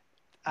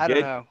 I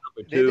don't know.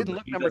 They didn't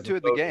look number 2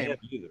 in the game.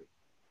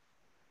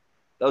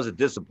 That was a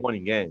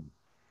disappointing game.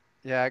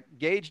 Yeah,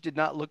 Gage did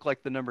not look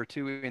like the number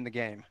 2 in the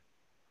game.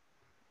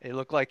 It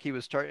looked like he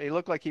was trying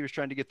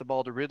to get the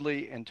ball to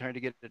Ridley and trying to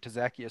get it to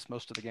Zacchaeus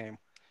most of the game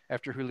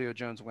after Julio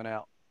Jones went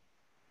out.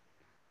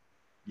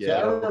 Yeah,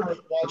 I remember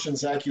watching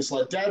Zacchaeus.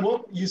 Dad,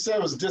 what you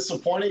said was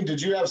disappointing.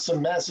 Did you have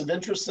some massive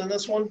interest in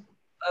this one?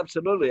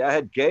 Absolutely. I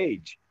had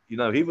Gage.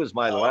 He was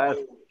my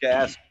last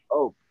gasp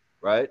hope,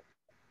 right?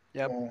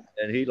 Yep.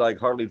 And he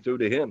hardly threw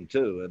to him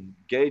too. And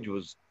Gage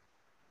was,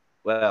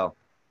 well,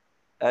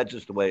 that's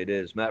just the way it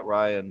is. Matt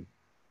Ryan,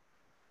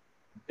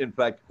 in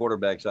fact, the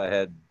quarterbacks I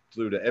had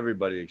threw to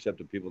everybody except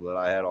the people that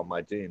I had on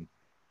my team.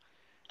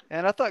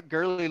 And I thought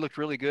Gurley looked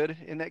really good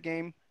in that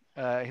game.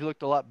 He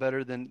looked a lot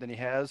better than he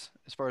has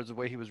as far as the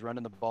way he was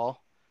running the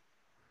ball.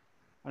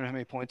 I don't know how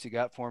many points he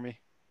got for me.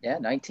 Yeah,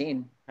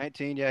 19.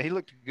 19. Yeah, he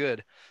looked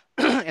good.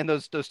 And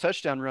those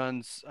touchdown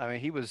runs, I mean,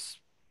 he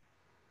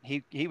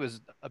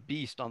was a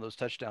beast on those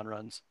touchdown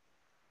runs.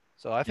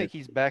 So I think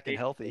he's back and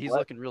healthy. He's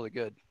looking really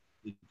good.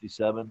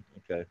 57.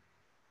 Okay.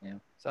 Yeah.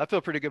 So I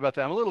feel pretty good about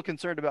that. I'm a little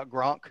concerned about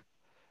Gronk.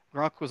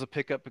 Gronk was a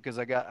pickup because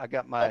I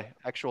got my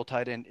actual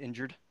tight end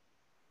injured.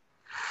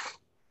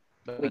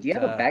 Wait, do you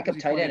have a backup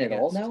tight end at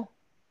all now?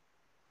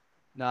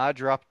 No, I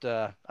dropped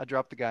the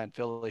guy in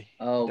Philly.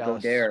 Oh,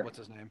 Goddard. What's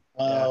his name?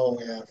 Oh,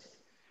 yeah.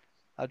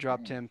 I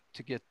dropped him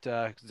to get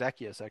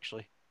Zacchaeus,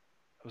 actually.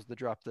 That was the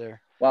drop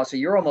there. Wow, so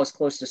you're almost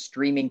close to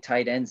streaming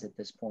tight ends at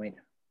this point.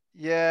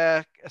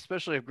 Yeah,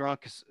 especially if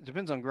it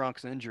depends on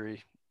Gronk's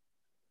injury.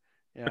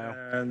 You know.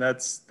 And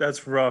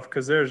that's rough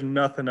because there's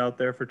nothing out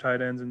there for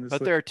tight ends in this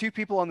But league. there are two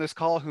people on this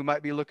call who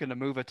might be looking to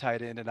move a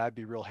tight end, and I'd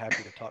be real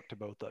happy to talk to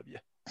both of you.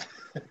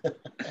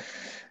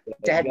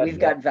 Dad, we've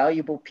got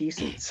valuable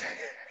pieces.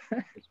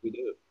 Yes, we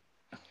do.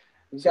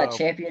 We've got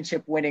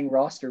championship winning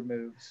roster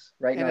moves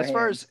right now. And as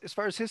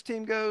far as his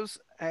team goes,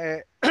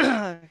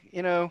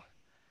 you know,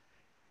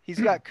 he's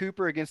got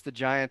Cooper against the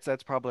Giants.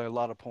 That's probably a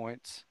lot of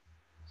points.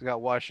 He's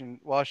got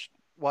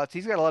Watts.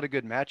 He's got a lot of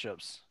good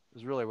matchups.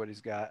 Is really what he's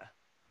got.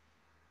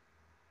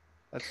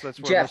 That's where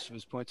Jeff, most of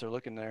his points are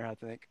looking there, I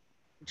think.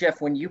 Jeff,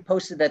 when you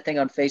posted that thing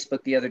on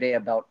Facebook the other day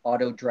about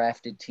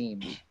auto-drafted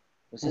teams,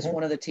 was this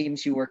one of the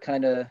teams you were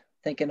kind of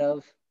thinking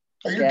of?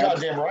 Oh, you're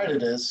goddamn right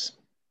it is.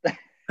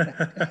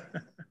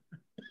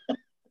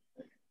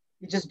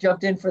 You just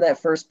jumped in for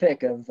that first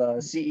pick of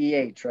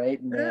CEH, right?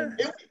 And then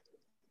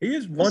he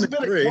is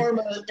 1-3.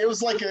 Karma. It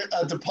was like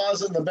a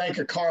deposit in the bank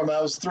of karma.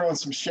 I was throwing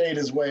some shade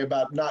his way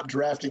about not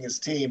drafting his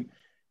team,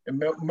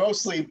 and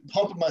mostly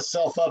pumping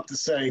myself up to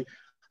say,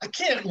 I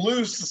can't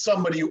lose to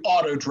somebody who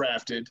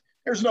auto-drafted.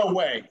 There's no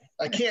way.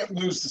 I can't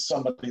lose to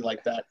somebody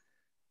like that.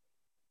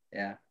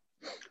 Yeah.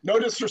 No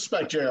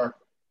disrespect, JR.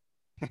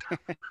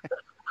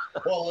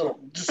 Well,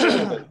 just a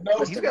little bit. No,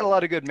 he's got a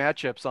lot of good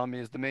matchups on me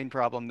is the main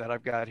problem that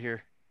I've got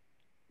here.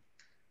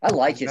 I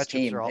like his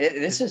team.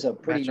 This is a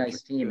pretty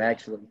nice team,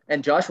 actually.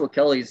 And Joshua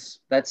Kelly's,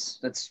 that's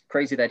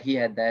crazy that he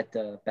had that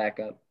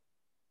backup.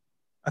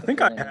 I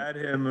think I had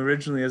him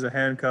originally as a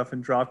handcuff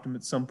and dropped him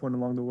at some point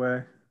along the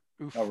way.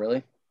 Oof. Oh,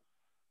 really?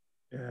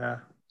 Yeah.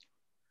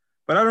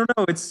 But I don't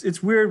know.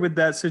 It's weird with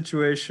that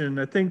situation.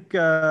 I think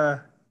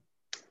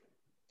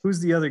who's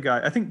the other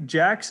guy? I think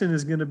Jackson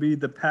is going to be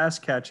the pass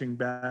catching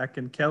back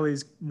and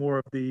Kelly's more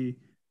of the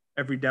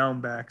every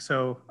down back.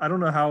 So I don't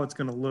know how it's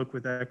going to look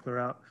with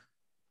Eckler out.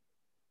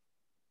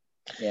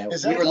 Yeah,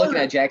 we were looking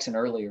at Jackson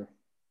earlier.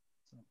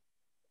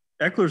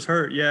 Eckler's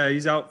hurt. Yeah,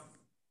 he's out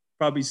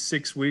probably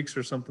 6 weeks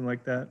or something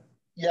like that.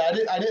 Yeah,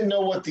 I didn't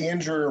know what the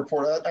injury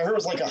report. I heard it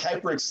was like a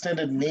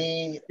hyperextended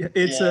knee.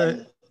 It's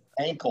a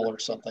ankle or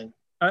something.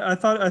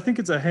 I think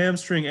it's a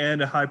hamstring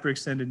and a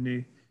hyperextended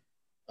knee.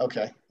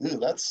 Okay. Ooh,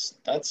 that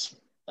sucks.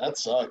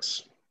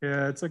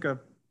 Yeah, it's like a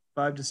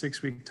 5 to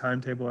 6 week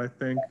timetable, I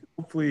think.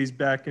 Hopefully he's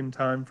back in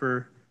time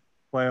for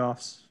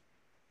playoffs.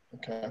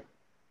 Okay.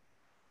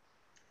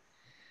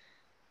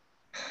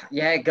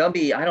 Yeah,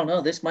 Gumby, I don't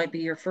know. This might be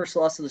your first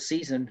loss of the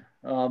season.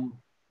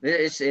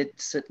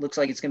 It looks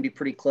like it's going to be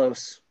pretty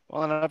close.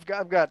 Well, and I've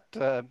got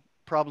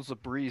problems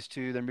with Breeze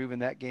too. They're moving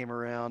that game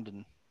around,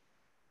 and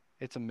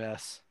it's a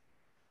mess.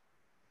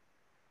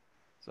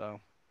 So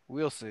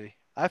we'll see.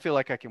 I feel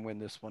like I can win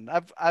this one.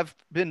 I've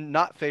been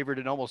not favored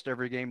in almost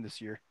every game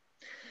this year.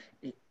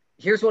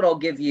 Here's what I'll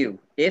give you.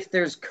 If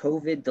there's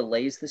COVID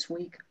delays this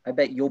week, I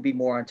bet you'll be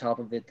more on top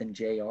of it than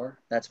JR.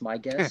 That's my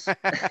guess.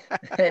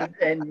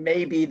 and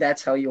maybe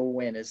that's how you'll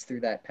win is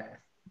through that path.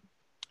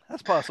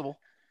 That's possible.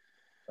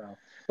 So,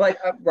 but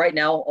right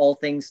now, all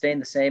things staying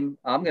the same.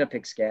 I'm going to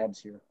pick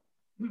Scabs here.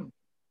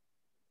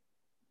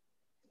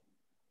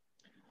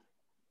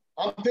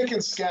 I'm picking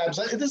Scabs.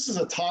 This is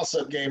a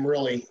toss-up game,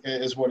 really,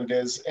 is what it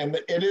is. And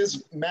it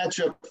is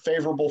matchup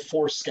favorable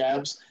for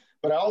Scabs,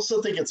 but I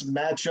also think it's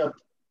matchup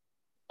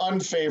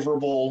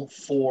unfavorable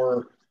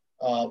for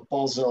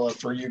Ballzilla,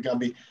 for you,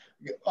 Gumby.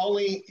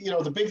 Only,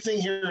 the big thing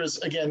here is,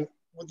 again,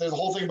 the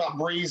whole thing about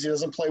Breeze, he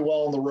doesn't play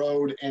well on the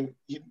road, and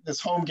this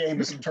home game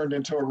has turned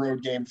into a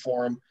road game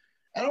for him.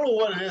 I don't know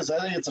what it is. I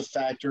think it's a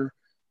factor.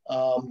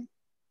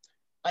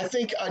 I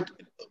think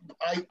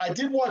I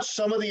did watch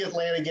some of the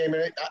Atlanta game,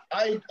 and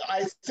I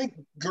think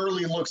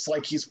Gurley looks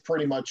like he's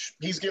getting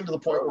to the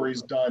point where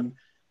he's done.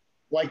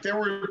 Like there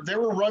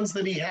were runs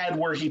that he had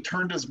where he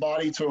turned his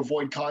body to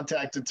avoid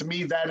contact, and to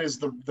me that is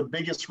the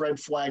biggest red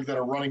flag that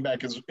a running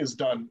back is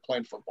done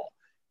playing football.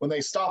 When they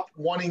stop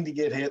wanting to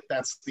get hit,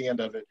 that's the end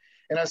of it.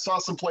 And I saw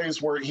some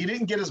plays where he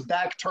didn't get his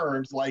back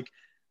turned, like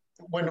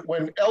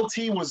when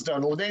LT was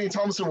done, when Danny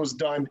Thompson was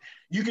done,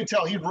 you could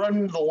tell he'd run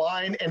into the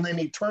line and then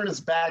he'd turn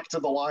his back to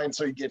the line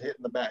so he'd get hit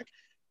in the back.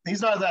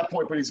 He's not at that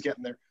point, but he's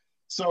getting there.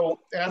 So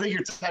I think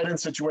your tight end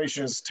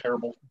situation is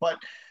terrible. But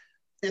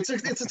it's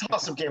a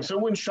toss-up game, so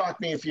it wouldn't shock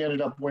me if you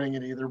ended up winning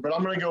it either. But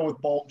I'm going to go with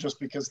Bolt just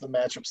because the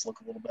matchups look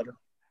a little better.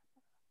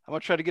 I'm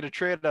going to try to get a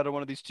trade out of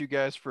one of these two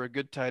guys for a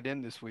good tight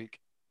end this week.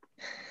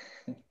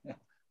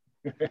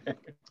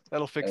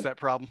 That'll fix that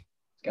problem.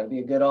 It's got to be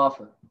a good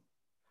offer.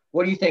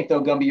 What do you think,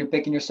 though, Gumby? You're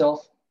picking yourself?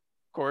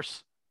 Of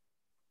course.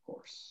 Of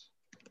course.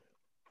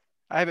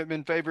 I haven't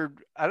been favored.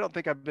 I don't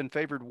think I've been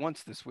favored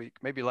once this week.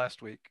 Maybe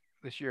last week.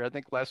 This year, I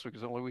think last week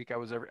was the only week I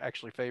was ever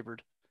actually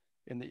favored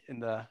in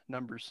the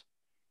numbers.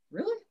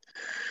 Really?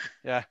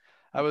 Yeah,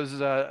 I was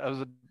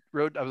an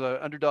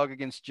underdog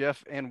against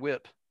Jeff and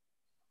Whip.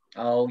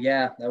 Oh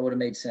yeah, that would have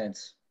made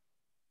sense.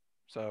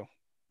 So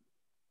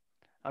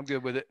I'm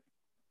good with it.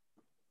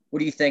 What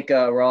do you think,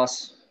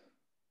 Ross?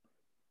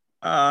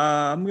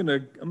 I'm gonna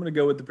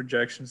go with the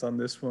projections on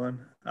this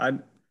one.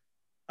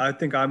 I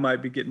think I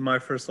might be getting my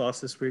first loss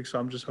this week, so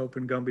I'm just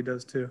hoping Gumby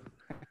does too.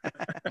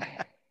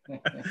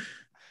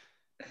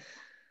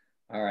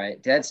 All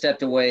right. Dad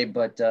stepped away,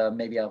 but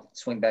maybe I'll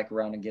swing back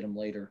around and get him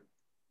later.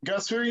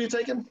 Gus, who are you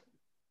taking?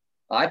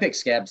 I picked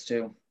Scabs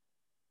too.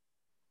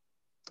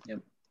 Yep.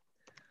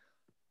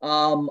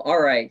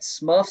 All right.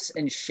 Smuffs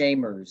and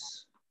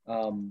Shamers.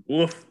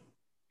 Woof.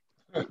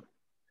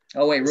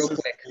 Oh, wait, real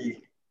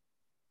quick.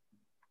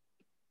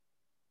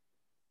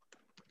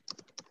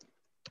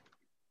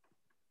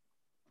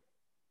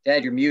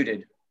 Dad, you're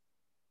muted.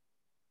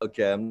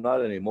 Okay, I'm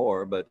not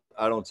anymore, but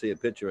I don't see a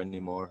picture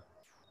anymore.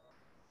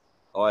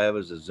 All I have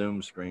is a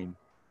Zoom screen.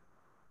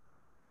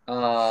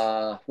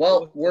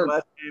 Well, we're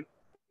last game?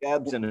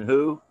 Scabs and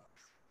who?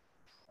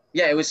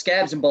 Yeah, it was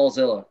Scabs and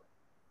Ballzilla.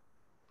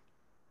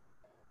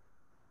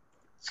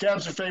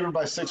 Scabs are favored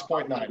by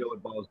 6.9. Go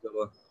with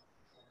Ballzilla.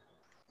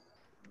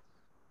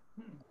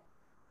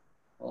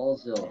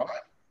 Ballzilla.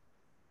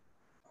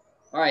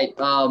 All right.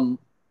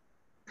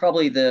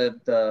 Probably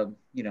the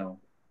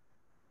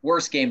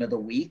worst game of the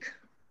week.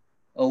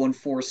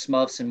 0-4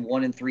 Smuffs and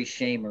 1-3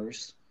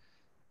 Shamers.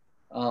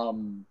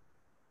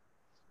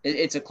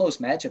 It's a close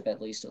matchup,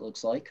 at least it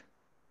looks like.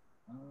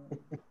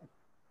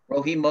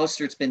 Raheem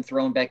Mostert's been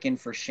thrown back in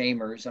for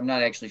Shamers. I'm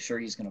not actually sure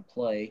he's going to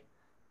play.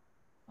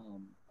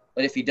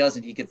 But if he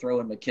doesn't, he could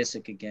throw in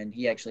McKissick again.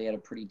 He actually had a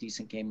pretty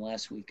decent game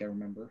last week, I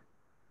remember.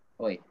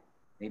 Oh, wait,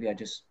 maybe I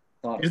just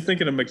thought. You're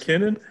thinking of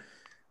McKinnon?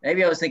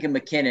 Maybe I was thinking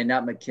McKinnon,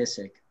 not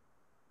McKissick.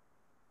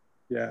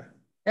 Yeah.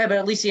 Yeah, but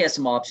at least he has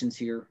some options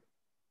here.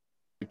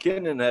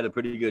 McKinnon had a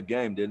pretty good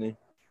game, didn't he?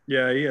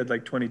 Yeah, he had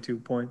like 22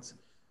 points.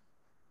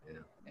 Yeah.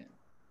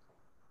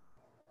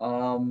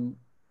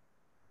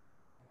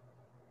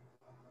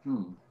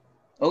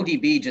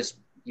 ODB just,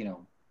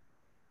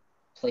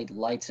 played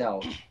lights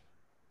out.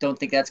 Don't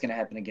think that's going to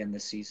happen again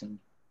this season.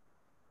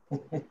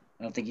 I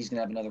don't think he's going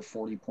to have another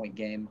 40-point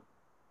game.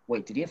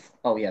 Wait, did he have?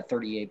 Oh, yeah,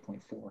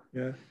 38.4.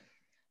 Yeah.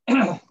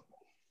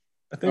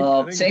 I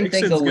think same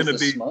Mixon's thing, though, with gonna the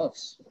be,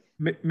 Smuffs.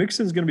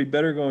 Mixon's going to be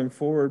better going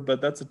forward,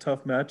 but that's a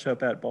tough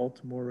matchup at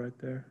Baltimore right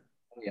there.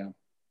 Oh, yeah.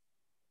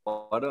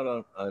 Well,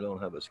 I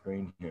don't have a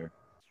screen here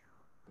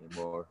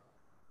anymore.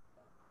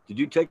 Did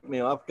you take me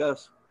off,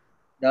 Gus?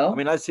 No? I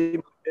mean, I see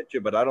my picture,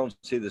 but I don't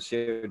see the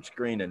shared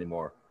screen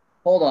anymore.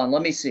 Hold on,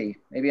 let me see.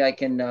 Maybe I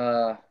can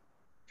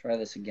try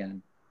this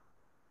again.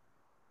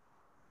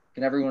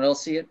 Can everyone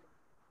else see it?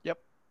 Yep.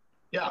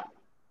 Yeah.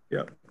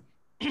 Yep.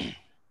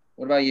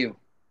 What about you,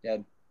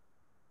 Dad?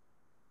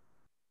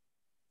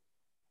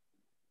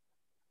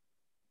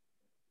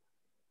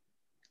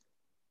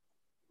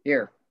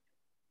 Here.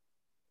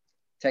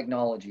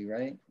 Technology,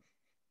 right?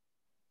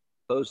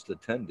 Post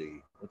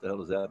attendee. What the hell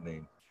does that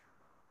mean?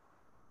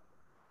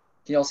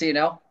 Can y'all see it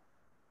now?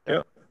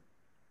 Yep.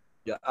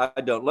 Yeah, I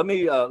don't. Let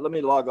me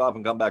log off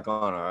and come back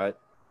on. All right.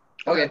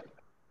 Okay.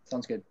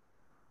 Sounds good.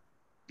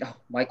 Oh,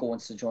 Michael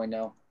wants to join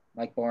now.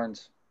 Mike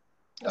Barnes.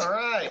 All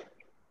right.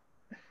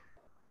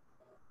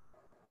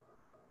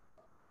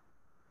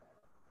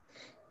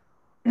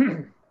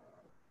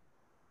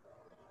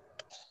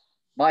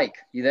 Mike,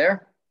 you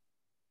there?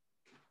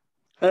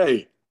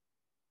 Hey,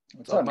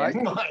 What's up, Mike?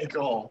 man?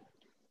 Michael.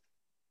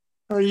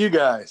 how are you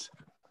guys?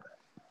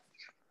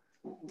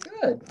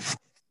 Good.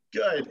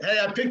 Good. Hey,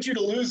 I picked you to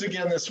lose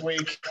again this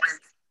week.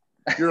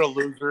 You're a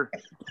loser.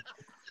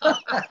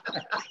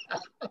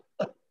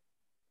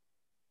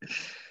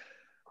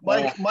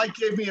 Mike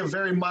gave me a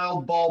very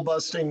mild ball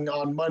busting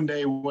on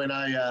Monday when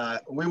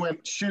we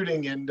went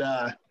shooting, and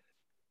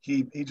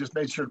he just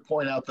made sure to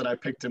point out that I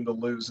picked him to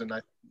lose, and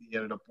he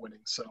ended up winning.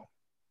 So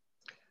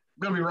I'm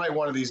gonna be right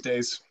one of these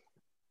days.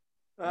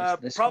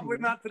 This Probably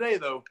one. not today,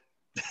 though.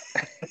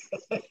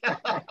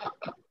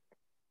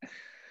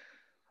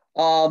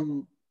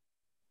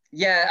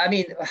 Yeah, I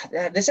mean,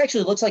 this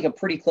actually looks like a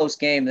pretty close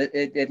game.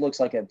 It looks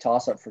like a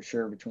toss-up for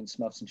sure between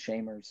Smuffs and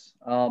Shamers.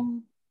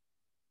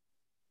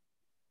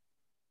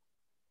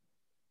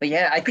 But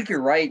yeah, I think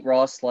you're right,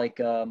 Ross.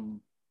 Like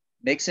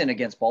Mixon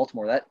against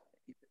Baltimore,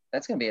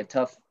 that's going to be a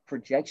tough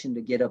projection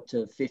to get up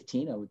to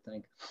 15, I would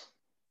think.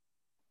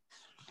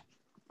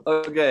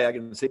 Okay, I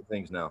can see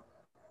things now.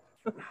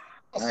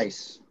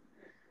 Nice.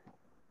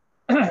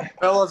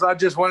 Fellas, I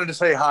just wanted to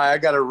say hi. I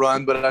got to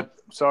run, but I'm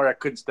sorry I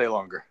couldn't stay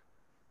longer.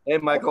 Hey,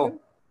 Michael.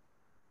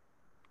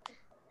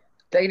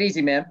 Take it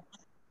easy, man.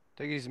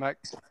 Take it easy, Mike.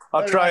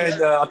 I'll try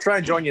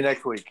and join you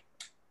next week.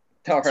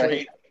 All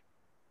right.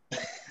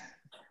 Sweet.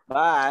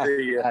 Bye.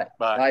 See ya.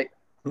 Bye. Bye.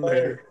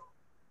 Later.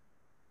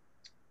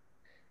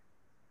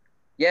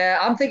 Yeah,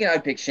 I'm thinking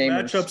I'd pick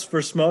Shamers. Matchups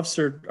for Smuffs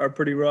are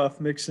pretty rough.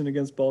 Mixon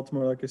against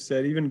Baltimore, like I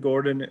said. Even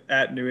Gordon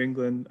at New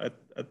England, I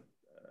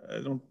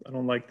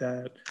don't like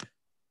that.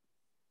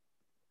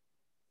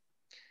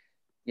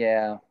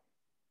 Yeah.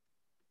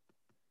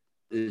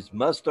 Is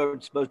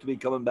Mustard supposed to be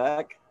coming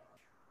back?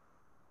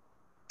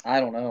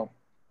 I don't know.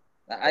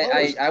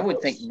 I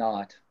would think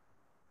not.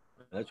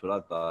 That's what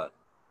I thought.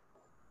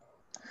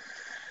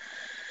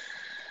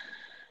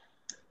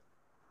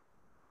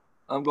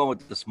 I'm going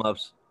with the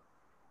Smuffs.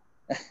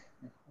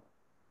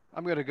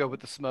 I'm going to go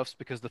with the Smuffs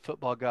because the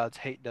football gods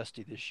hate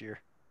Dusty this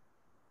year.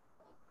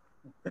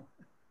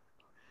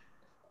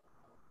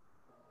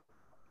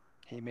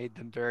 He made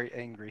them very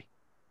angry.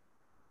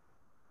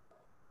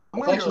 I'm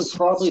It's gonna go actually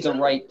probably the Smurfs,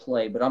 too. right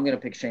play, but I'm going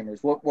to pick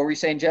Chambers. What were you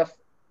saying, Jeff?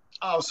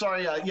 Oh,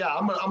 sorry. Yeah,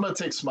 I'm gonna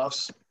take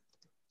Smuffs.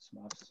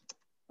 Smuffs.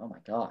 Oh my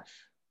gosh.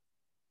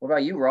 What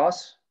about you,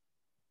 Ross?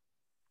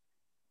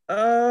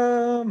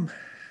 Um,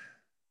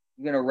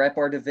 You going to rep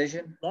our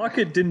division?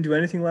 Lockett didn't do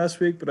anything last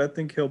week, but I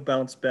think he'll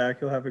bounce back.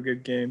 He'll have a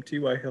good game.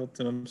 T.Y.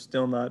 Hilton, I'm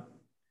still not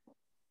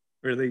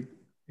really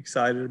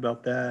excited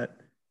about that.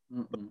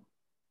 Mm-mm.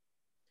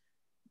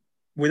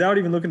 Without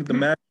even looking at the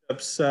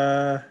matchups,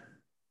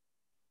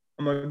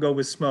 I'm going to go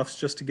with Smuffs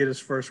just to get his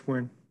first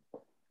win.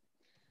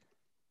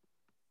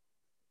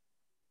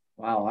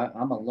 Wow,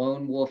 I'm a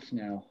lone wolf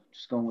now.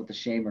 Just going with the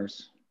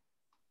Shamers.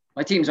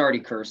 My team's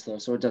already cursed, though,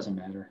 so it doesn't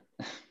matter.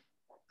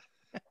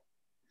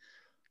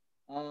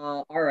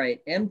 All right,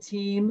 M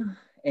Team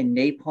and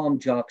Napalm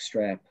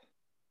Jockstrap.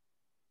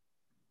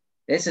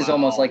 This is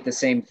almost like the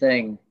same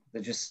thing.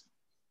 They're just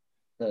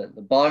the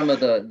bottom of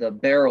the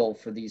barrel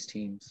for these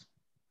teams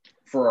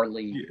for our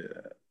league.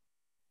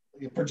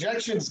 Yeah.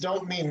 Projections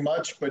don't mean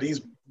much, but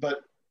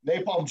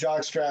Napalm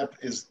Jockstrap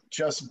is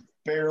just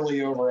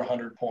barely over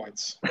 100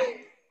 points.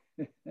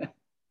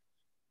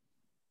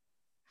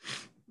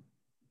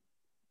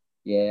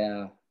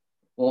 Yeah.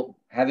 Well,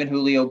 having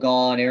Julio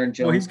gone, Aaron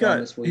Jones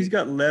gone this week. He's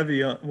got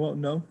Le'Veon. Well,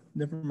 no,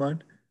 never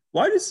mind.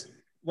 Why does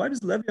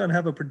Le'Veon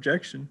have a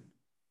projection?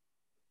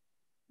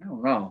 I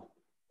don't know.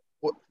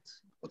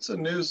 What's the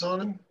news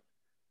on him?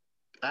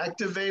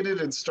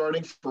 Activated and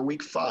starting for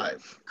week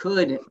 5.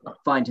 Could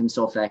find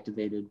himself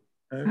activated.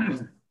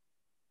 Okay.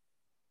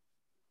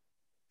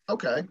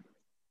 Okay.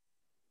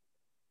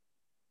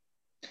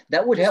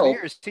 That would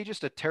help. Is he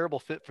just a terrible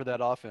fit for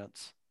that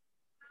offense?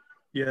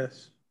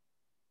 Yes.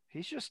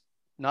 He's just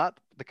not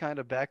the kind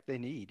of back they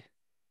need.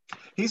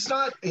 He's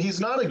not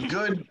a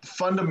good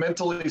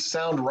fundamentally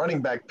sound running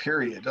back,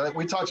 period.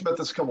 We talked about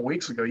this a couple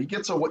weeks ago. He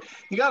got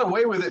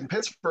away with it in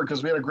Pittsburgh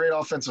because we had a great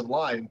offensive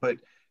line, but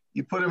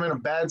you put him in a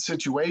bad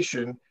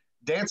situation,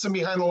 dancing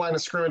behind the line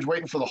of scrimmage,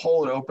 waiting for the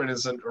hole to open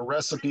is a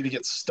recipe to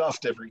get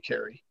stuffed every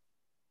carry.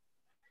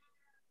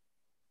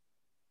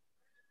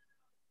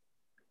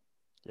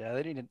 Yeah,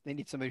 they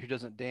need somebody who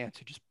doesn't dance,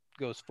 who just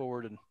goes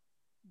forward, and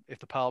if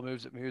the pile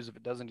moves, it moves. If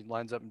it doesn't, he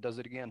lines up and does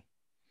it again.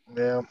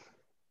 Yeah.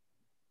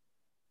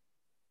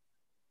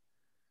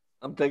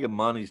 I'm taking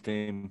Monty's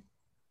team.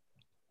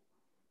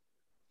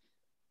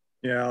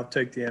 Yeah, I'll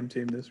take the M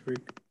Team this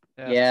week.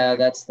 Yeah,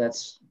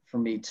 that's for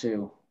me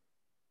too.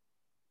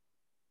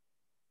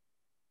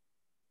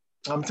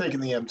 I'm taking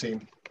the M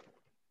Team.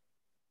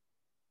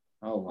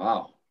 Oh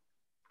wow.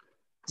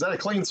 Is that a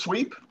clean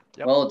sweep?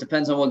 Yep. Well, it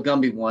depends on what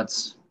Gumby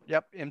wants.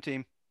 Yep, M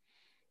Team.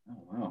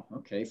 Oh wow.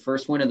 Okay,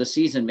 first win of the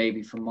season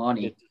maybe for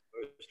Monty.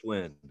 First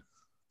win.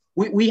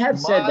 We have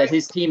said that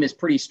his team is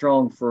pretty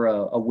strong for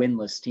a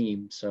winless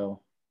team, so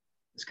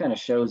this kind of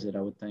shows it,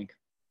 I would think.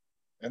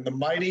 And the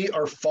mighty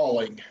are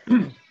falling.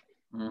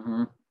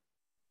 Mm-hmm.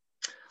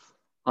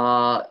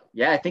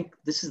 Yeah, I think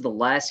this is the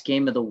last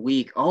game of the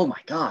week. Oh my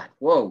God.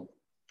 Whoa.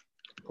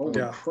 Holy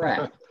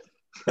crap.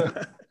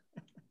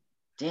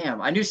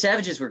 Damn. I knew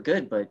Savages were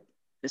good, but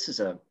this is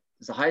the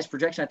highest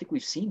projection I think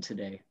we've seen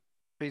today.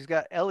 He's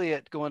got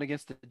Elliott going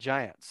against the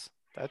Giants.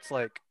 That's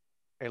like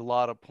a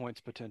lot of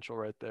points potential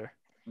right there.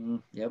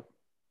 Yep.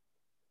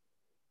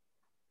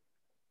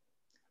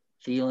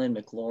 Thielen,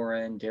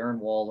 McLaurin, Darren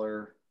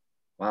Waller.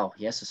 Wow,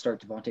 he has to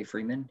start Devontae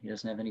Freeman. He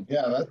doesn't have any.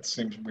 Yeah, that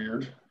seems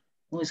weird.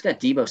 Well, he's got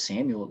Deebo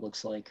Samuel, it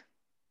looks like.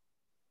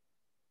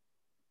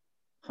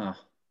 Huh.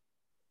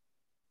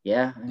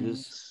 Yeah.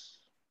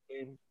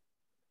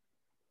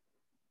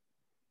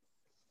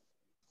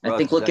 I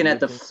think looking at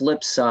the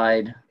flip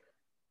side,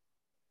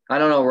 I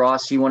don't know,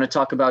 Ross, you want to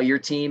talk about your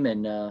team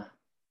and how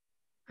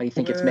you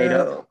think it's made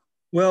up?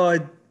 Well,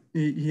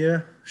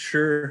 yeah,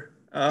 sure.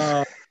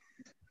 I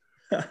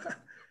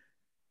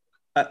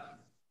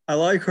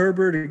like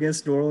Herbert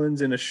against New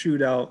Orleans in a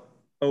shootout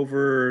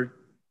over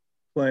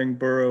playing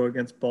Burrow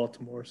against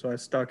Baltimore, so I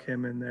stuck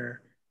him in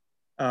there.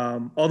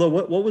 Although,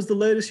 what was the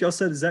latest? Y'all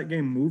said, is that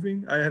game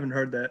moving? I haven't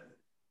heard that.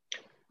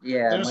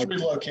 Yeah. They're just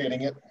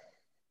relocating it.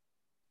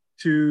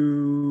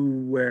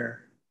 To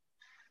where?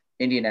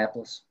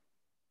 Indianapolis.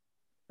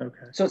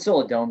 Okay. So it's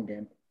still a dome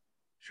game.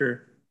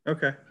 Sure.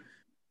 Okay.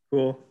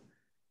 Cool.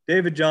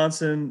 David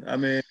Johnson, I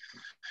mean,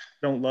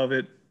 don't love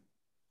it.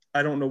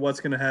 I don't know what's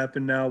going to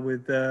happen now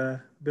with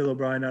Bill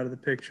O'Brien out of the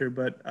picture,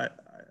 but I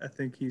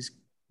think he's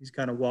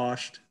kind of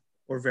washed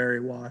or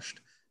very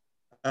washed.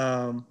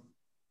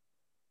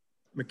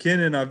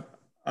 McKinnon,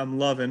 I'm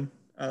loving.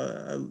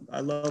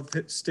 I love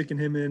sticking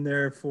him in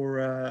there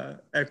for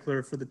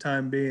Eckler for the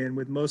time being.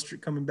 With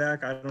Mostert coming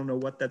back, I don't know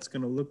what that's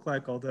going to look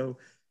like, although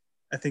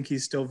I think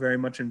he's still very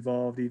much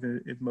involved,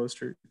 even if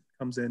Mostert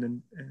comes in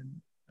and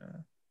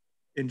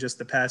in just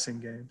the passing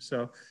game.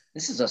 So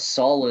this is a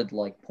solid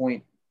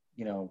point,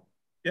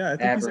 yeah, I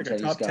think he's like a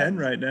top 10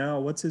 right now.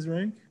 What's his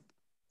rank?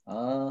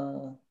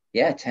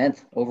 Yeah,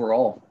 10th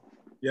overall.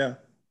 Yeah.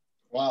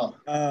 Wow.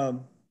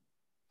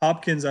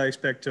 Hopkins, I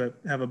expect to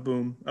have a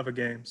boom of a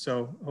game.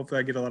 So hopefully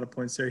I get a lot of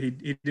points there. He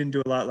didn't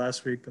do a lot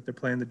last week, but they're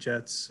playing the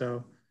Jets.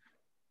 So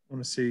I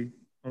want to see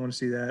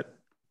that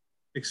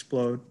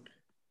explode.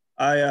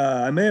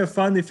 I may have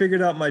finally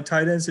figured out my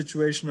tight end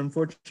situation.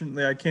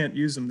 Unfortunately, I can't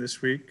use him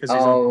this week because he's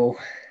Oh,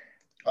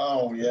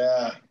 Oh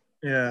yeah.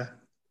 yeah.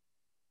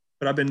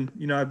 But I've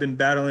been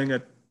battling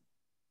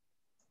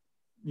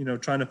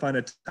trying to find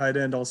a tight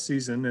end all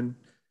season, and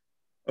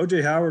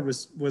OJ Howard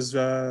was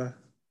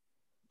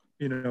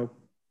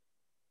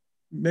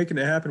making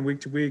it happen week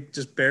to week,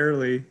 just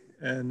barely,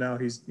 and now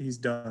he's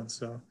done.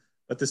 So,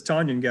 but this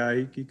Tanyan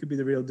guy, he could be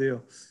the real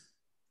deal.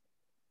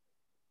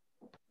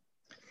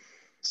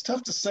 It's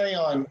tough to say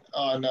on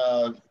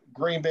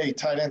Green Bay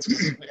tight ends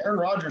because Aaron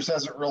Rodgers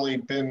hasn't really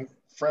been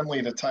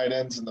friendly to tight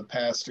ends in the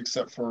past,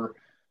 except for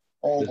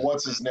old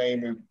what's his name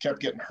who kept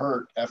getting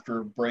hurt after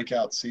a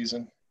breakout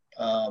season.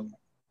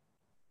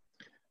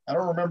 I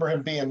don't remember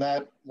him being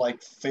that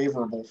like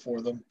favorable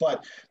for them.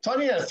 But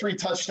Tony had a 3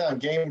 touchdown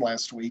game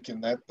last week,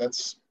 and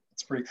that's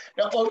pretty.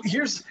 Now,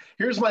 here's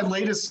my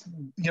latest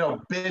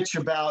bitch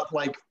about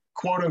like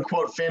quote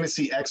unquote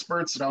fantasy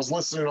experts. And I was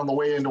listening on the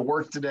way into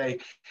work today,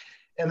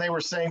 and they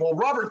were saying, well,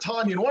 Robert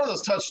Tonyan, one of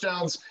those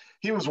touchdowns,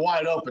 he was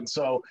wide open.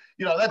 So,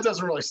 that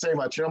doesn't really say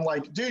much. And I'm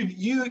like, dude,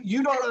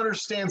 you don't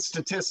understand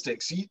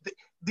statistics.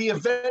 The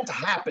event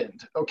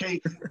happened, okay?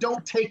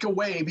 Don't take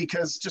away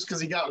just because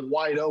he got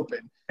wide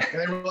open. And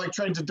they were like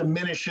trying to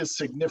diminish his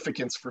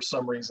significance for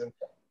some reason.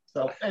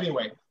 So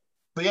anyway,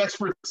 the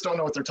experts don't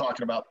know what they're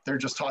talking about. They're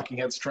just talking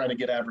heads trying to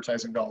get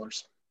advertising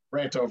dollars.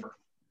 Rant over.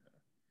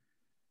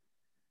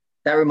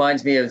 that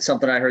reminds me of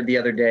something I heard the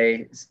other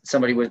day.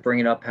 Somebody was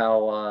bringing up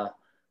how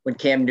when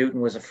Cam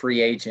Newton was a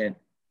free agent,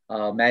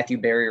 Matthew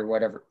Berry or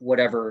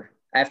whatever,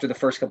 after the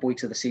first couple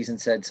weeks of the season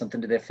said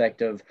something to the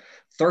effect of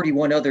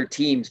 31 other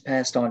teams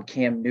passed on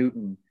Cam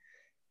Newton.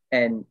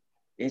 And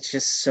it's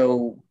just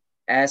so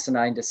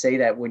asinine to say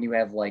that when you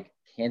have like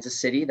Kansas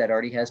City that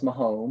already has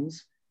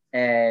Mahomes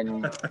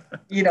and,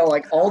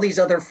 like all these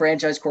other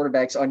franchise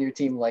quarterbacks on your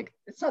team. Like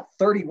it's not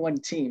 31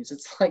 teams.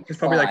 It's like it's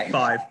probably like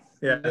 5.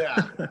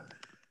 Yeah.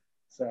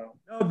 So,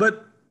 no,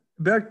 but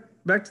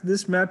back to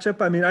this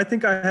matchup. I mean, I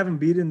think I haven't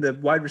beaten the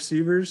wide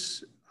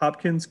receivers,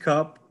 Hopkins,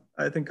 Kupp.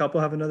 I think Kupp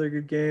will have another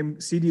good game.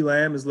 CeeDee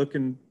Lamb is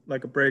looking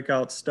like a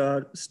breakout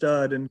stud,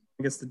 and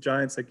against the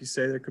Giants, like you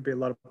say, there could be a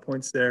lot of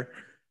points there.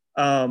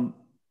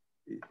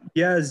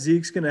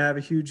 Zeke's going to have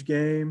a huge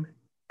game,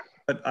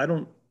 but I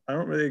don't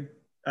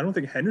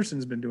think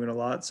Henderson's been doing a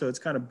lot, so it's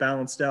kind of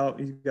balanced out.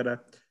 He's got a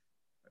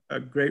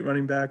great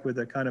running back with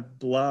a kind of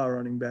blah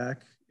running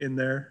back in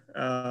there.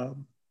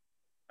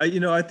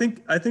 I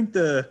think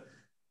the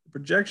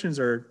projections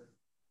are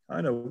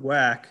kind of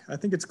whack. I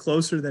think it's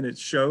closer than it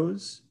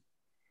shows.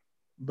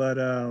 But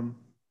I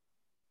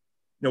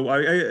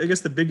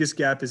guess the biggest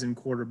gap is in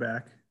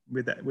quarterback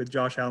with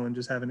Josh Allen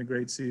just having a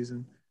great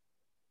season.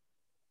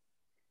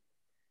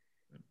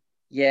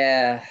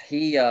 yeah,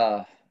 he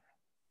that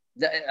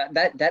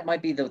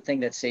might be the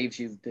thing that saves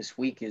you this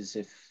week is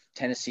if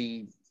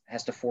Tennessee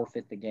has to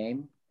forfeit the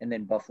game and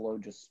then Buffalo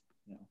just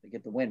they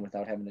get the win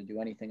without having to do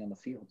anything on the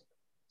field.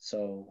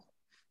 So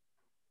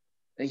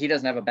he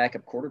doesn't have a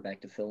backup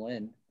quarterback to fill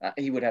in.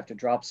 He would have to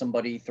drop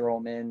somebody, throw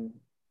him in.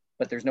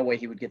 But there's no way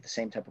he would get the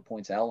same type of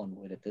points Allen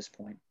would at this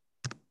point.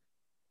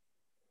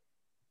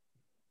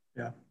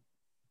 Yeah.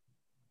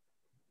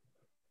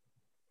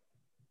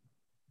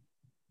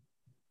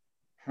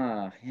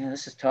 Yeah,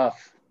 this is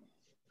tough.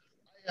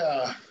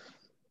 I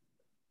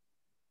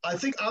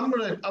think I'm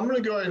gonna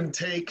go ahead and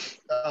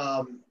take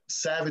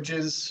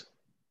Savages,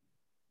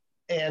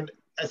 and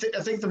I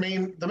think the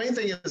main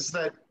thing is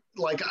that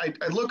like I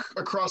look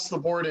across the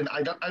board and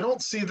I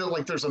don't see that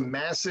like there's a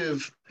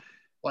massive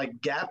like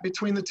gap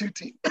between the two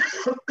teams.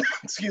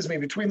 Excuse me,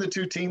 between the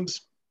two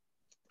teams,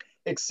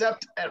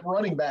 except at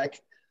running back.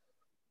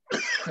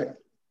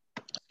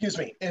 Excuse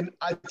me, and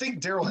I think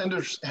Darrell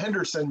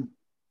Henderson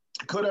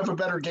could have a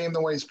better game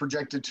than what he's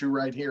projected to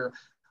right here.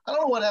 I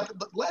don't know what happened,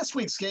 but last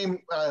week's game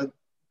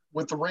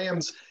with the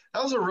Rams,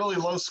 that was a really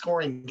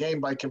low-scoring game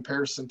by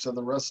comparison to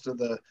the rest of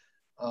the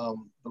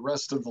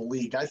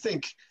league. I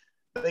think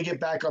they get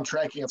back on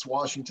track against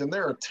Washington.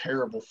 They're a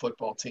terrible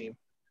football team.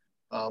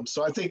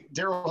 So I think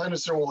Darrell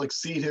Henderson will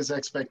exceed his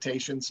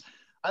expectations.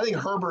 I think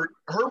Herbert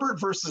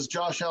versus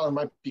Josh Allen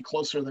might be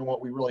closer than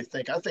what we really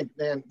think. I think,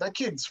 man, that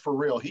kid's for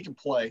real. He can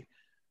play.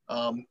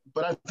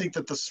 But I think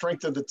that the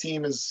strength of the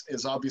team is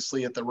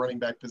obviously at the running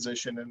back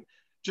position. And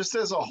just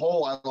as a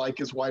whole, I like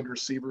his wide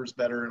receivers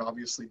better and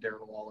obviously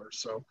Darren Waller.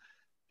 So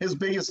his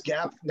biggest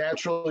gap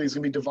naturally is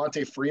going to be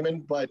Devontae Freeman.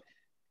 But,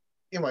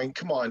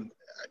 come on,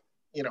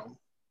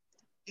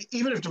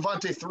 even if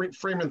Devontae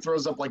Freeman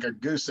throws up like a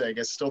goose egg,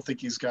 I still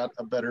think he's got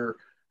a better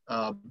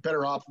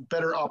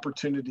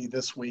opportunity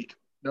this week.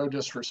 No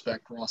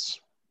disrespect, Ross.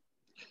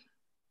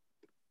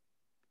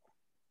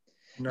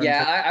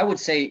 Yeah, I would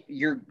say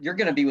you're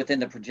going to be within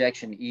the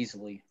projection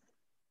easily.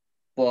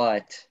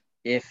 But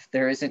if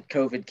there isn't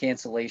COVID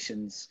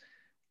cancellations,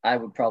 I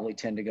would probably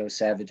tend to go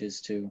Savages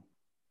too.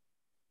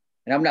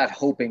 And I'm not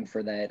hoping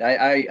for that.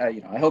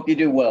 I hope you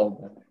do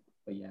well,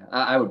 but yeah,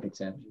 I would pick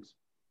Savages.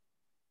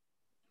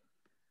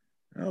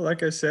 Well,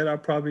 like I said, I'll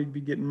probably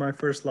be getting my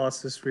first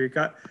loss this week.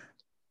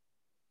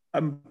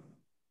 I'm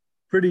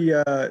pretty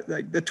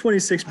like the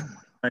 26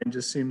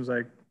 just seems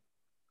like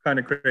kind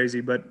of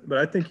crazy, but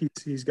I think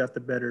he's got the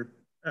better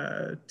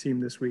team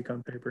this week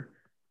on paper.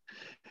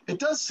 It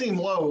does seem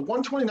low.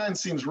 129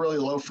 seems really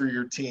low for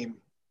your team.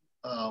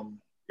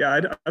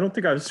 Yeah, I don't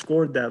think I've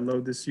scored that low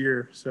this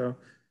year, so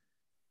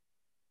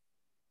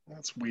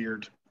that's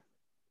weird.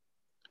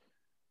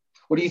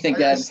 What do you think,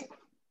 Dad?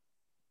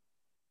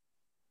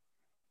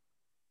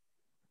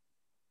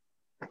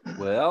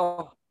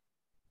 Well,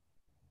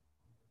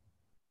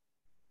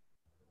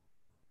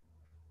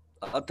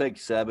 I'll take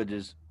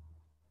Savages.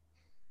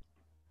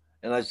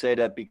 And I say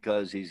that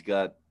because he's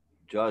got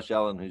Josh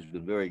Allen, who's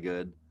been very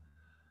good.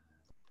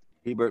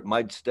 Hebert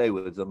might stay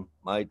with them.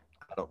 I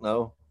don't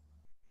know.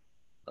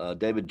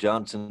 David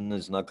Johnson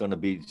is not going to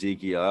beat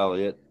Zeke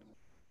Elliott.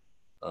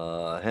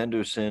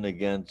 Henderson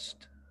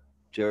against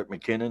Jarrett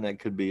McKinnon, that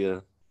could be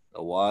a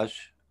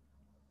wash.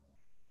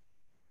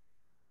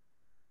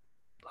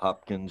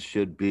 Hopkins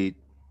should beat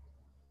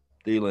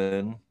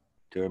Thielen.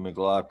 Terry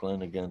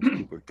McLaughlin against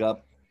Cooper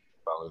Kupp,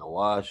 probably a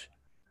wash.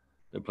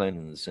 They're playing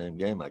in the same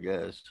game, I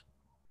guess.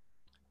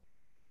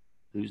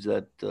 Who's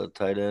that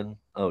tight end?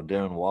 Oh,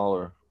 Darren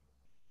Waller.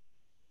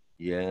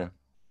 Yeah.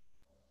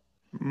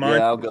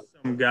 I'll go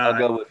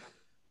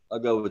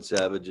with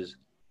Savages.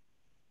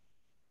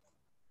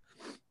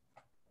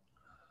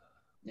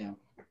 Yeah.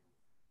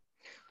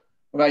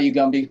 What about you,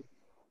 Gumby?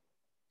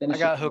 I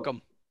got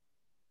Hookem.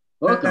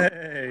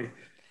 Hey.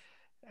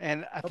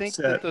 And I think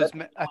that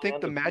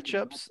the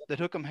matchups that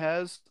Hookem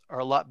has are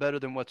a lot better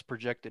than what's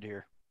projected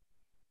here.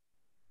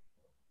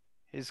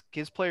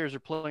 His players are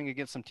playing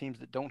against some teams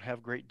that don't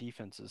have great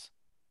defenses.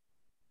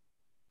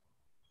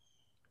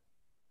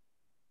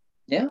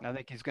 Yeah. I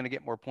think he's going to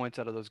get more points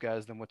out of those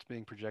guys than what's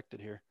being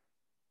projected here.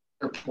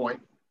 Fair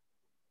point.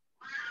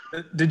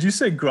 Did you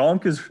say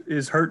Gronk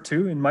is hurt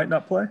too and might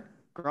not play?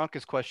 Gronk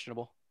is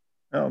questionable.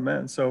 Oh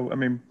man, so I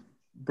mean,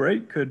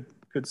 Brake could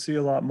see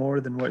a lot more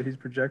than what he's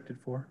projected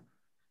for.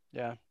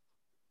 Yeah.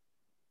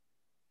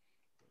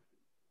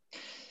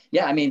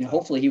 Yeah, I mean,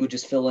 hopefully he would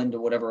just fill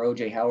into whatever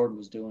O.J. Howard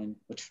was doing,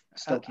 which I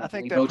still can't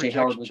believe O.J.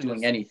 Howard was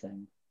doing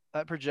anything.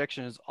 That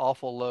projection is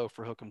awful low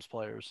for Hookem's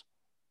players,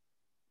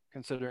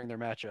 considering their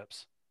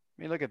matchups.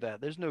 I mean, look at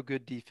that. There's no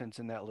good defense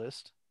in that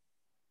list.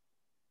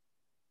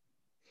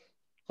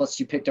 Plus,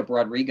 you picked up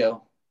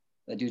Rodrigo.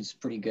 That dude's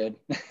pretty good.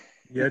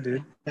 Yeah,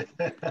 dude. I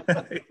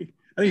think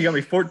he got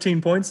me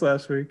 14 points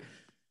last week.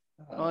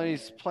 Well,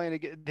 he's playing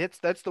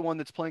against. That's the one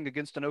that's playing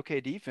against an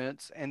okay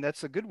defense, and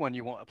that's a good one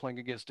you want playing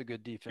against a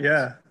good defense.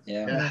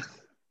 Yeah.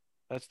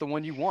 That's the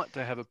one you want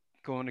to have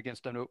going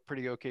against a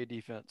pretty okay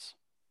defense.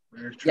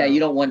 Yeah, you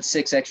don't want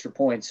 6 extra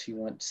points. You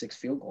want 6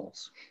 field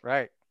goals.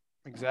 Right.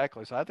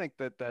 Exactly. So I think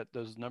that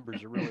those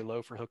numbers are really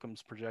low for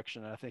Hookem's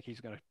projection. I think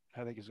he's gonna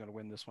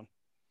win this one.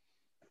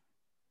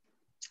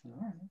 All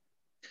right.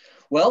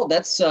 Well,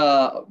 that's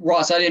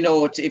Ross. I didn't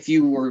know if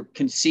you were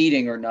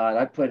conceding or not.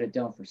 I put it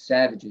down for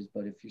Savages,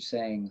 but if you're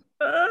saying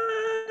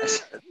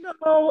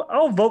no,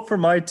 I'll vote for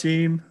my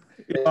team.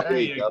 There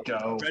you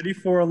go. Ready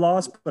for a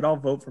loss, but I'll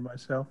vote for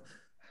myself.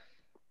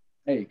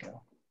 There you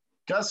go.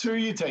 Gus, who are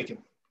you taking?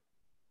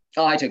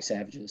 Oh, I took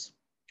Savages.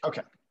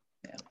 Okay.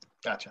 Yeah.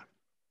 Gotcha.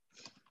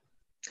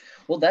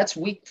 Well, that's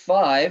week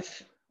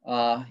 5.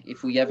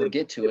 If we ever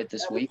get to it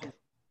this week.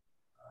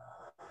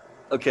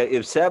 Okay,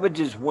 if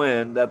Savages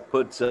win, that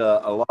puts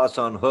a loss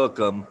on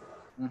Hookem.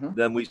 Mm-hmm.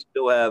 Then we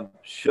still have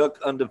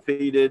Shook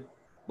undefeated,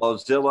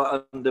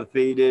 Ballzilla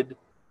undefeated.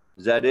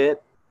 Is that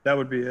it? That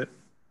would be it.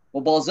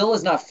 Well,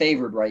 Ballzilla's not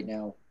favored right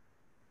now.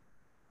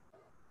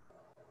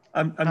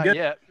 I'm Not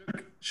getting yet.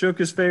 Shook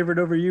is favored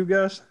over you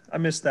guys. I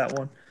missed that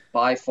one.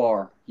 By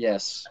far,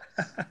 yes.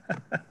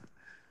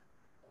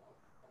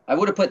 I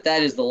would have put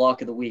that as the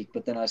lock of the week,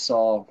 but then I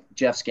saw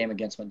Jeff's game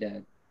against my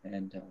dad,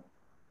 and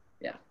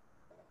yeah.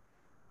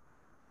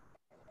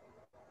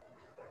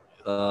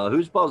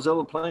 Who's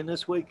Ballzilla playing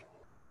this week?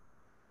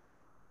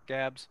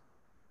 Gabs.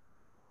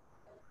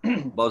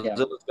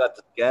 Ballzilla's got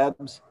the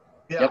Gabs?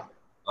 Yeah. Yep.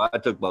 I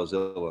took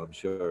Ballzilla, I'm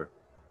sure.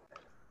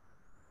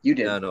 You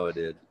did. Yeah, I know I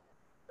did.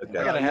 Okay.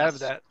 I gotta have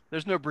that.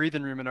 There's no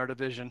breathing room in our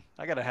division.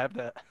 I gotta have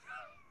that.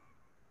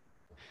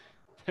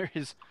 There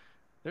is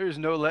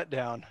no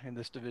letdown in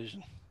this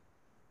division.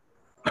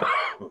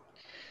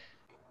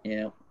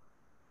 Yeah.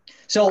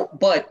 So,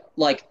 but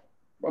like,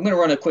 I'm going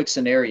to run a quick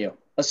scenario.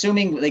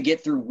 Assuming they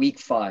get through week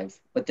 5,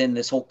 but then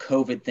this whole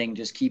COVID thing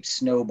just keeps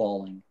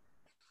snowballing.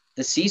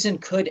 The season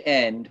could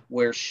end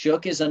where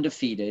Shook is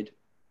undefeated.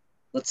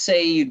 Let's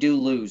say you do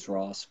lose,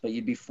 Ross, but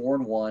you'd be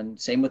 4-1.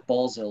 Same with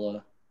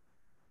Ballzilla.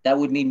 That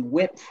would mean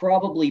Whip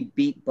probably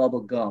beat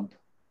Bubba Gump,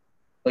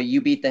 but you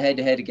beat the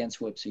head-to-head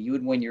against Whip, so you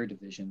would win your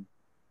division.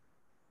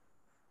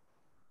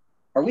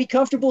 Are we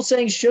comfortable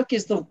saying Shook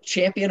is the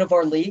champion of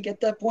our league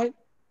at that point?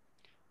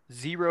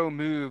 0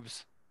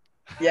 moves.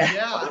 Yeah.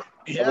 Yeah.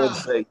 I would Yeah.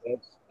 say yes.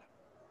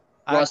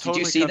 Ross, I'm did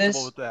you totally see comfortable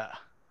this? with that.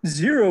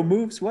 0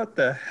 moves. What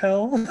the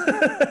hell?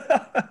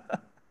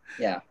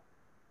 Yeah.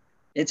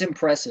 It's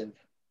impressive.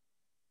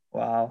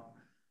 Wow.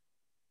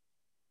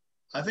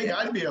 I think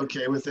I'd be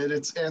okay with it.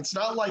 It's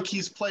not like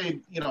he's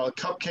played, a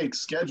cupcake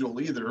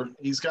schedule either.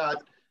 He's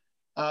got,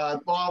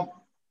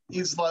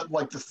 he's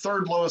like the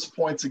third lowest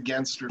points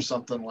against or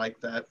something like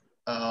that.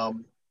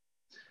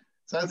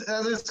 So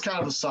it's kind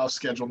of a soft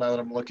schedule now that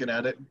I'm looking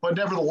at it. But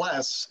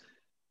nevertheless,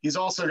 he's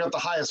also got the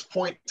highest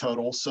point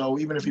total. So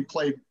even if he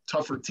played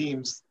tougher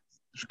teams,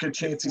 there's a good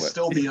chance he'd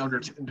still be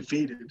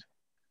undefeated.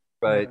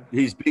 Right.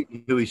 He's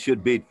beaten who he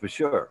should beat for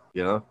sure,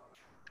 Yeah.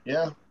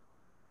 Yeah,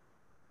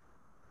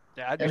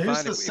 I'd be And fine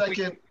who's the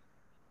second?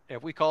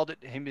 if we called it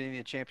him being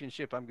the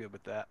championship. I'm good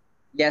with that.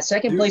 Yeah,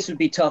 second place would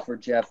be tougher,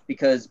 Jeff,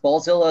 because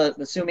Ballzilla,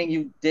 assuming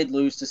you did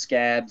lose to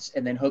Scabs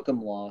and then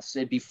Hook'em lost,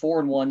 it'd be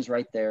 4-1s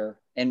right there.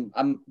 And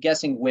I'm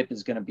guessing Whip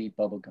is going to beat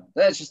Bubblegum.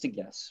 That's just a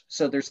guess.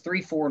 So there's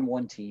 3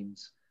 4-1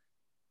 teams.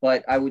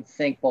 But I would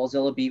think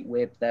Ballzilla beat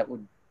Whip. That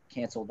would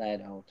cancel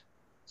that out.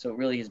 So it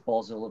really is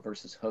Ballzilla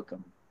versus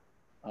Hook'em.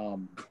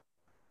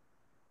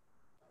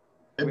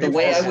 The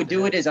way I would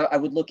do it is I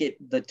would look at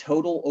the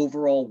total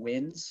overall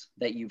wins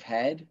that you've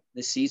had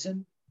this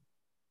season.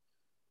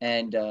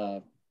 And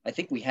I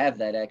think we have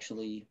that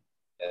actually.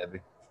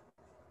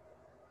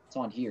 It's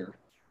on here.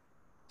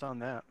 It's on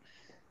that.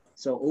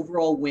 So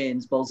overall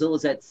wins,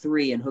 Ballzilla's at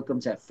 3 and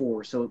Hook'em's at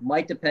 4. So it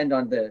might depend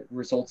on the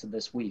results of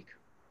this week.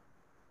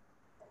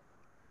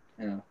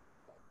 Yeah.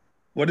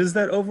 What is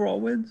that overall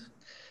wins?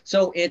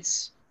 So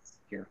it's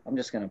here. I'm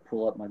just going to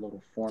pull up my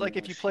little form. It's like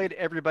if you played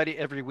everybody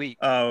every week.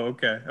 Oh,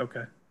 okay.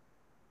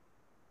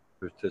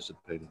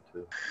 Participating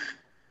too.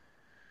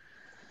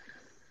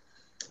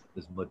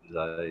 As much as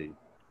I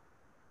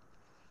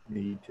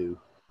need to.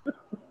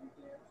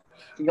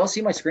 Can y'all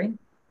see my screen?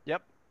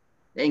 Yep.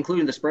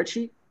 Including the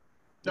spreadsheet?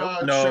 No,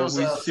 it No, shows,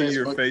 we see Facebook.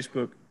 your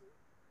Facebook.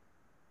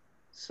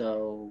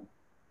 So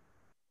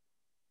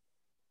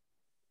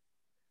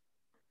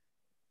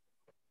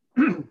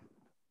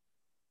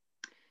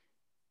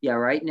yeah,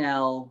 right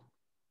now,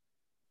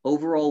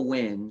 overall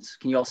wins.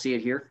 Can you all see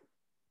it here?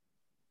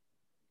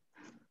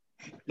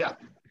 Yeah.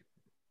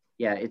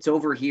 Yeah, it's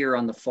over here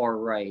on the far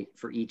right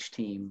for each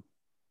team.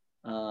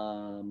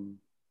 Hook'em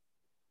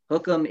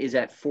is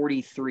at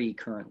 43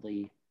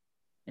 currently,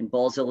 and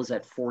Ballzilla is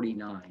at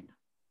 49.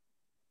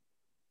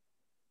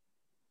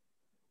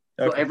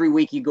 So Okay. every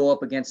week you go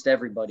up against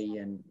everybody,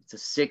 and it's a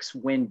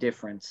 6-win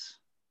difference.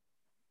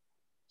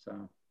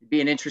 So it'd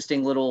be an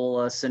interesting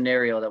little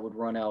scenario that would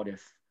run out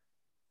if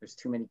there's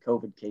too many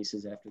COVID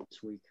cases after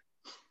this week.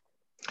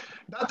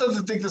 Not that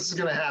I think this is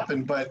going to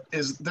happen, but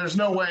there's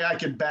no way I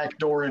could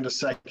backdoor into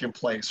second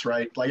place,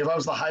 right? Like if I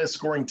was the highest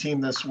scoring team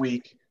this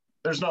week,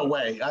 there's no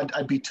way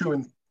I'd be 2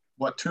 and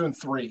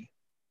 3.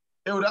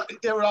 It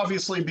would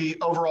obviously be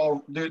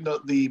overall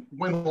the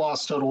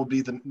win-loss total would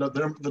be the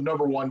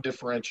number one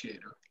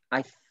differentiator.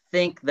 I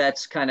think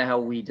that's kind of how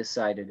we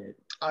decided it.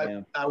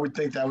 I would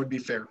think that would be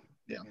fair.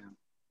 Yeah.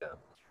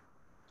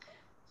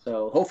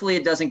 So hopefully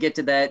it doesn't get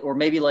to that, or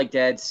maybe like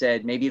Dad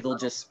said, maybe they'll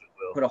just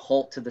put a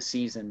halt to the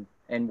season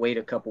and wait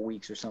a couple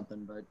weeks or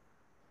something. But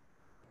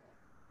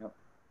yep.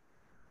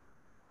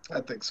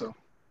 I think so.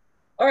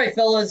 All right,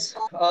 fellas.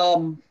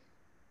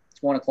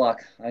 It's 1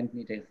 o'clock. I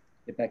need to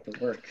get back to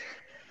work.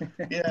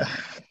 Yeah.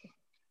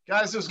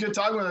 Guys, it was good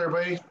talking with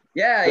everybody.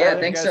 Yeah.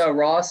 Thanks,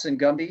 Ross and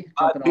Gumby.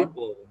 5 jumping on.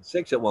 people,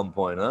 6 at one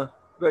point, huh?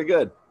 Very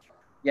good.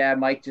 Yeah,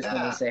 Mike just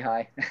wanted to say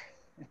hi.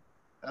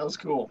 That was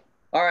cool.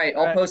 All right,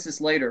 I'll post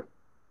this later.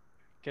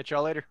 Catch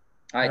y'all later.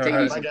 All right, take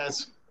it easy. Bye,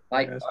 guys.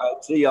 Bye. All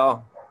right, see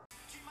y'all.